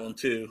watched that one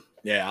too.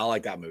 Yeah, I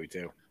like that movie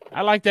too.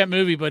 I like that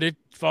movie, but it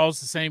falls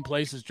the same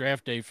place as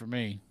Draft Day for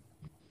me.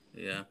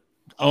 Yeah.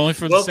 Only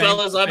for the same reason.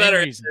 Well, fellas, I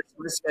better.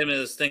 This came in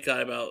this stink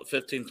eye about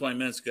 15, 20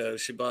 minutes ago.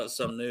 She bought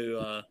some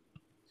new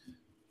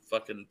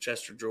fucking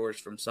Chester drawers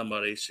from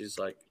somebody. She's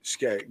like,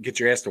 get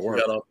your ass to work.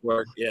 Got off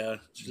work. Yeah.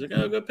 She's like,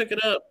 oh, go pick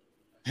it up.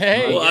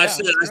 Hey, Well, yeah, I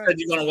said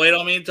you're going to wait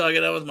on me until I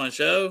get out with my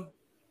show.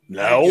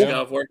 No. You got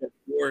off work at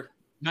 4.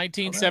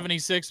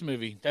 1976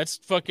 movie. That's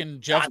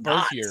fucking Jeff's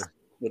birth year.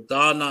 With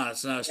Don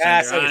Knotts. No,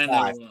 Yeah, stranger.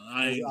 I 75.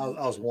 know.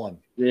 I was 1.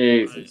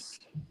 Jesus.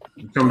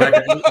 Come back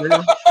at 8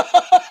 now?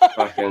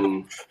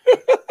 Fucking.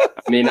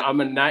 I mean, I'm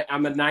a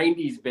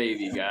 90s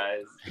baby,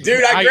 guys.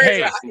 Dude, I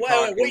hey,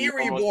 what year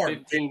were you born?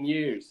 15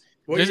 years.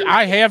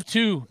 I have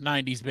 2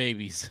 90s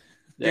babies.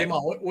 Game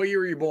on. What year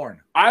were you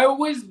born? I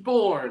was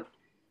born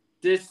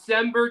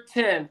December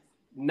 10th,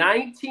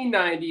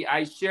 1990.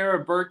 I share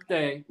a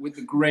birthday with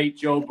the great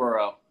Joe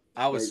Burrow.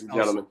 I was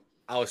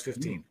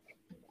 15.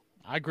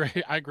 I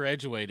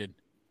graduated.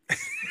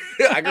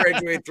 I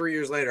graduated 3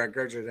 years later. I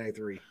graduated in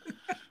 93.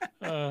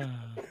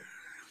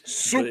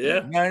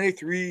 Super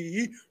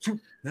 93.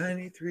 Super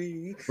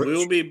 93. We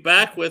will be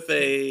back with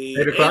a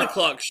 8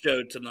 o'clock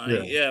show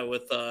tonight. Yeah,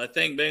 with I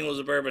think Bengals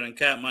of Bourbon and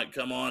Cat might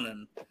come on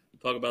and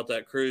talk about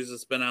that cruise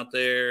that's been out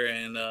there.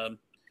 And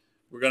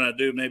we're going to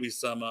do maybe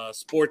some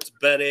sports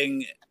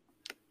betting,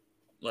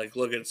 like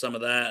look at some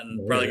of that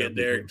and probably get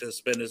Derek to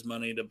spend his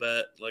money to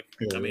bet.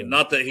 I mean,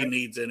 not that he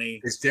needs any.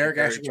 Is Derek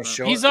actually going to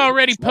show up? He's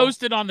already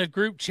posted on the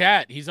group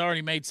chat. He's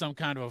already made some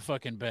kind of a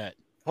fucking bet.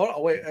 Hold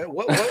on, wait.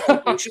 What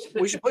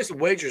we should play some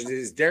wagers.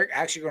 Is Derek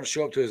actually going to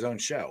show up to his own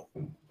show?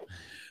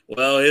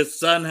 Well, his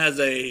son has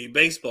a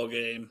baseball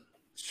game.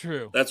 It's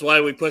true. That's why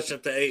we pushed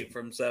it to 8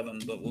 from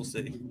 7, but we'll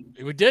see.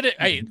 We did it.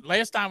 Hey,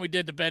 last time we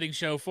did the betting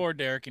show for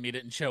Derek and he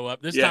didn't show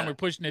up. This time we're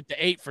pushing it to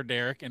 8 for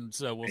Derek, and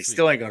so we'll see.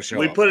 Still ain't going to show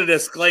up. We put a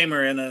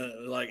disclaimer in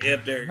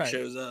if Derek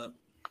shows up.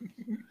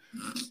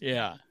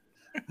 Yeah.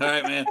 All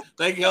right, man.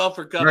 Thank you all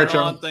for coming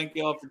on. Thank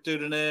you all for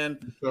tuning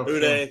in.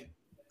 Hooday.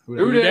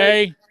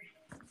 Hooday.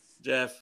 Jeff.